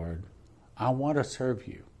to the Lord, I want to serve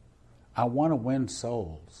you. I want to win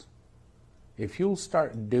souls. If you'll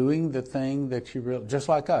start doing the thing that you really, just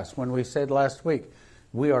like us, when we said last week,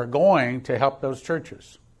 we are going to help those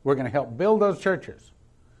churches. We're going to help build those churches.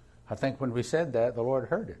 I think when we said that, the Lord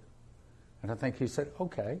heard it. And I think He said,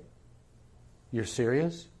 okay, you're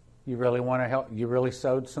serious? You really want to help? You really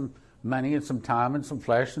sowed some money and some time and some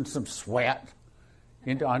flesh and some sweat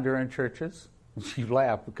into Honduran churches? You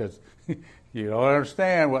laugh because you don't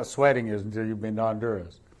understand what sweating is until you've been to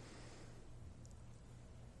Honduras.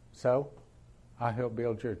 So, I help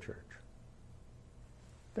build your church.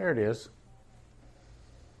 There it is.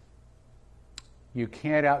 You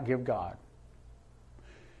can't outgive God.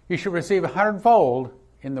 You should receive 100-fold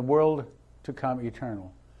in the world to come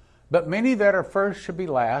eternal. But many that are first should be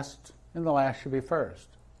last, and the last should be first.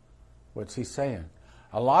 What's he saying?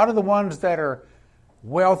 A lot of the ones that are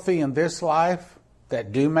wealthy in this life,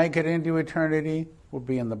 that do make it into eternity, will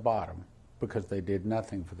be in the bottom, because they did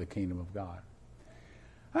nothing for the kingdom of God.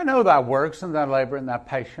 I know thy works, and thy labor, and thy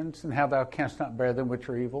patience, and how thou canst not bear them which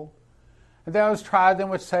are evil. And thou hast tried them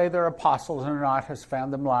which say they're apostles, and are not, hast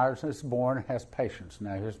found them liars, and hast borne, and hast patience.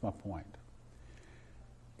 Now here's my point.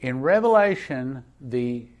 In Revelation,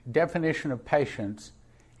 the definition of patience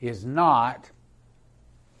is not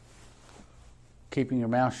keeping your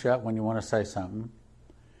mouth shut when you want to say something.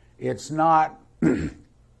 It's not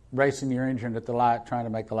racing your engine at the light, trying to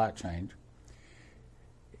make the light change.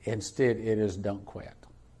 Instead, it is don't quit.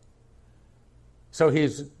 So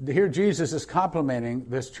here Jesus is complimenting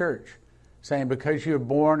this church, saying, because you have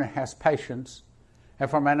borne and hast patience, and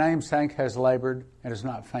for my name's sake has labored and has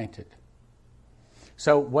not fainted.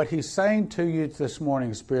 So what he's saying to you this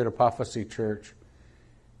morning, Spirit of Prophecy Church,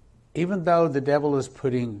 even though the devil is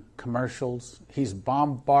putting commercials, he's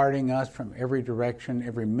bombarding us from every direction,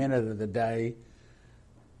 every minute of the day,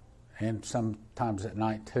 and sometimes at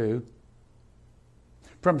night too,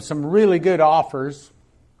 from some really good offers,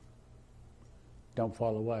 don't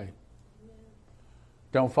fall away.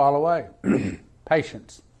 Don't fall away.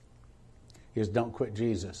 Patience is don't quit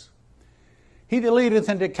Jesus. He that leadeth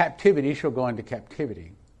into captivity shall go into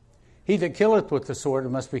captivity. He that killeth with the sword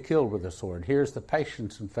must be killed with the sword. Here's the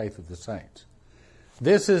patience and faith of the saints.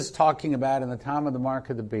 This is talking about in the time of the mark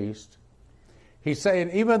of the beast. He's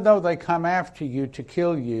saying, even though they come after you to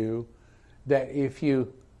kill you, that if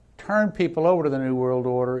you turn people over to the New World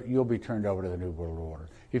Order, you'll be turned over to the New World Order.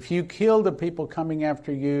 If you kill the people coming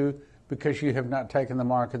after you because you have not taken the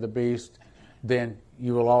mark of the beast, then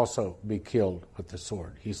you will also be killed with the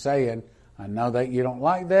sword. He's saying, I know that you don't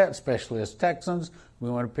like that, especially as Texans. We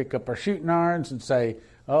want to pick up our shooting irons and say,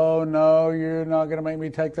 oh, no, you're not going to make me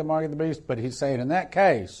take the mark of the beast. But he's saying, in that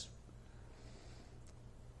case,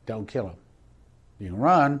 don't kill him. You can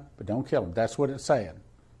run, but don't kill him. That's what it's saying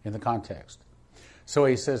in the context. So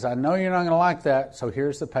he says, I know you're not going to like that, so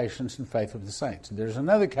here's the patience and faith of the saints. There's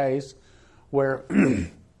another case where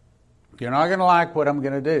you're not going to like what I'm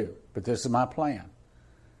going to do, but this is my plan.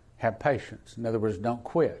 Have patience. In other words, don't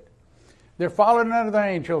quit. They're fallen under the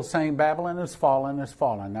angel, saying Babylon is fallen, is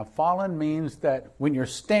fallen. Now, fallen means that when you're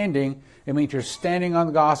standing, it means you're standing on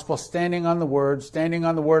the gospel, standing on the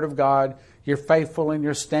word of God. You're faithful and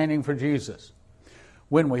you're standing for Jesus.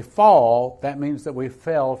 When we fall, that means that we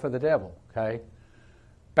fell for the devil, okay?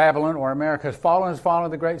 Babylon, or America, has fallen,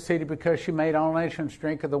 the great city, because she made all nations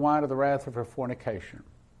drink of the wine of the wrath of her fornication.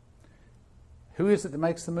 Who is it that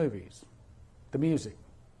makes the movies, the music,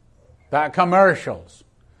 the commercials?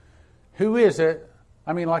 Who is it?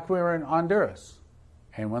 I mean, like we were in Honduras,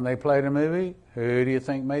 and when they played a movie, who do you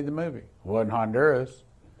think made the movie? It wasn't Honduras.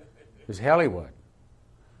 It was Hollywood.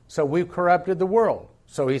 So we've corrupted the world.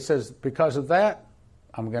 So he says, because of that,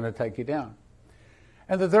 I'm going to take you down.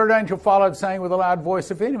 And the third angel followed, saying with a loud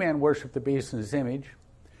voice, if any man worship the beast in his image,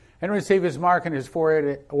 and receive his mark in his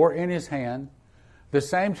forehead or in his hand, the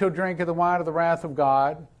same shall drink of the wine of the wrath of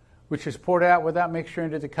God, which is poured out without mixture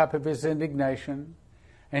into the cup of his indignation.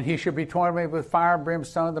 And he shall be tormented with fire and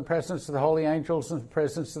brimstone in the presence of the holy angels and the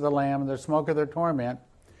presence of the Lamb, and the smoke of their torment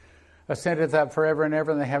ascendeth up forever and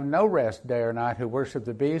ever, and they have no rest day or night who worship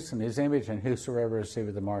the beast and his image, and whosoever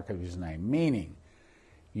receiveth the mark of his name. Meaning,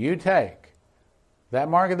 you take that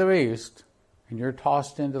mark of the beast, and you're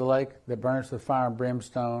tossed into the lake that burns with fire and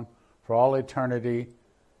brimstone for all eternity,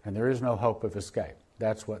 and there is no hope of escape.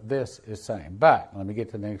 That's what this is saying. But, let me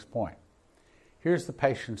get to the next point. Here's the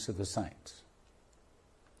patience of the saints.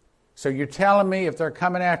 So you're telling me if they're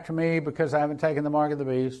coming after me because I haven't taken the mark of the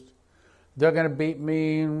beast, they're going to beat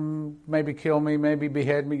me, maybe kill me, maybe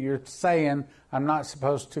behead me. You're saying I'm not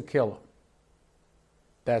supposed to kill them.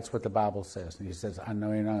 That's what the Bible says. And he says, I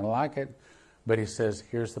know you're not going to like it, but he says,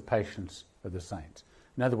 here's the patience of the saints.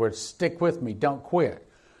 In other words, stick with me. Don't quit.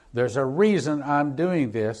 There's a reason I'm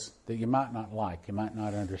doing this that you might not like, you might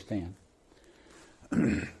not understand.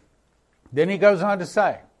 Then he goes on to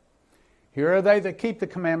say, here are they that keep the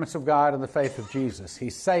commandments of God and the faith of Jesus.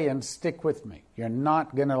 He's saying, stick with me. You're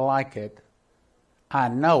not going to like it. I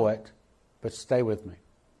know it, but stay with me.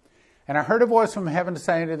 And I heard a voice from heaven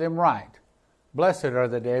saying to them, write, blessed are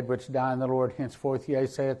the dead which die in the Lord henceforth, yea,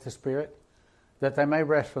 saith the Spirit, that they may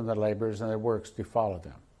rest from their labors and their works do follow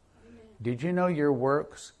them. Amen. Did you know your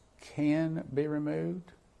works can be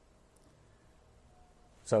removed?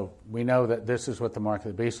 So we know that this is what the mark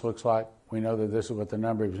of the beast looks like. We know that this is what the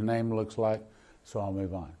number of his name looks like. So I'll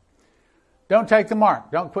move on. Don't take the mark.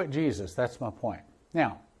 Don't quit Jesus. That's my point.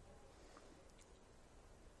 Now,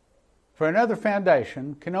 for another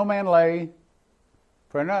foundation, can no man lay,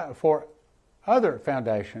 for other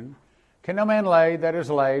foundation, can no man lay that is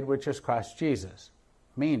laid, which is Christ Jesus.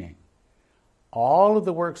 Meaning, all of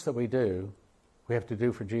the works that we do, we have to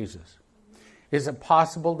do for Jesus. Is it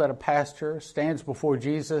possible that a pastor stands before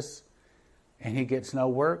Jesus and he gets no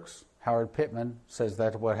works? Howard Pittman says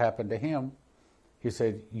that's what happened to him. He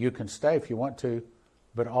said, you can stay if you want to,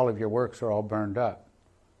 but all of your works are all burned up.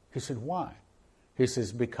 He said, why? He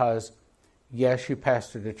says, because yes, you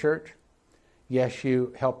pastored a church. Yes,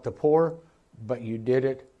 you helped the poor, but you did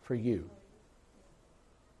it for you.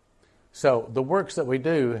 So the works that we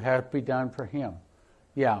do have to be done for him.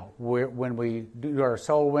 Yeah, when we do our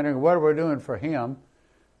soul winning, what we're doing for him,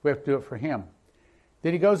 we have to do it for him.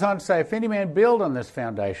 Then he goes on to say, if any man build on this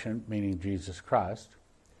foundation, meaning Jesus Christ,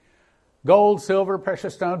 gold, silver,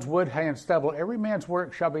 precious stones, wood, hay, and stubble, every man's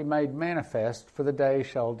work shall be made manifest, for the day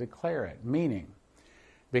shall declare it. Meaning,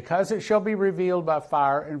 because it shall be revealed by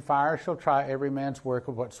fire, and fire shall try every man's work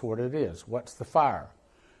of what sort it is. What's the fire?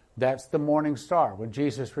 That's the morning star. When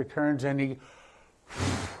Jesus returns and he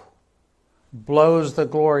blows the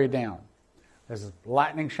glory down. As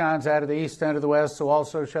lightning shines out of the east and of the west, so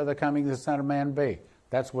also shall the coming of the Son of Man be.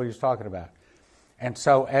 That's what he's talking about. And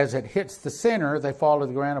so as it hits the center, they fall to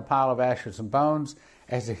the ground, a pile of ashes and bones.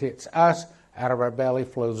 As it hits us, out of our belly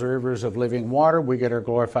flows rivers of living water. We get our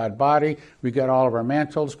glorified body. We get all of our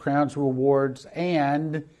mantles, crowns, rewards.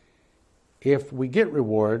 And if we get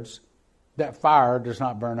rewards, that fire does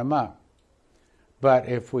not burn them up. But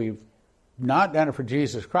if we've not done it for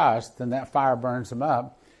Jesus Christ, then that fire burns them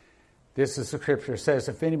up. This is the scripture says,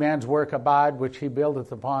 if any man's work abide, which he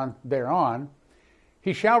buildeth upon thereon,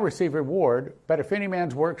 he shall receive reward. But if any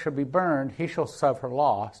man's work shall be burned, he shall suffer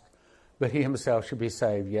loss, but he himself shall be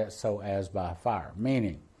saved, yet so as by fire.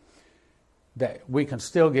 Meaning that we can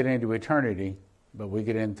still get into eternity, but we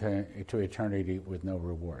get into eternity with no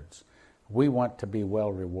rewards. We want to be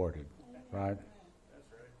well rewarded, right?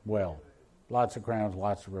 Well, lots of crowns,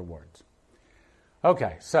 lots of rewards.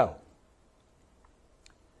 Okay, so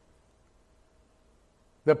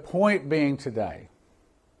the point being today,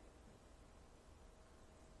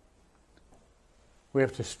 we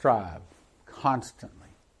have to strive constantly,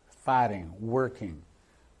 fighting, working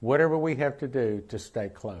whatever we have to do to stay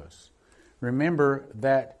close. Remember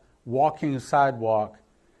that walking the sidewalk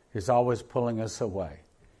is always pulling us away.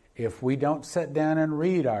 If we don't sit down and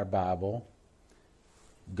read our Bible,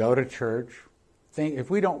 go to church, if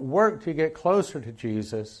we don't work to get closer to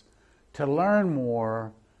Jesus, to learn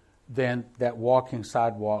more, then that walking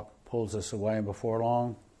sidewalk pulls us away, and before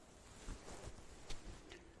long,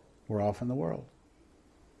 we're off in the world.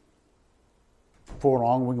 Before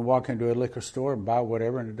long, we can walk into a liquor store and buy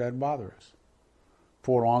whatever, and it doesn't bother us.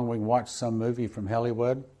 Before long, we can watch some movie from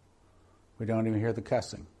Hollywood. We don't even hear the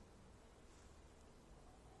cussing.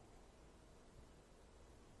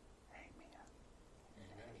 Amen.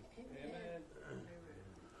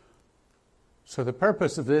 So the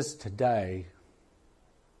purpose of this today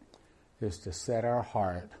is to set our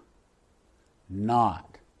heart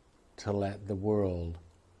not to let the world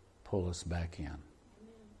pull us back in.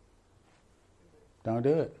 Don't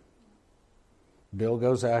do it. Bill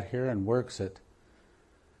goes out here and works at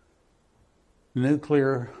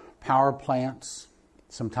nuclear power plants.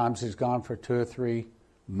 Sometimes he's gone for 2 or 3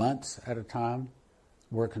 months at a time,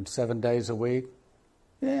 working 7 days a week.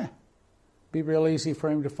 Yeah, be real easy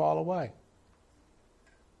for him to fall away.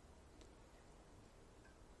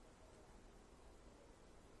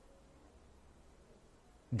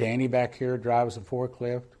 Danny back here drives a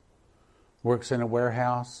forklift, works in a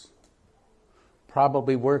warehouse,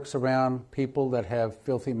 probably works around people that have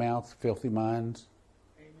filthy mouths, filthy minds.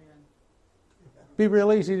 Amen. Be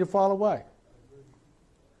real easy to fall away.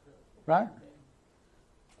 Right?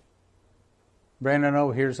 Brandon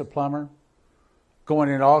over here's a plumber, going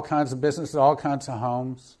into all kinds of businesses, all kinds of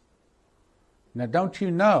homes. Now, don't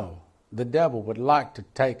you know the devil would like to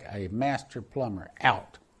take a master plumber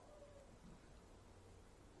out?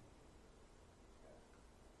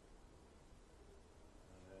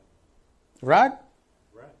 Right?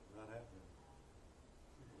 Right. Not happening.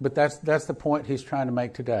 But that's the point he's trying to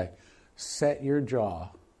make today. Set your jaw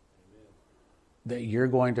that you're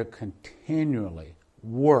going to continually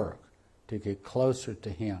work to get closer to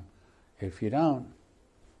him. If you don't,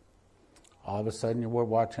 all of a sudden we're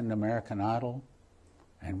watching American Idol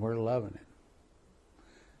and we're loving it.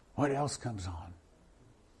 What else comes on?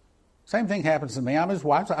 Same thing happens to me. I was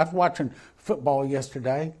watching football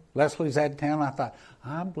yesterday. Leslie's out of town. I thought,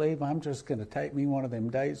 I believe I'm just going to take me one of them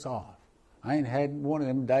days off. I ain't had one of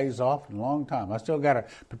them days off in a long time. I still got to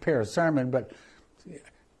prepare a sermon, but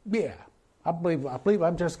yeah, I believe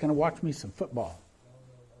I'm just going to watch me some football.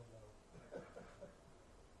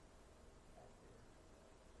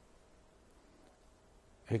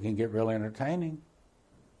 It can get really entertaining.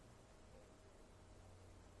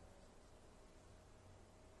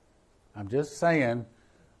 I'm just saying,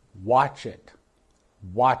 watch it.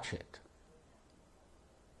 Watch it.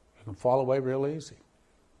 You can fall away real easy.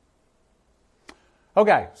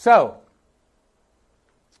 Okay, so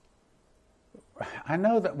I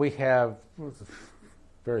know that we have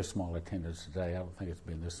very small attendance today. I don't think it's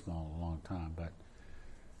been this small in a long time, but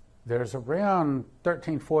there's around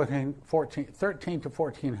 13 to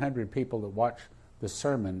 1,400 people that watch the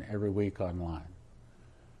sermon every week online.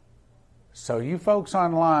 So you folks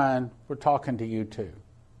online, we're talking to you too.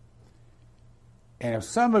 And if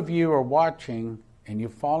some of you are watching and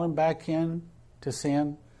you've fallen back in to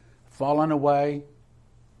sin, fallen away,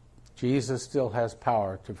 Jesus still has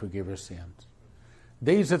power to forgive your sins.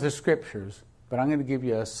 These are the scriptures, but I'm going to give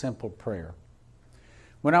you a simple prayer.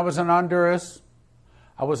 When I was in Honduras,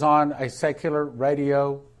 I was on a secular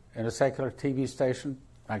radio and a secular TV station.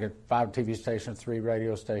 I got 5 TV stations, 3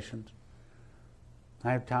 radio stations.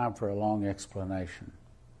 I have time for a long explanation.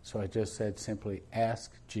 So I just said simply,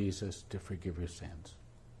 ask Jesus to forgive your sins.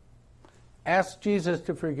 Ask Jesus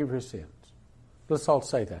to forgive your sins. Let's all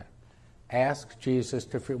say that. Ask Jesus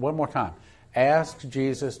to forgive. One more time. Ask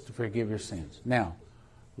Jesus to forgive your sins. Now,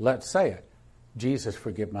 let's say it. Jesus,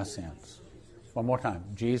 forgive my sins. One more time.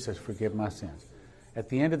 Jesus, forgive my sins. At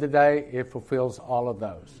the end of the day, it fulfills all of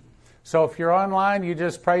those. So if you're online, you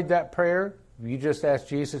just prayed that prayer, you just asked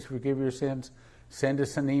Jesus to forgive your sins, send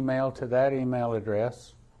us an email to that email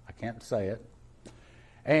address. I can't say it.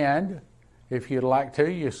 And if you'd like to,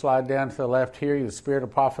 you slide down to the left here, the Spirit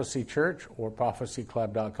of Prophecy Church or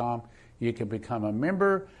prophecyclub.com. You can become a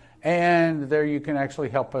member, and there you can actually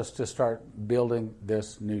help us to start building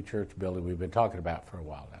this new church building we've been talking about for a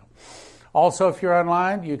while now. Also, if you're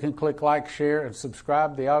online, you can click like, share, and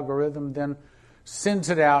subscribe. The algorithm then sends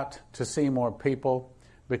it out to see more people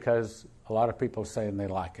because a lot of people are saying they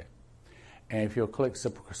like it. And if you'll click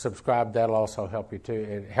subscribe, that'll also help you too.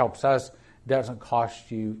 It helps us. It doesn't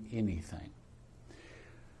cost you anything.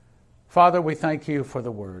 Father, we thank you for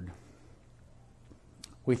the word.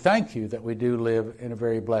 We thank you that we do live in a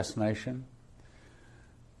very blessed nation.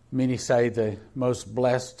 Many say the most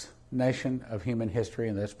blessed nation of human history,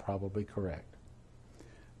 and that's probably correct.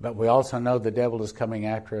 But we also know the devil is coming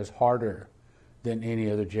after us harder than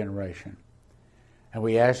any other generation. And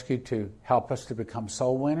we ask you to help us to become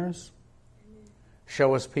soul winners.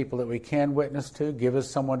 Show us people that we can witness to. Give us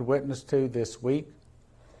someone to witness to this week.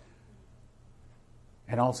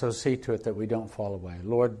 And also see to it that we don't fall away.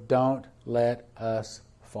 Lord, don't let us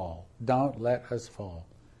fall. Don't let us fall.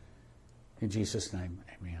 In Jesus' name,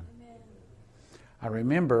 amen. I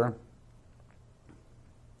remember,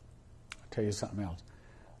 I'll tell you something else.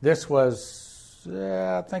 This was,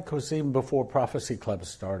 I think it was even before Prophecy Club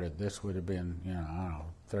started. This would have been, I don't know,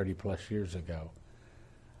 30 plus years ago.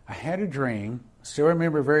 I had a dream, still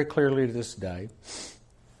remember very clearly to this day.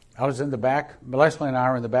 I was in the back, Leslie and I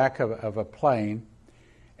were in the back of a plane,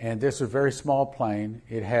 and this was a very small plane.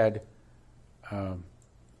 It had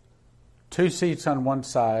 2 seats on one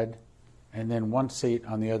side and then 1 seat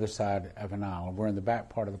on the other side of an aisle. We're in the back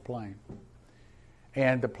part of the plane.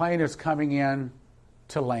 And the plane is coming in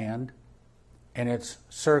to land, and it's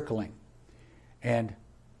circling. And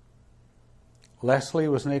Leslie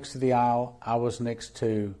was next to the aisle. I was next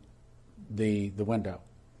to the window.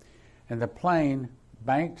 And the plane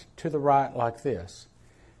banked to the right like this.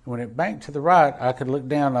 And when it banked to the right, I could look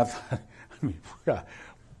down, and I thought,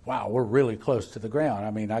 wow, we're really close to the ground.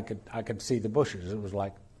 I mean, I could see the bushes. It was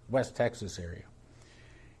like West Texas area.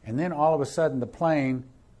 And then all of a sudden the plane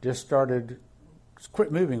just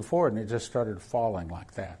quit moving forward, and it just started falling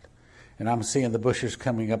like that. And I'm seeing the bushes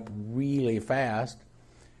coming up really fast.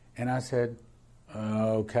 And I said,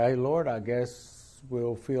 okay, Lord, I guess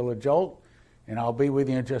we'll feel a jolt, and I'll be with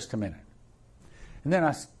you in just a minute. And then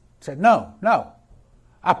I said, no.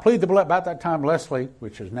 I plead the blood. About that time, Leslie,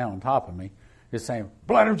 which is now on top of me, is saying,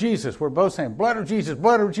 blood of Jesus. We're both saying, blood of Jesus,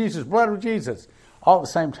 blood of Jesus, blood of Jesus, all at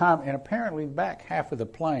the same time. And apparently the back half of the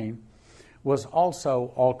plane was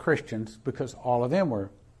also all Christians, because all of them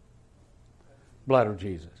were blood of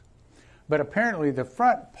Jesus. But apparently the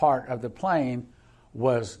front part of the plane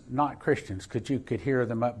was not Christians, because you could hear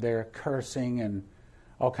them up there cursing and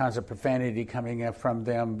all kinds of profanity coming in from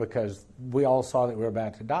them, because we all saw that we were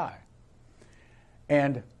about to die.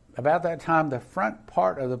 And about that time, the front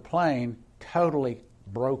part of the plane totally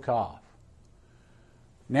broke off.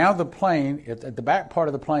 Now the plane, at the back part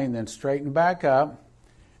of the plane, then straightened back up.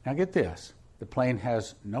 Now get this, the plane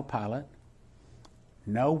has no pilot,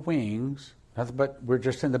 no wings, nothing, but we're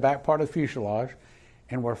just in the back part of the fuselage,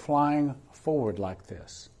 and we're flying forward like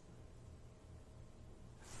this.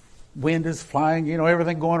 Wind is flying,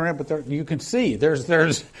 everything going around, but there, you can see there's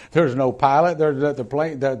no pilot.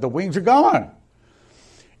 The wings are gone,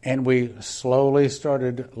 and we slowly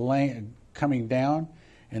started coming down,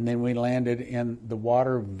 and then we landed in the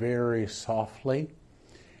water very softly,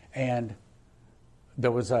 and there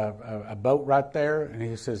was a boat right there, and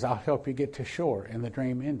he says, I'll help you get to shore, and the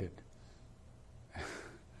dream ended.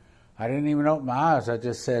 I didn't even open my eyes. I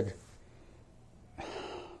just said,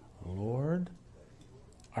 Lord,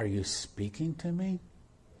 are you speaking to me?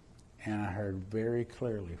 And I heard very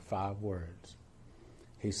clearly 5 words.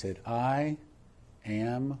 He said, I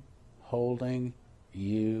am holding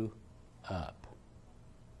you up.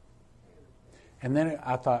 And then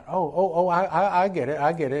I thought, I get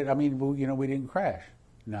it. I mean, we didn't crash.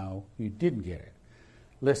 No, you didn't get it.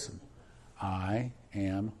 Listen, I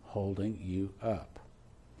am holding you up.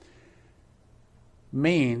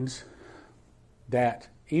 Means that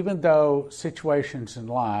even though situations in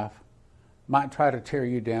life might try to tear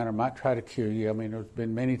you down or might try to kill you, I mean, there's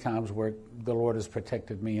been many times where the Lord has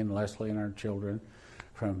protected me and Leslie and our children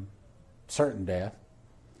from certain death.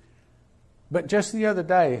 But just the other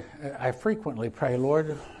day, I frequently pray,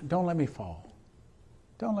 Lord, don't let me fall.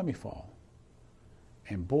 Don't let me fall.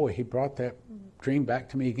 And boy, he brought that dream back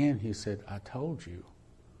to me again. He said, I told you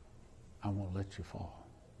I won't let you fall.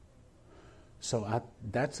 So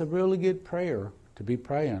that's a really good prayer to be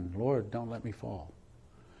praying, Lord, don't let me fall.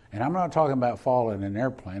 And I'm not talking about falling in an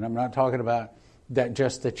airplane. I'm not talking about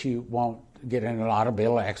that you won't get in an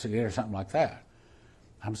automobile accident or something like that.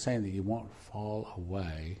 I'm saying that you won't fall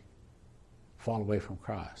away from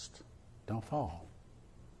Christ. Don't fall.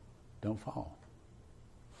 Don't fall.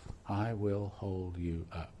 I will hold you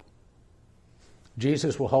up.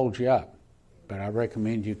 Jesus will hold you up, but I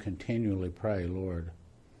recommend you continually pray, Lord,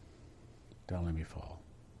 don't let me fall.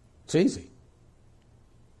 It's easy.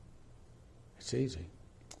 It's easy.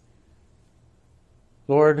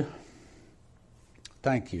 Lord,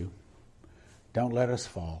 thank you. Don't let us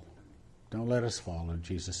fall. Don't let us fall in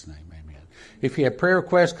Jesus' name. Amen. If you have prayer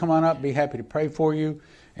requests, come on up. Be happy to pray for you.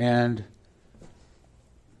 And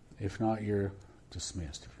If not, you're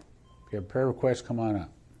dismissed. If you have prayer requests, come on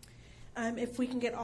up. If we can get